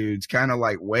schemes dudes, kind of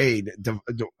like Wade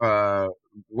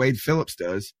Phillips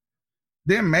does,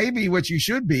 then maybe what you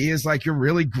should be is like you're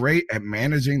really great at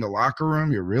managing the locker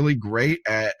room. You're really great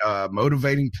at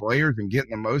motivating players and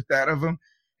getting the most out of them.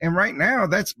 And right now,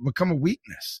 that's become a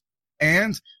weakness.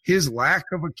 And his lack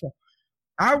of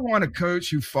I want a coach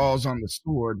who falls on the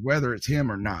sword, whether it's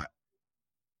him or not.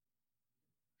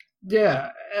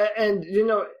 Yeah, and you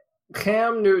know,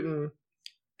 Cam Newton,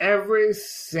 every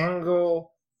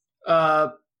single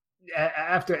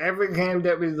after every game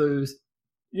that we lose,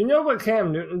 you know what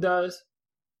Cam Newton does?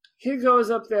 He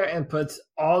goes up there and puts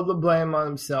all the blame on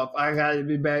himself. I got to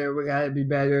be better. We got to be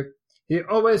better. He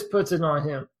always puts it on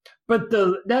him. But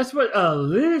that's what a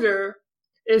leader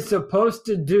is supposed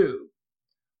to do.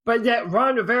 But yet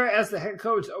Ron Rivera, as the head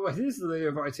coach, he's the leader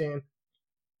of our team.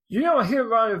 You don't hear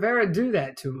Ron Rivera do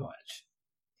that too much.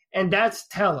 And that's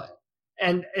telling.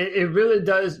 And it really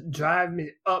does drive me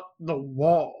up the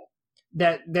wall.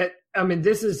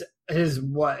 This is his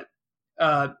what?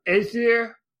 8th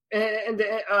year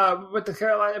with the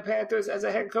Carolina Panthers as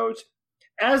a head coach.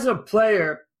 As a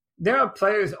player, there are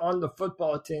players on the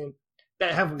football team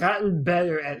that have gotten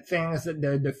better at things that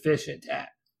they're deficient at.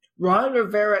 Ron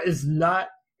Rivera is not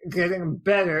getting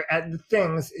better at the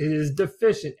things he is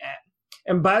deficient at.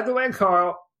 And by the way,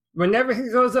 Carl, whenever he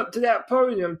goes up to that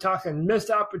podium talking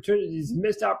missed opportunities,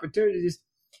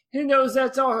 he knows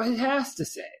that's all he has to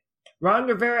say. Ron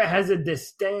Rivera has a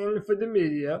disdain for the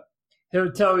media.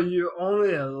 He'll tell you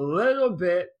only a little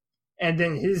bit, and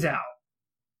then he's out.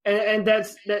 And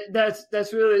that's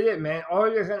really it, man. All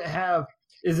you're gonna have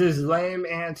is these lame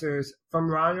answers from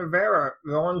Ron Rivera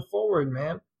going forward,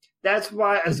 man. That's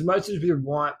why, as much as we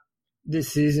want this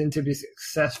season to be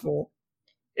successful,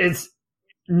 it's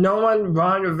knowing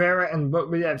Ron Rivera and what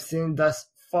we have seen thus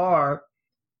far.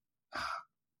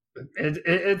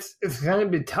 It's gonna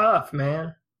be tough,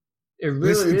 man. It really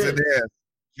Listen is. to this.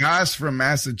 Josh from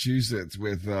Massachusetts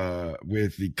with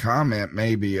the comment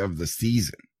maybe of the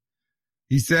season.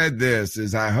 He said this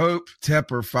is, I hope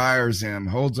Tepper fires him,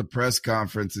 holds a press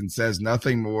conference and says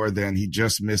nothing more than he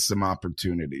just missed some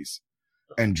opportunities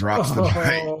and drops the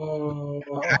mic.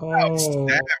 How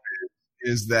savage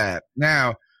is that?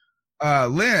 Now,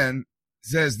 Lynn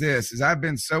says this is, I've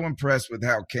been so impressed with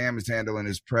how Cam is handling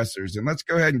his pressers. And let's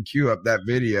go ahead and cue up that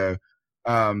video.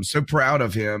 So proud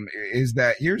of him. Is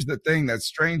that here's the thing that's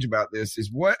strange about this is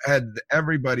what had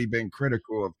everybody been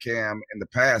critical of Cam in the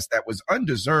past that was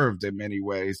undeserved in many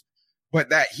ways, but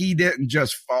that he didn't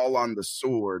just fall on the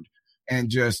sword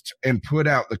and put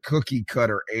out the cookie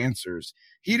cutter answers.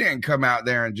 He didn't come out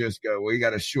there and just go, well, you got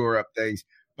to shore up things,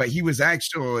 but he was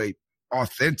actually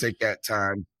authentic at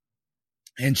times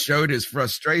and showed his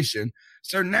frustration.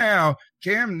 So now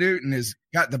Cam Newton has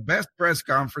got the best press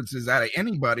conferences out of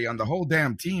anybody on the whole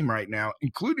damn team right now,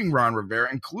 including Ron Rivera,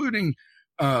 including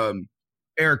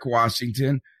Eric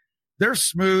Washington. They're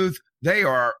smooth. They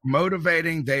are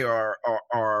motivating. They are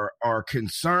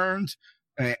concerned,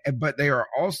 but they are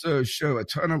also show a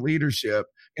ton of leadership.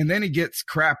 And then he gets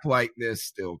crap like this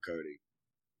still, Cody.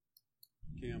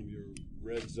 Cam, your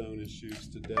red zone issues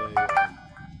today.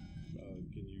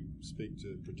 Can you speak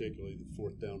to particularly the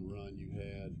 4th down run you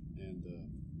had and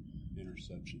the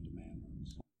interception to man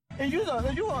runs? And you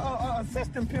a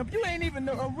assistant pimp. You ain't even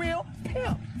a real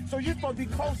pimp. So you're supposed to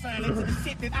be co-signing to the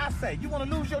shit that I say. You want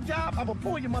to lose your job? I'm going to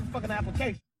pull your motherfucking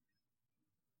application.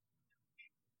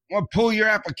 Well, pull your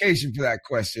application for that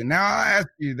question. Now I'll ask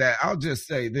you that. I'll just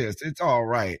say this. It's all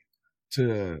right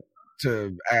to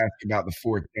ask about the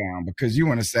 4th down because you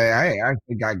want to say, hey, I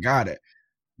think I got it.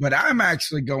 But I'm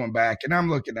actually going back and I'm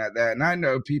looking at that. And I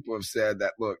know people have said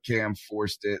that, look, Cam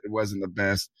forced it. It wasn't the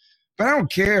best. But I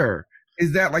don't care.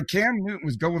 Is that like Cam Newton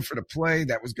was going for the play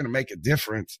that was going to make a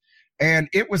difference. And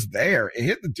it was there. It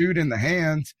hit the dude in the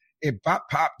hands. It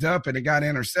popped up and it got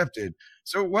intercepted.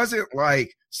 So it wasn't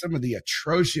like some of the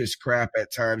atrocious crap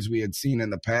at times we had seen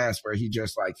in the past where he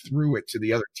just like threw it to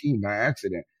the other team by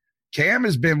accident. Cam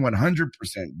has been 100%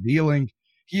 dealing.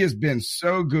 He has been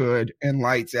so good and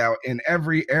lights out in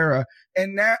every area.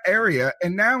 And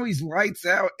now he's lights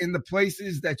out in the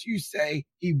places that you say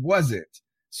he wasn't.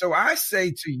 So I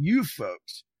say to you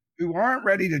folks who aren't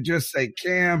ready to just say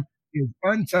Cam is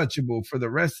untouchable for the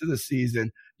rest of the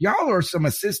season, y'all are some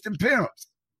assistant pimps.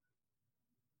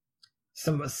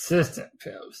 Some assistant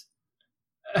pimps.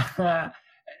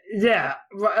 Yeah.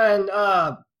 And,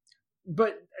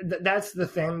 but that's the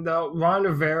thing though. Ron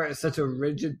Rivera is such a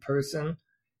rigid person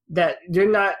that you're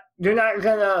not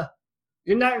gonna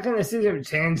see him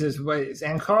change his ways.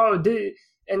 And Carl D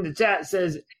in the chat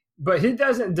says, but he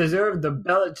doesn't deserve the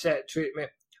Belichick treatment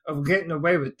of getting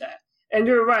away with that. And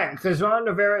you're right, because Ron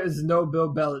Rivera is no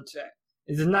Bill Belichick.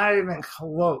 It's not even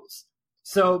close.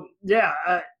 So yeah,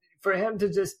 for him to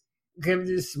just give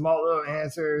these small little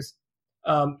answers,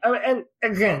 and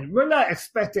again, we're not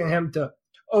expecting him to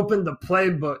open the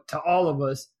playbook to all of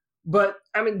us. But,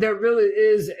 I mean, there really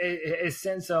is a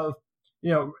sense of,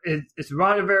 it's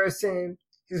Ron Rivera's team.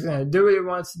 He's going to do what he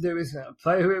wants to do. He's going to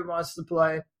play who he wants to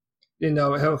play.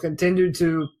 He'll continue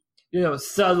to,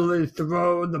 subtly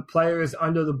throw the players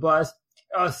under the bus.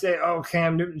 I'll say, oh,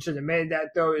 Cam Newton should have made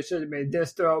that throw. He should have made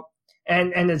this throw.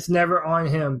 And it's never on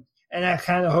him. And I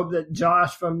kind of hope that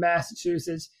Josh from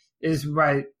Massachusetts is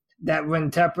right, that when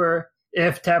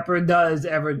if Tepper does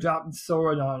ever drop the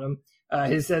sword on him,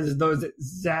 He says those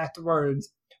exact words.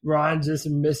 Ron just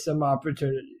missed some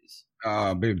opportunities.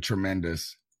 Big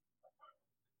tremendous.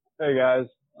 Hey guys,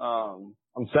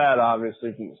 I'm sad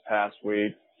obviously from this past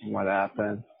week, what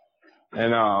happened.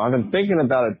 And I've been thinking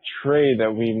about a trade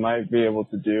that we might be able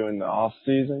to do in the off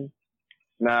season.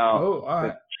 Now,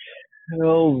 it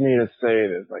kills me to say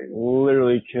this, like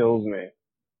literally kills me.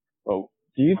 But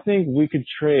do you think we could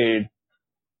trade,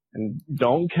 and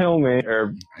don't kill me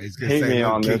or hate me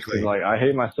on this, because like I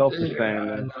hate myself for saying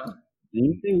this. Do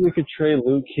you think we could trade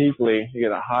Luke Kuechly to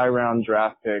get a high round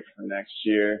draft pick for next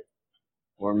year?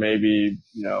 Or maybe,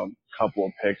 a couple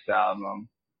of picks out of him.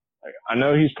 Like, I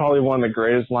know he's probably one of the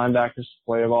greatest linebackers to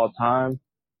play of all time.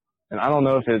 And I don't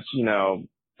know if it's,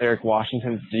 Eric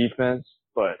Washington's defense,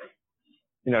 but,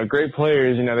 great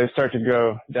players, they start to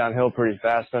go downhill pretty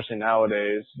fast, especially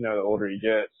nowadays, the older he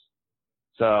gets.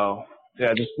 So,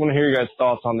 yeah, just want to hear your guys'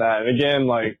 thoughts on that. And again,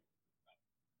 like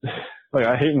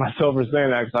I hate myself for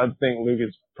saying that because I think Luke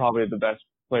is probably the best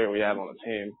player we have on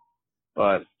the team.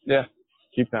 But, yeah,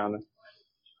 keep pounding.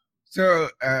 So,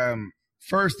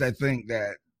 first, I think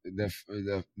that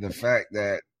the fact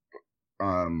that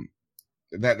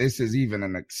that this is even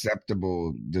an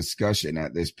acceptable discussion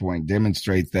at this point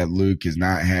demonstrates that Luke has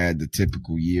not had the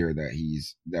typical year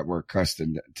that we're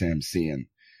accustomed to him seeing.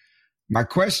 My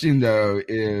question though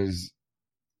is,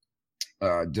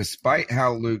 despite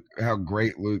how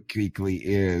great Luke Kuechly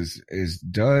is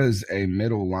does a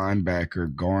middle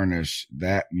linebacker garnish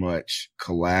that much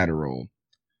collateral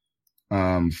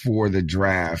for the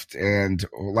draft? And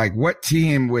like, what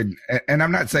team would, and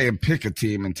I'm not saying pick a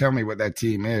team and tell me what that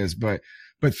team is, but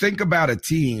think about a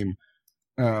team.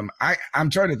 I'm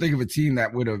trying to think of a team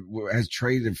that has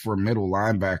traded for a middle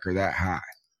linebacker that high.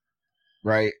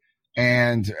 Right.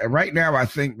 And right now I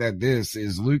think that this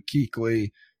is Luke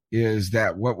Kuechly is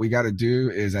that what we got to do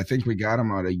is I think we got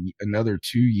him on another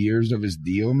 2 years of his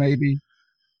deal, maybe,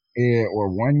 or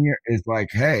 1 year. Is like,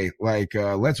 hey,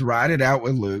 let's ride it out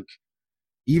with Luke.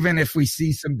 Even if we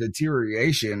see some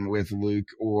deterioration with Luke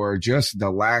or just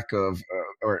the lack of,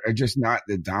 or just not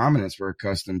the dominance we're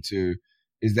accustomed to,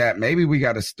 is that maybe we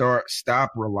got to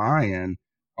stop relying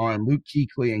on Luke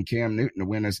Kuechly and Cam Newton to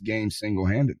win us games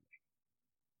single-handedly.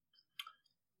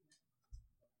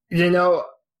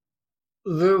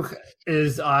 Luke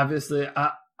is obviously,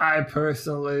 I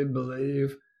personally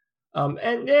believe,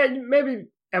 and yeah, maybe,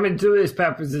 Julius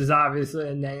Peppers is obviously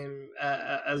a name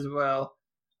as well.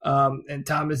 And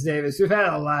Thomas Davis. We've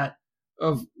had a lot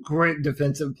of great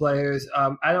defensive players.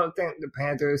 I don't think the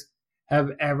Panthers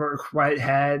have ever quite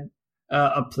had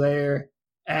a player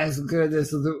as good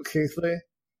as Luke Kuechly.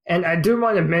 And I do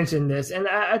want to mention this, and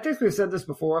I think we've said this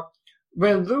before.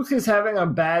 When Luke is having a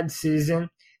bad season,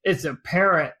 it's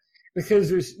apparent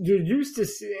because you're used to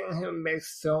seeing him make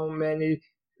so many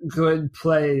good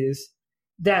plays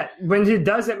that when he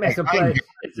doesn't make a play,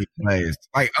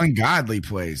 ungodly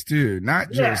plays too,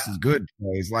 not just as good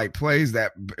plays, like plays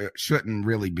that shouldn't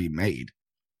really be made.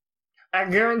 I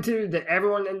guarantee you that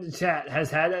everyone in the chat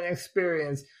has had an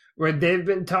experience where they've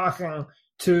been talking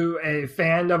to a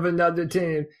fan of another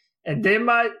team, and they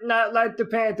might not like the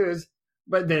Panthers,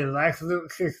 but they like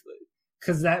Luke Kuechly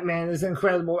because that man is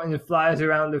incredible and he flies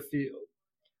around the field.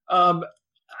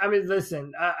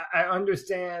 Listen, I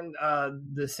understand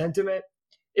the sentiment.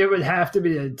 It would have to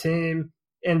be a team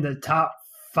in the top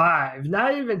 5,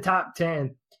 not even top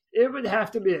 10. It would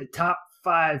have to be a top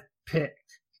 5 pick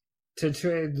to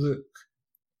trade Luke.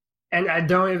 And I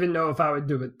don't even know if I would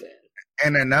do it then.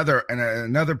 And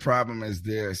another problem is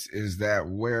that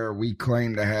where we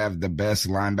claim to have the best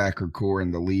linebacker core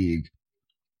in the league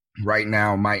right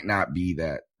now might not be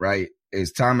that, right?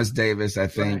 Is Thomas Davis, I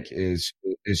think, is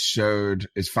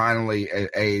finally at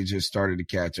age has started to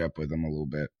catch up with him a little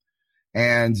bit.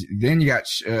 And then you got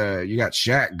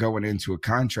Shaq going into a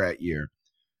contract year.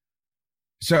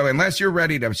 So unless you're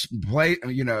ready to play,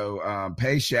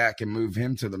 pay Shaq and move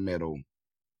him to the middle,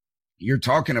 you're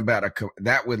talking about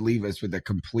that would leave us with a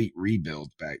complete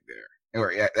rebuild back there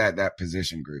or at that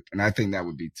position group. And I think that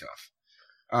would be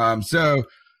tough. So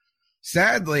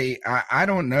sadly, I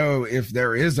don't know if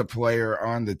there is a player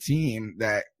on the team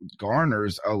that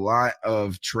garners a lot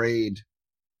of trade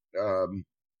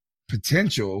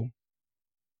potential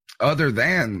other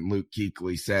than Luke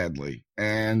Kuechly, sadly.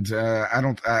 And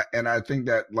I think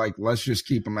that let's just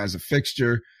keep him as a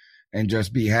fixture and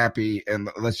just be happy. And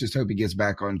let's just hope he gets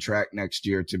back on track next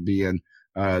year to being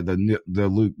the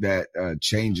Luke that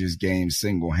changes games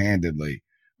single-handedly,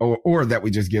 or that we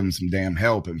just give him some damn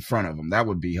help in front of him. That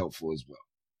would be helpful as well.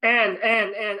 And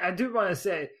I do want to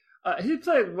say, he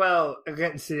played well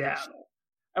against Seattle.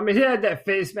 I mean, he had that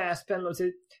face mask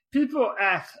penalty. People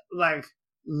act like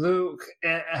Luke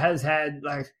has had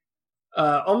like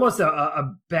almost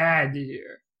a bad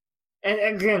year. And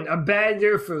again, a bad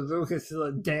year for Luke is still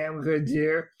a damn good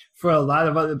year for a lot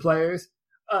of other players.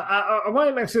 I want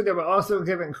to make sure that we're also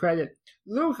giving credit.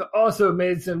 Luke also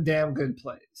made some damn good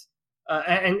plays.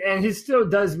 And he still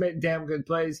does make damn good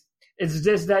plays. It's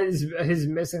just that he's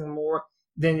missing more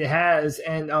than he has.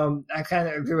 And I kind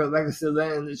of agree with Legacy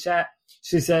Lynn in the chat.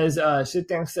 She says she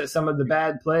thinks that some of the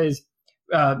bad plays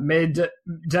may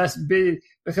just be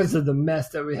because of the mess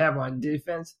that we have on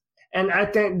defense. And I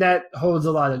think that holds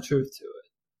a lot of truth to it.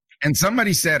 And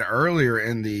somebody said earlier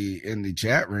in the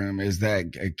chat room is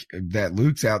that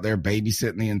Luke's out there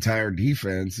babysitting the entire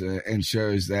defense and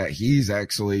shows that he's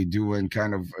actually doing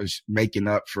kind of making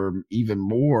up for even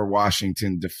more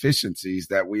Washington deficiencies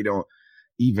that we don't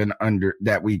even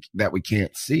that we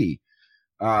can't see.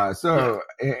 So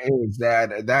is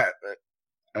that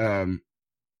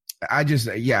I just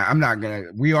I'm not gonna.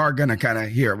 We are gonna kind of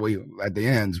here. At the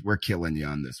ends we're killing you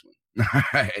on this one. All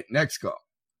right, next call.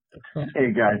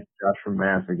 Hey guys, Josh from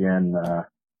Mass again.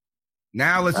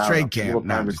 Now let's trade camp.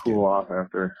 Time to cool off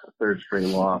after a third straight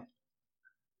loss.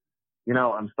 You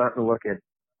know, I'm starting to look at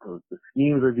the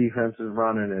schemes our defense is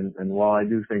running, and while I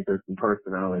do think there's some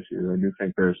personnel issues, I do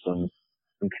think there's some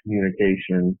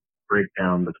communication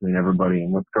breakdown between everybody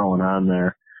and what's going on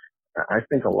there. I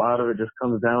think a lot of it just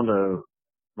comes down to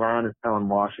Ron is telling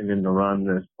Washington to run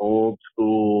this old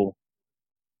school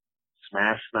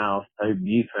smash mouth type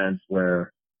defense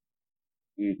where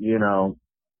you know,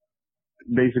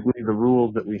 basically the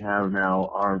rules that we have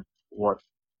now aren't what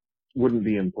wouldn't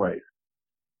be in place.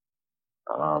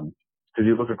 Cause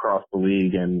you look across the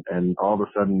league and all of a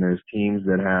sudden there's teams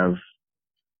that have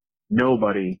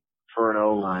nobody for an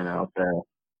O-line out there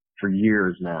for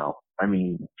years now. I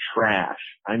mean, trash.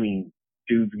 I mean,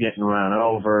 dudes getting run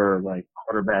over, like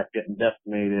quarterback getting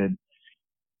decimated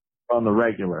on the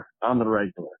regular.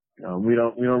 You know, we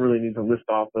don't really need to list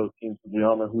off those teams because we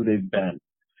all know who they've been.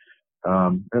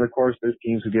 And of course, there's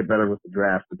teams who get better with the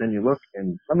draft, but then you look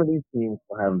and some of these teams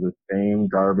will have the same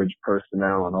garbage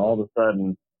personnel and all of a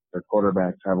sudden their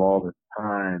quarterbacks have all this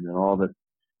time and all this.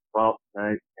 Well,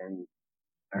 and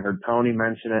I heard Tony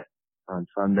mention it on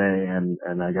Sunday and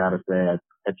I gotta say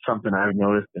it's something I've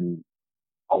noticed in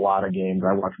a lot of games.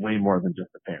 I watch way more than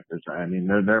just the Panthers. I mean,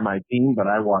 they're my team, but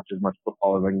I watch as much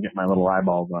football as I can get my little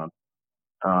eyeballs on.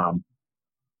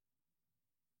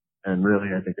 And really,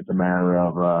 I think it's a matter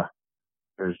of,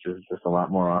 there's just a lot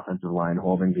more offensive line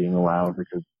holding being allowed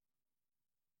because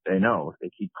they know if they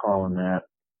keep calling that,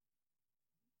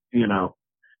 you know,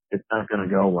 it's not going to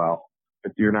go well.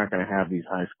 If you're not going to have these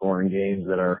high scoring games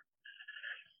that are,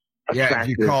 if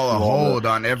you call a hold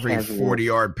on every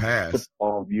 40-yard pass,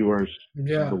 football viewers of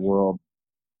the world,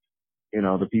 you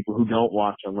know, the people who don't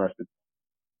watch unless it's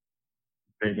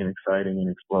big and exciting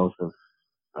and explosive.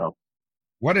 So,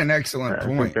 what an excellent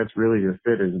point. I think that's really just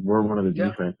it. Is we're one of the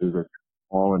defenses that's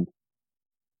fallen,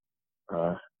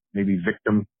 maybe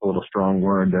victim, a little strong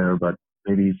word there, but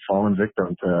maybe fallen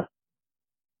victim to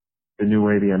the new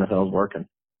way the NFL is working.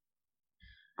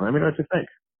 Let me know what you think.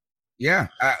 Yeah,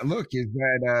 look, is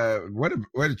that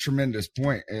what a tremendous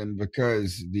point, and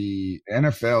because the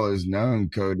NFL is known,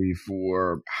 Cody,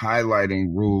 for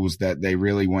highlighting rules that they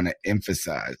really want to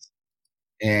emphasize,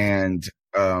 and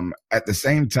at the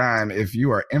same time, if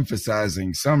you are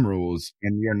emphasizing some rules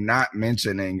and you're not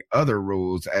mentioning other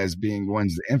rules as being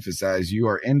ones to emphasize, you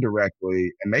are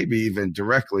indirectly and maybe even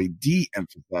directly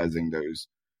de-emphasizing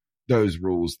those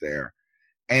rules there.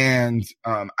 And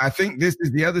I think this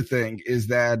is the other thing is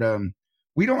that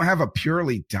we don't have a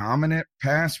purely dominant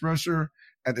pass rusher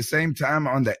at the same time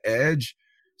on the edge.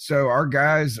 So our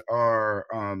guys are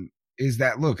is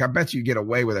that, look, I bet you get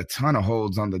away with a ton of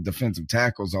holds on the defensive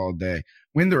tackles all day.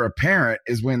 When they're apparent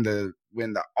is when the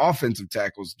offensive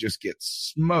tackles just get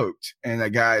smoked and the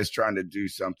guy is trying to do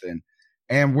something.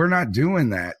 And we're not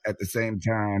doing that at the same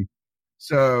time.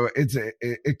 So it's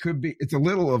a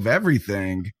little of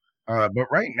everything.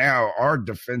 But right now, our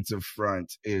defensive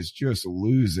front is just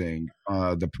losing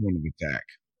the point of attack.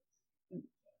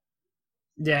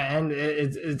 Yeah, and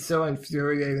it's so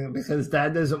infuriating because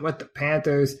that isn't what the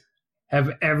Panthers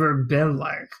have ever been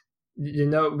like. You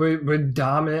know, we're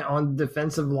dominant on the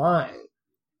defensive line.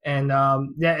 And,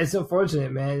 it's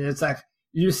unfortunate, man. It's like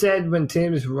you said when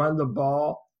teams run the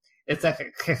ball, it's like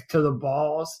a kick to the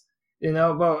balls. You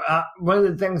know, but one of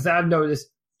the things I've noticed,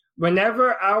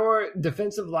 whenever our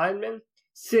defensive linemen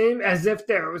seem as if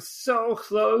they're so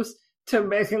close to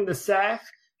making the sack,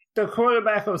 the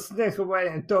quarterback will sneak away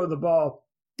and throw the ball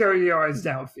 30 yards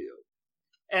downfield.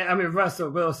 And I mean, Russell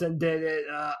Wilson did it.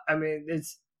 I mean,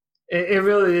 it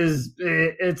really is.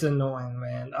 It's annoying,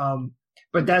 man.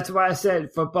 But that's why I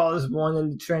said football is won in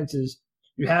the trenches.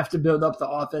 You have to build up the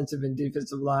offensive and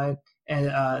defensive line,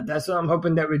 and that's what I'm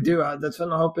hoping that we do. That's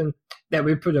what I'm hoping that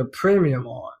we put a premium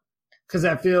on, because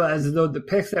I feel as though the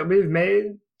picks that we've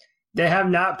made, they have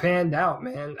not panned out,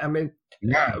 man. I mean,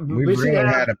 yeah, we really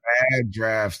had a bad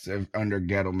draft under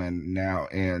Gettleman now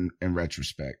in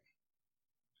retrospect.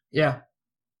 Yeah.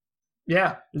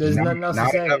 There's nothing else to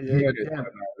say. Yeah.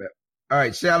 All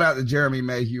right, shout out to Jeremy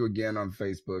Mayhew again on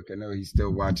Facebook. I know he's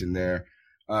still watching there.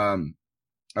 All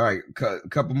right, a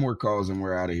couple more calls and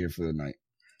we're out of here for the night.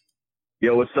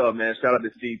 Yo, what's up, man? Shout out to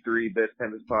C3, Best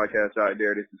Tennis Podcast out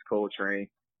there. This is Coltrane.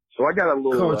 So I got a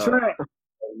little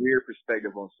a weird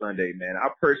perspective on Sunday, man. I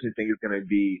personally think it's going to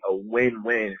be a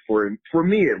win-win for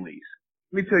me at least.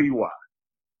 Let me tell you why.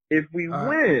 If we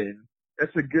win,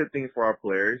 that's a good thing for our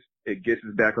players. It gets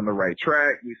us back on the right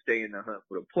track. We stay in the hunt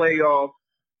for the playoff,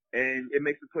 and it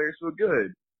makes the players feel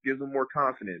good. Gives them more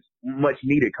confidence, much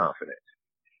needed confidence.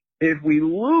 If we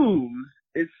lose,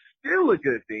 it's still a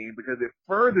good thing because it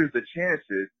furthers the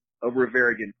chances of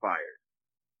Rivera getting fired.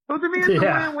 So to me, it's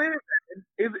a win-win.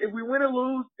 If we win or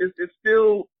lose, it's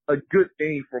still a good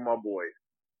thing for my boys.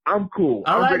 I'm cool.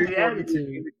 I'm like ready the for the attitude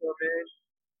team to come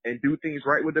in and do things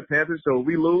right with the Panthers. So if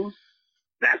we lose,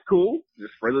 that's cool.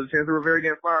 Just further the chance of Rivera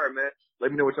getting fired, man.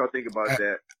 Let me know what y'all think about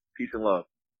that. Peace and love.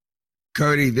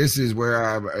 Cody, this is where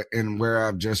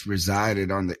I've just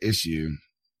resided on the issue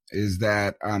is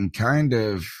that I'm kind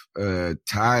of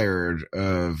tired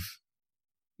of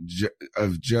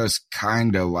just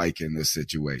kind of liking the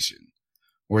situation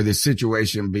or the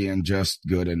situation being just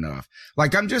good enough.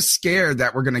 Like, I'm just scared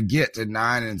that we're going to get to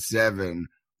 9-7.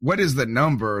 What is the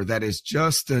number that is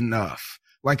just enough?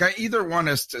 Like, I either want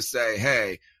us to say,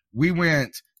 hey, we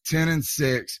went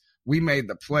 10-6. We made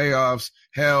the playoffs.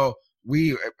 Hell,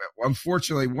 we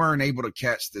unfortunately weren't able to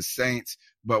catch the Saints,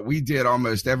 but we did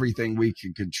almost everything we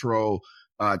could control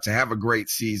to have a great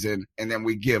season. And then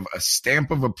we give a stamp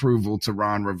of approval to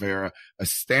Ron Rivera, a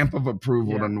stamp of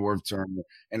approval to Norv Turner,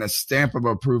 and a stamp of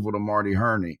approval to Marty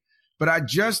Herney. But I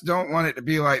just don't want it to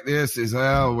be like this is,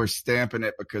 oh, we're stamping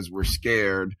it because we're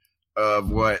scared of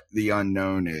what the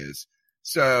unknown is.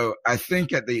 So I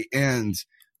think at the end,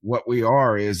 what we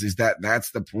are is that's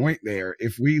the point there.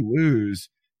 If we lose,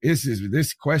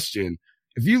 this question,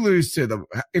 if you lose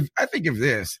I think of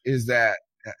this is that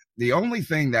the only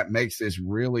thing that makes this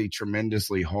really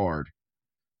tremendously hard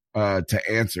to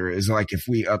answer is like if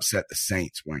we upset the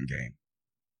Saints one game.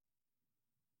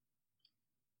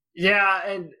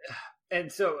 Yeah,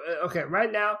 and so okay,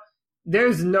 right now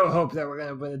there's no hope that we're going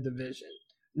to win a division.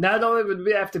 Not only would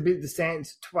we have to beat the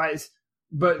Saints twice,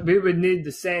 but we would need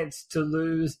the Saints to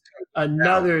lose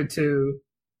another two.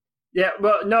 Yeah,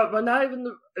 well, no, but not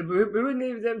even we would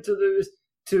need them to lose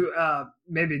to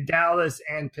maybe Dallas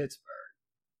and Pittsburgh,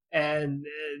 and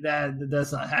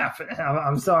that's not happening.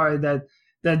 I'm sorry that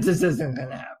just isn't going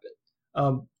to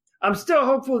happen. I'm still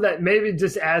hopeful that maybe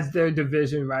just as their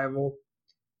division rival,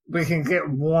 we can get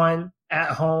one at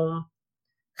home.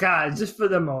 God, just for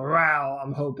the morale,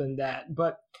 I'm hoping that.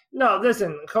 But no,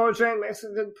 listen, Coltrane makes a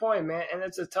good point, man, and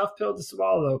it's a tough pill to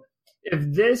swallow. If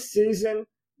this season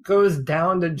goes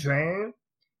down the drain,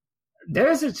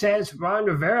 there's a chance Ron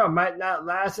Rivera might not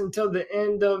last until the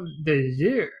end of the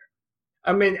year.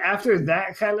 I mean, after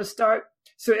that kind of start,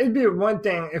 so it'd be one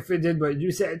thing if we did what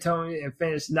you said, Tony, and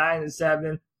finished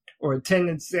 9-7 or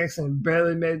 10-6 and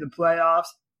barely made the playoffs.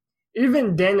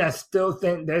 Even then, I still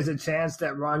think there's a chance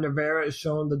that Ron Rivera is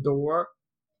shown the door.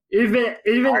 Even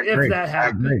if that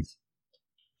happens.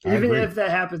 If that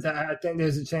happens, I think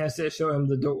there's a chance they show him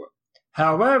the door.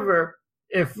 However,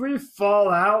 if we fall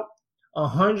out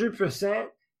 100%,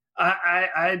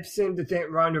 I seem to think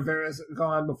Ron Rivera's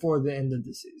gone before the end of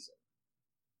the season.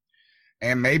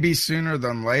 And maybe sooner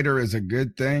than later is a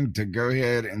good thing to go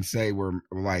ahead and say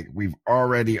we've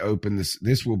already opened this.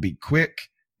 This will be quick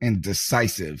and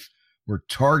decisive. We're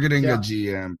targeting a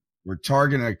GM. We're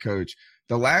targeting a coach.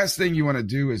 The last thing you want to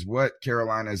do is what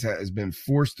Carolina has been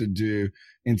forced to do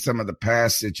in some of the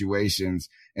past situations,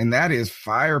 and that is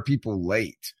fire people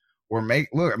late or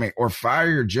or fire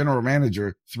your general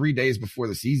manager 3 days before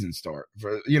the season start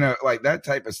for, like that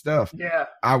type of stuff. Yeah.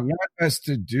 I want us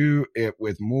to do it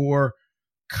with more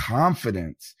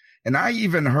confidence. And I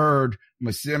even heard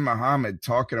Masim Muhammad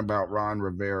talking about Ron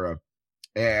Rivera.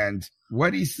 And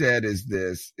what he said is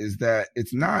that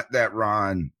it's not that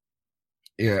Ron,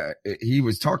 he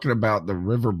was talking about the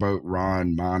Riverboat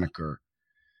Ron moniker.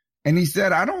 And he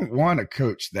said, I don't want a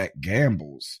coach that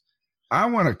gambles. I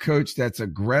want a coach that's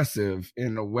aggressive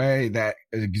in a way that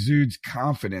exudes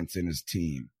confidence in his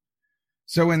team.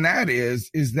 So in that is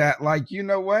that like, you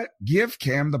know what? Give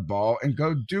Cam the ball and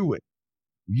go do it.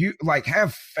 You like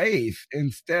have faith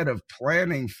instead of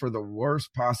planning for the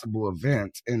worst possible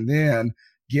event and then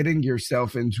getting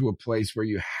yourself into a place where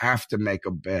you have to make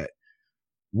a bet.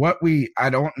 I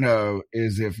don't know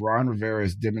is if Ron Rivera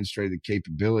has demonstrated the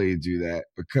capability to do that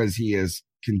because he is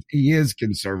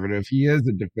conservative. He is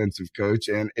a defensive coach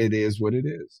and it is what it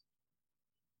is.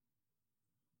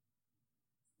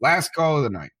 Last call of the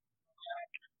night.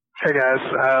 Hey guys,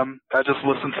 I just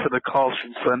listened to the calls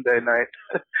from Sunday night,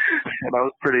 and I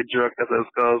was pretty drunk at those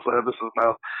calls. This is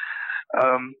Mel.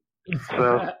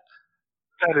 So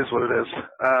that is what it is.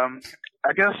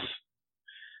 I guess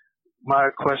my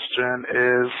question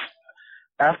is,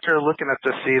 after looking at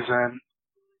this season,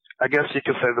 I guess you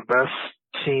could say the best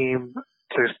team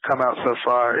to come out so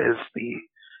far is the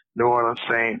New Orleans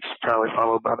Saints, probably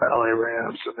followed by the LA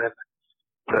Rams, and then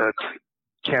the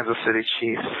Kansas City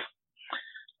Chiefs.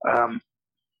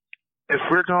 If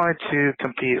we're going to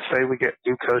compete, say we get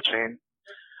new coaching,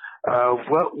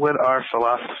 what would our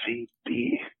philosophy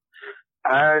be?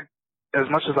 As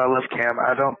much as I love Cam,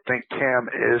 I don't think Cam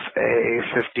is a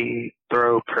 50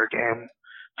 throw per game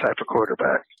type of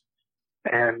quarterback.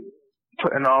 And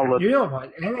putting all of you don't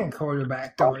want any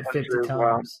quarterback throwing 50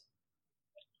 times.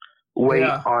 Weight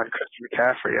on Christian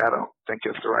McCaffrey, I don't think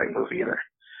it's the right move either.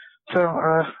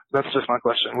 So that's just my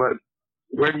question.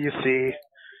 Where do you see?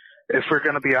 If we're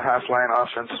going to be a high-flying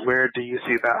offense, where do you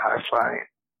see that high-flying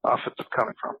offense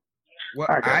coming from? Well,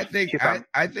 I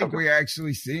think we're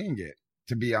actually seeing it,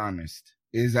 to be honest.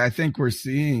 I think we're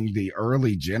seeing the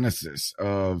early genesis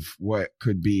of what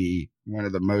could be one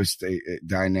of the most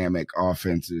dynamic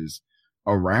offenses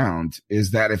around,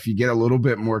 is that if you get a little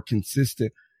bit more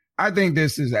consistent, I think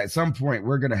this is at some point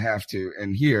we're going to have to,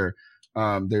 and here,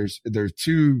 there's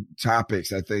two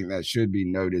topics I think that should be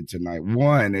noted tonight.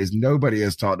 One is nobody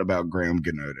has talked about Graham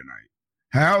Gano tonight.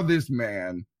 How this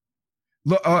man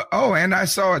look. And I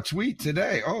saw a tweet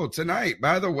today. Tonight,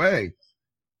 by the way,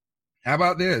 how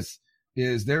about this?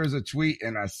 There's a tweet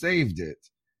and I saved it,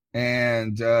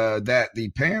 and that the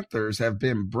Panthers have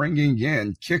been bringing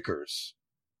in kickers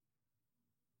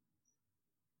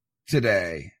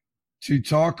today to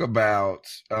talk about.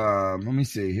 Let me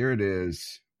see. Here it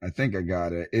is. I think I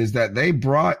got it, is that they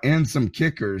brought in some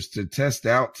kickers to test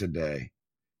out today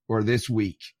or this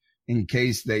week in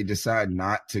case they decide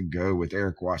not to go with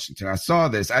Eric Washington. I saw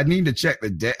this. I need to check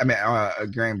the date.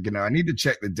 Graham Gano, I need to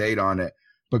check the date on it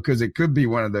because it could be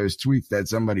one of those tweets that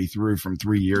somebody threw from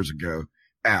 3 years ago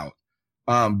out.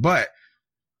 But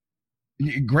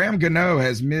Graham Gano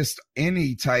has missed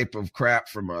any type of crap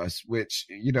from us, which,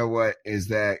 you know what, is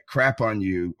that crap on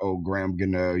you, old Graham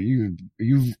Gano.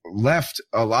 You've left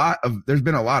there's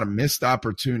been a lot of missed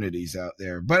opportunities out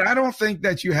there. But I don't think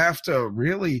that you have to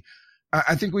really –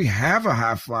 I think we have a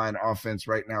high-flying offense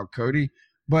right now, Cody.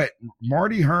 But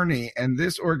Marty Hurney and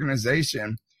this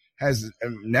organization has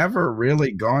never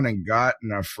really gone and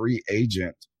gotten a free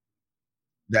agent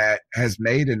that has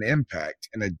made an impact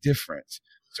and a difference.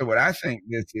 So what I think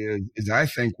this is I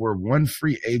think we're one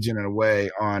free agent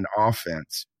away on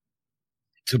offense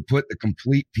to put the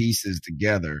complete pieces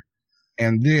together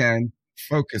and then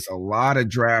focus a lot of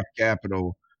draft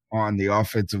capital on the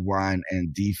offensive line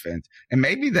and defense and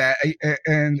maybe that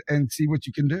and see what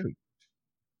you can do.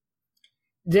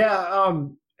 Yeah.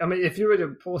 If you were to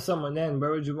pull someone in,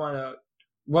 where would you want to,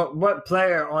 what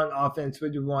player on offense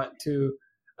would you want to,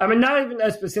 not even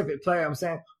a specific player. I'm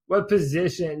saying what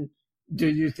position do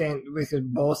you think we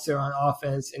could bolster on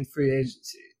offense in free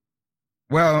agency?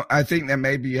 Well, I think that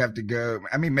maybe you have to go.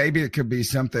 Maybe it could be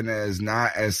something as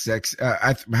not as sexy.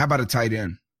 How about a tight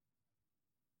end?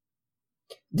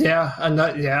 Yeah, I'm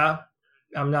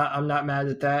not mad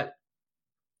at that.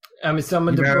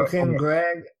 Someone to book in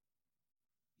Greg.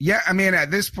 Yeah,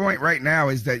 at this point right now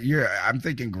is that I'm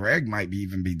thinking Greg might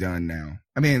even be done now.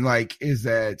 Is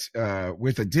that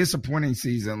with a disappointing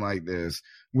season like this,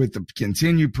 with the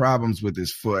continued problems with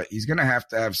his foot, he's going to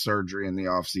have surgery in the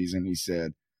offseason, he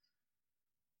said.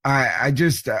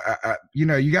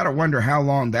 You got to wonder how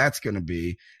long that's going to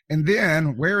be. And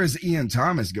then where is Ian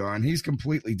Thomas gone? He's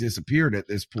completely disappeared at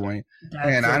this point.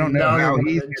 And I don't know how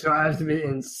it drives me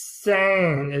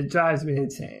insane. It drives me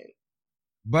insane.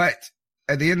 But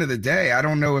at the end of the day, I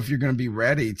don't know if you're going to be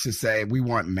ready to say we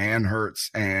want Manhertz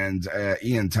and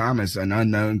Ian Thomas, an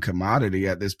unknown commodity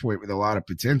at this point with a lot of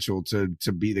potential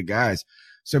to be the guys.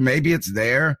 So maybe it's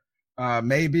there.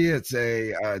 Maybe it's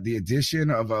the addition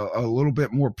of a little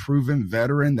bit more proven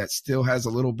veteran that still has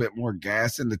a little bit more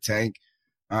gas in the tank.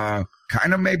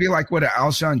 Kind of maybe like what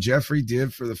Alshon Jeffrey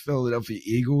did for the Philadelphia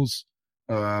Eagles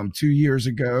 2 years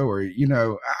ago, or,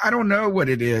 I don't know what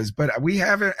it is, but we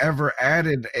haven't ever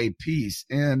added a piece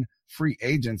in free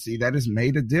agency that has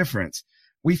made a difference.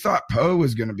 We thought Poe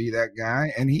was going to be that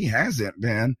guy, and he hasn't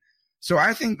been. So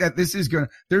I think that this is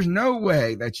there's no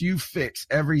way that you fix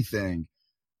everything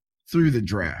through the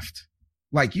draft.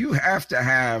 Like, you have to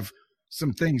have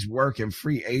some things work in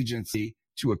free agency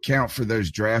to account for those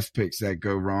draft picks that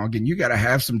go wrong. And you got to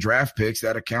have some draft picks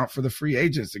that account for the free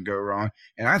agents that go wrong.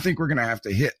 And I think we're going to have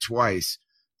to hit twice,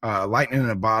 lightning in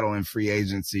a bottle in free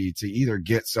agency to either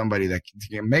get somebody that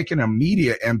can make an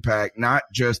immediate impact, not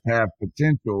just have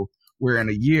potential, where in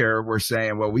a year we're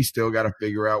saying, well, we still got to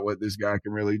figure out what this guy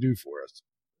can really do for us.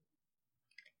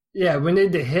 Yeah, we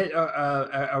need to hit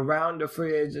a round of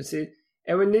free agency,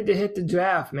 and we need to hit the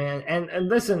draft, man. And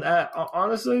listen,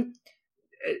 honestly,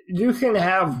 you can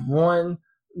have one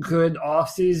good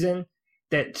offseason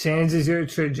that changes your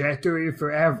trajectory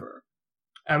forever.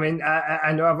 I mean,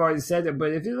 I know I've already said it,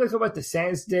 but if you look at what the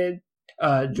Saints did,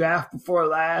 draft before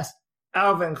last,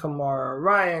 Alvin Kamara,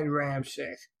 Ryan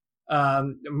Ramczyk,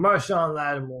 Marshawn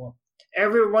Lattimore,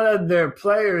 every one of their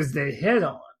players they hit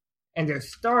on, and they're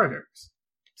starters.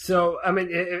 So, I mean,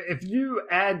 if you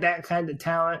add that kind of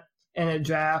talent in a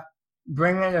draft,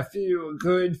 bring in a few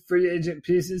good free agent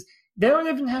pieces, they don't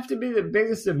even have to be the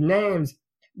biggest of names,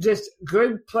 just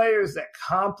good players that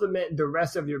complement the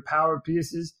rest of your power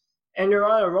pieces, and you're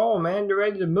on a roll, man. You're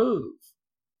ready to move.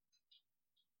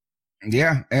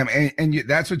 Yeah, and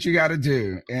that's what you got to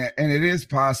do, and it is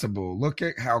possible. Look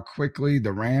at how quickly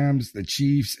the Rams, the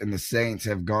Chiefs, and the Saints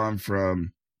have gone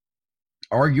from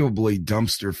arguably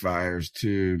dumpster fires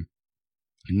to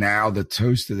now the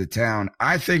toast of the town.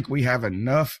 I think we have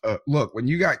enough. Look, when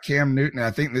you got Cam Newton,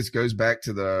 I think this goes back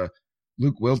to the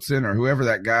Luke Wilson or whoever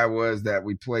that guy was that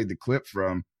we played the clip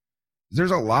from.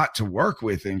 There's a lot to work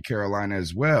with in Carolina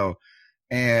as well.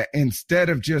 And instead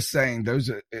of just saying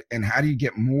those, and how do you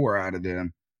get more out of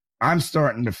them? I'm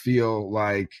starting to feel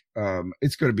like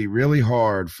it's going to be really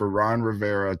hard for Ron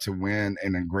Rivera to win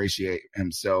and ingratiate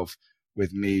himself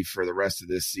with me for the rest of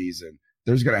this season.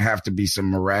 There's going to have to be some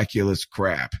miraculous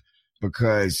crap,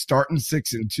 because starting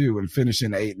 6-2 and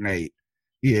finishing 8-8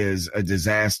 is a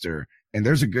disaster. And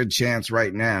there's a good chance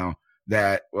right now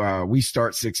that we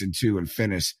start 6-2 and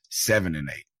finish 7-8,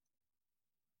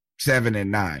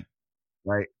 7-9.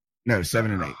 Right? No,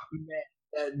 7-8.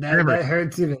 That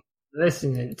hurts even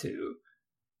listening to.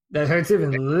 That hurts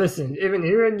even listening. Even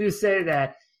hearing you say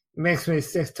that makes me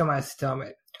sick to my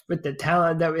stomach. With the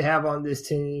talent that we have on this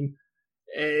team,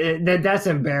 that's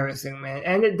embarrassing, man.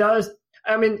 And it does.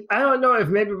 I mean, I don't know if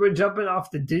maybe we're jumping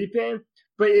off the deep end,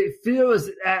 but it feels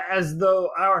as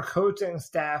though our coaching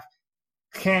staff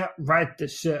can't right the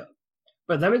ship.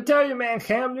 But let me tell you, man,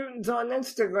 Cam Newton's on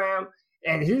Instagram,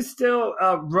 and he's still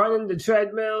running the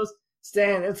treadmills,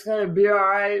 saying it's going to be all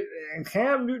right. And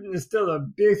Cam Newton is still a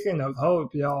beacon of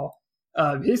hope, y'all.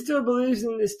 He still believes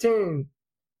in this team.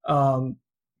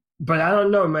 But I don't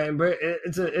know, man. But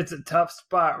it's a tough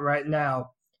spot right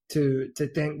now to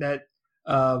think that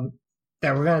that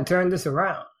we're going to turn this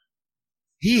around.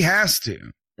 He has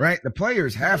to, right? The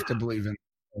players have to believe in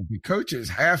themselves. The coaches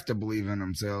have to believe in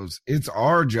themselves. It's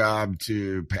our job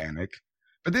to panic,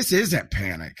 but this isn't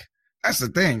panic. That's the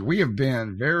thing. We have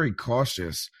been very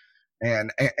cautious,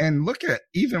 and look at,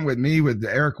 even with me with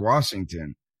Eric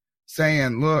Washington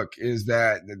saying, look, is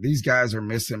that these guys are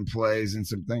missing plays and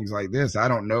some things like this. I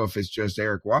don't know if it's just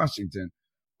Eric Washington.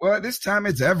 Well, this time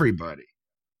it's everybody.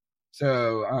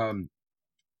 So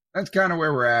that's kind of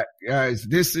where we're at, guys.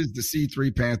 This is the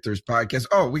C3 Panthers podcast.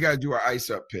 Oh, we got to do our ice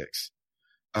up picks.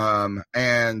 I'm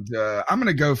going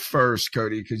to go first,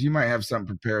 Cody, because you might have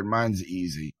something prepared. Mine's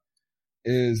easy.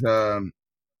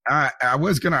 I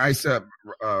was going to ice up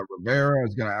Rivera. I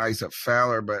was going to ice up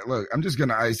Fowler. But, look, I'm just going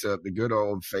to ice up the good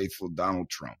old faithful Donald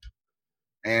Trump.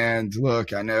 And,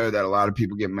 look, I know that a lot of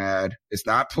people get mad. It's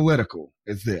not political.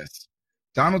 It's this.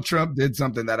 Donald Trump did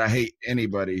something that I hate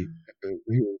anybody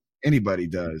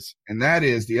does. And that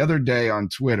is the other day on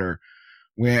Twitter,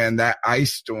 when that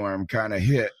ice storm kind of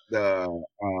hit the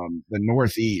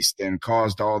Northeast and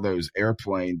caused all those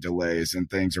airplane delays and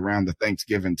things around the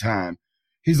Thanksgiving time.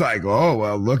 He's like, oh,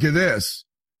 well, look at this.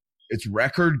 It's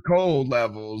record cold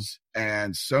levels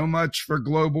and so much for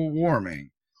global warming.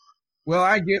 Well,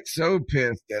 I get so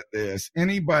pissed at this.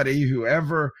 Anybody who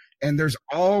ever, and there's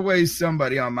always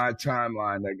somebody on my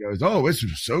timeline that goes, oh, it's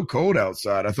so cold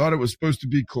outside. I thought it was supposed to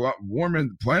be warm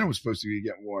and the planet was supposed to be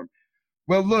getting warm.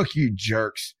 Well, look, you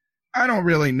jerks. I don't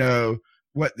really know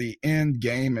what the end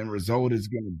game and result is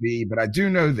going to be, but I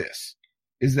do know this.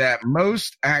 is that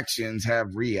most actions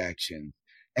have reactions,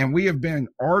 and we have been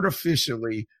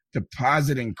artificially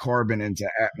depositing carbon into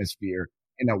atmosphere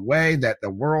in a way that the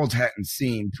world hadn't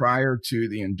seen prior to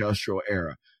the industrial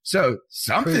era. So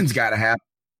something's got to happen.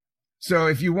 So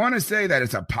if you want to say that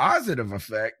it's a positive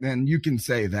effect, then you can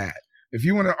say that. If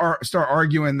you want to start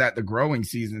arguing that the growing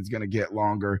season is going to get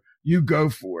longer, you go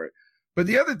for it. But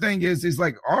the other thing is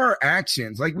like our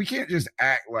actions, like we can't just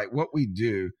act like what we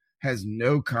do has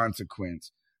no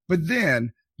consequence. But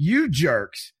then you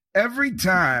jerks, every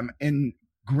time in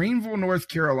Greenville, North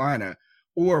Carolina,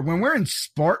 or when we're in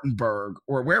Spartanburg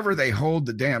or wherever they hold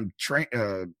the damn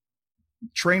training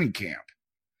camp,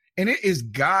 and it is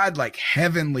God like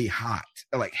heavenly hot,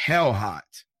 like hell hot.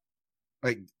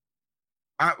 Like,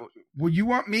 will you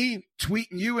want me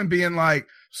tweeting you and being like,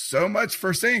 so much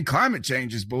for saying climate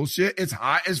change is bullshit? It's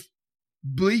hot as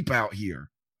bleep out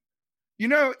here. You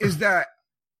know, is that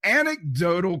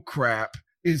anecdotal crap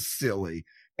is silly.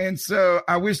 And so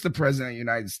I wish the president of the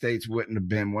United States wouldn't have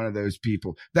been one of those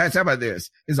people. How about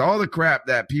this? Is all the crap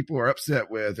that people are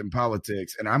upset with in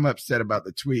politics. And I'm upset about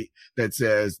the tweet that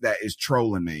says that is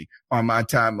trolling me on my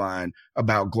timeline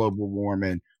about global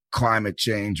warming, climate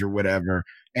change or whatever.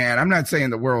 And I'm not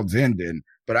saying the world's ending,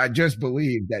 but I just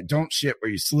believe that don't shit where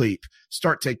you sleep.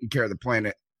 Start taking care of the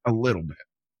planet a little bit.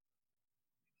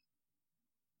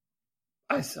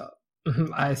 I saw.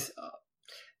 Thank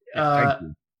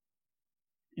you.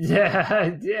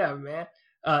 Yeah, man.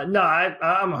 No,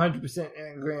 I'm 100%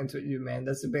 in agreement with you, man.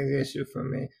 That's a big issue for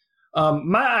me.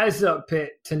 My Ice Up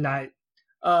pick tonight.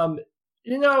 You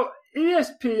know,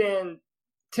 ESPN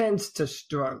tends to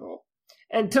struggle.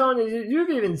 And Tony, you've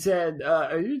even said,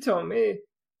 you told me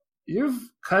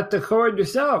you've cut the cord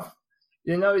yourself.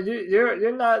 You know,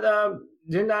 you're not a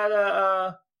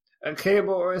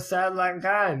cable or a satellite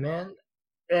guy, man.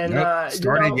 And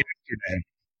started yesterday.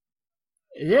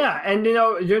 Yeah, and you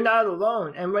know, you're not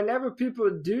alone. And whenever people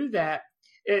do that,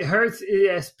 it hurts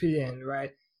ESPN,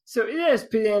 right? So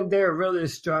ESPN, they're really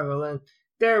struggling.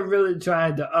 They're really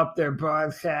trying to up their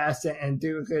broadcast and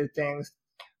do good things.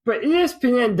 But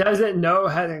ESPN doesn't know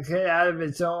how to get out of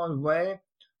its own way.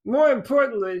 More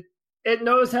importantly, it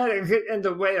knows how to get in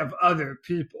the way of other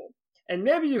people. And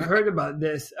maybe you've heard about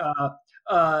this,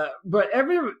 but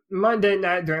every Monday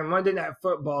night during Monday Night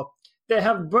Football, they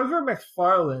have Booger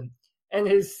McFarland. And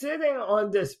he's sitting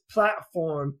on this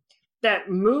platform that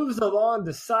moves along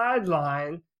the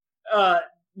sideline,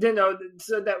 you know,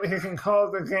 so that we can call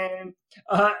the game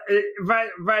right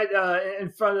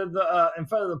in front of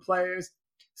the players,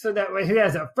 so that way he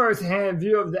has a first-hand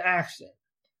view of the action.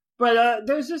 But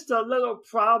there's just a little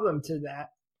problem to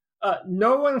that.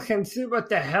 No one can see what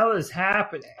the hell is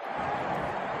happening.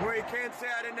 Well, you can't say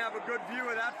I didn't have a good view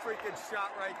of that freaking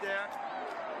shot right there.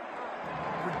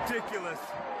 Ridiculous.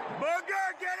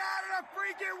 Booger, get out of the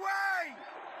freaking way!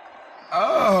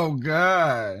 Oh,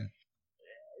 God.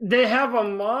 They have a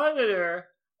monitor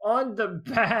on the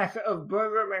back of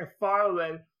Booger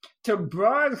McFarland to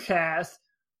broadcast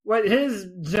what his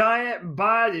giant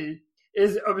body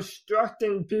is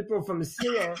obstructing people from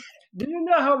seeing. Do you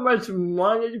know how much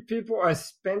money people are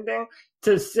spending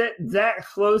to sit that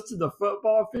close to the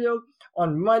football field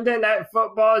on Monday Night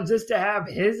Football just to have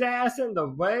his ass in the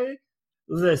way?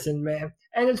 Listen, man,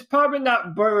 and it's probably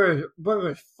not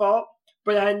Booger's fault,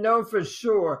 but I know for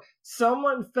sure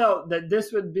someone felt that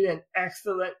this would be an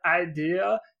excellent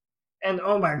idea. And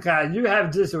oh my God, you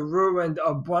have just ruined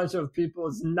a bunch of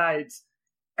people's nights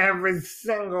every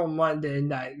single Monday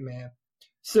night, man.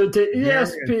 So to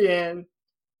ESPN,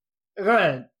 go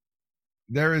ahead.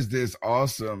 There is this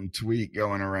awesome tweet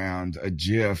going around, a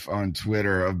GIF on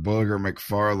Twitter of Booger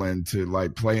McFarland to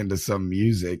like play into some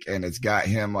music, and it's got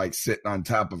him like sitting on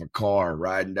top of a car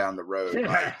riding down the road. Yeah.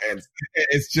 Like, and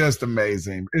it's just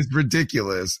amazing. It's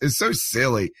ridiculous. It's so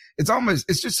silly. It's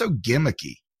just so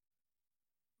gimmicky.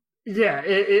 Yeah,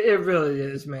 it really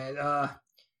is, man.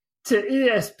 To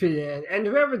ESPN and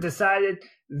whoever decided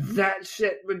that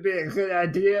shit would be a good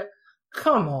idea,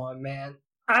 come on, man.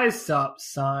 Ice up,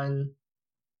 son.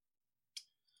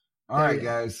 All right,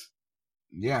 guys.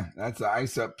 Yeah, that's the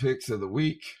Ice Up picks of the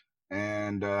week.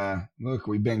 And look,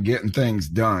 we've been getting things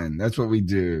done. That's what we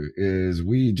do, is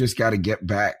we just got to get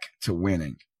back to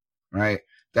winning, right?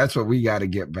 That's what we got to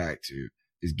get back to,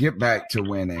 is get back to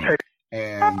winning.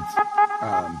 And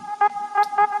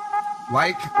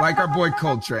like our boy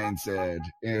Coltrane said,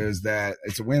 is that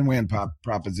it's a win-win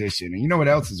proposition. And you know what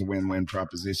else is a win-win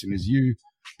proposition is you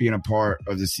being a part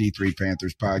of the C3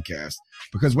 Panthers podcast,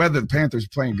 because whether the Panthers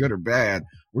are playing good or bad,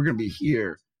 we're going to be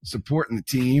here supporting the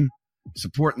team,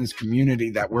 supporting this community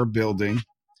that we're building,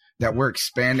 that we're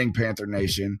expanding Panther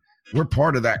Nation, we're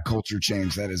part of that culture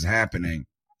change that is happening,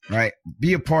 right?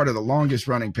 Be a part of the longest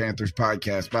running Panthers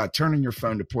podcast by turning your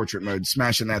phone to portrait mode,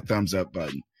 smashing that thumbs up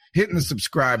button, hitting the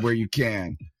subscribe where you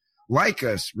can, like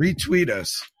us, retweet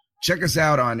us, check us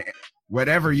out on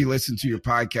whatever you listen to your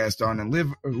podcast on, and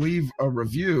leave a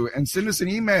review and send us an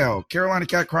email,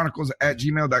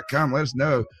 CarolinaCatChronicles@gmail.com. Let us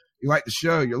know you like the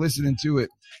show, you're listening to it.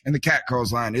 And the Cat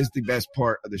Calls line is the best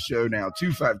part of the show now,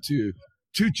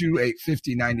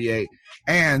 252-228-5098.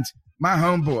 And my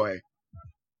homeboy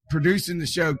producing the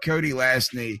show, Cody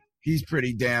Lashney, he's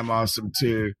pretty damn awesome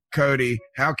too. Cody,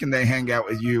 how can they hang out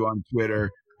with you on Twitter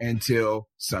until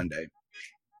Sunday?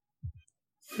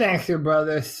 Thank you,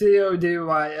 brother.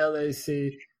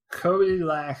 CODYLAC, Cody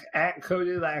Lack, at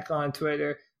Cody Lack on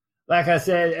Twitter. Like I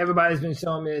said, everybody's been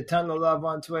showing me a ton of love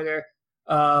on Twitter.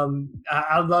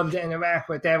 I love to interact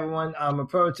with everyone. I'm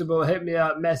approachable. Hit me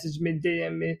up, message me,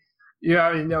 DM me. You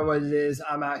already know what it is.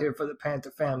 I'm out here for the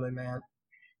Panther family, man.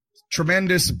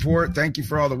 Tremendous support. Thank you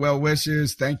for all the well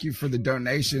wishes. Thank you for the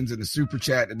donations and the super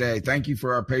chat today. Thank you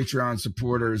for our Patreon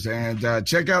supporters. And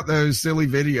check out those silly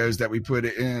videos that we put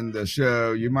in the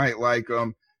show. You might like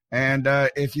them. And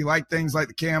if you like things like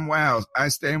the Cam Wows, I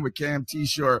Stand With Cam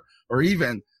t-shirt, or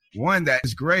even one that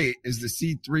is great is the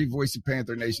C3 Voice of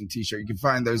Panther Nation t-shirt. You can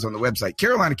find those on the website,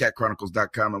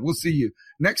 CarolinaCatChronicles.com. And we'll see you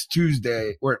next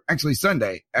Tuesday, or actually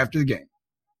Sunday, after the game.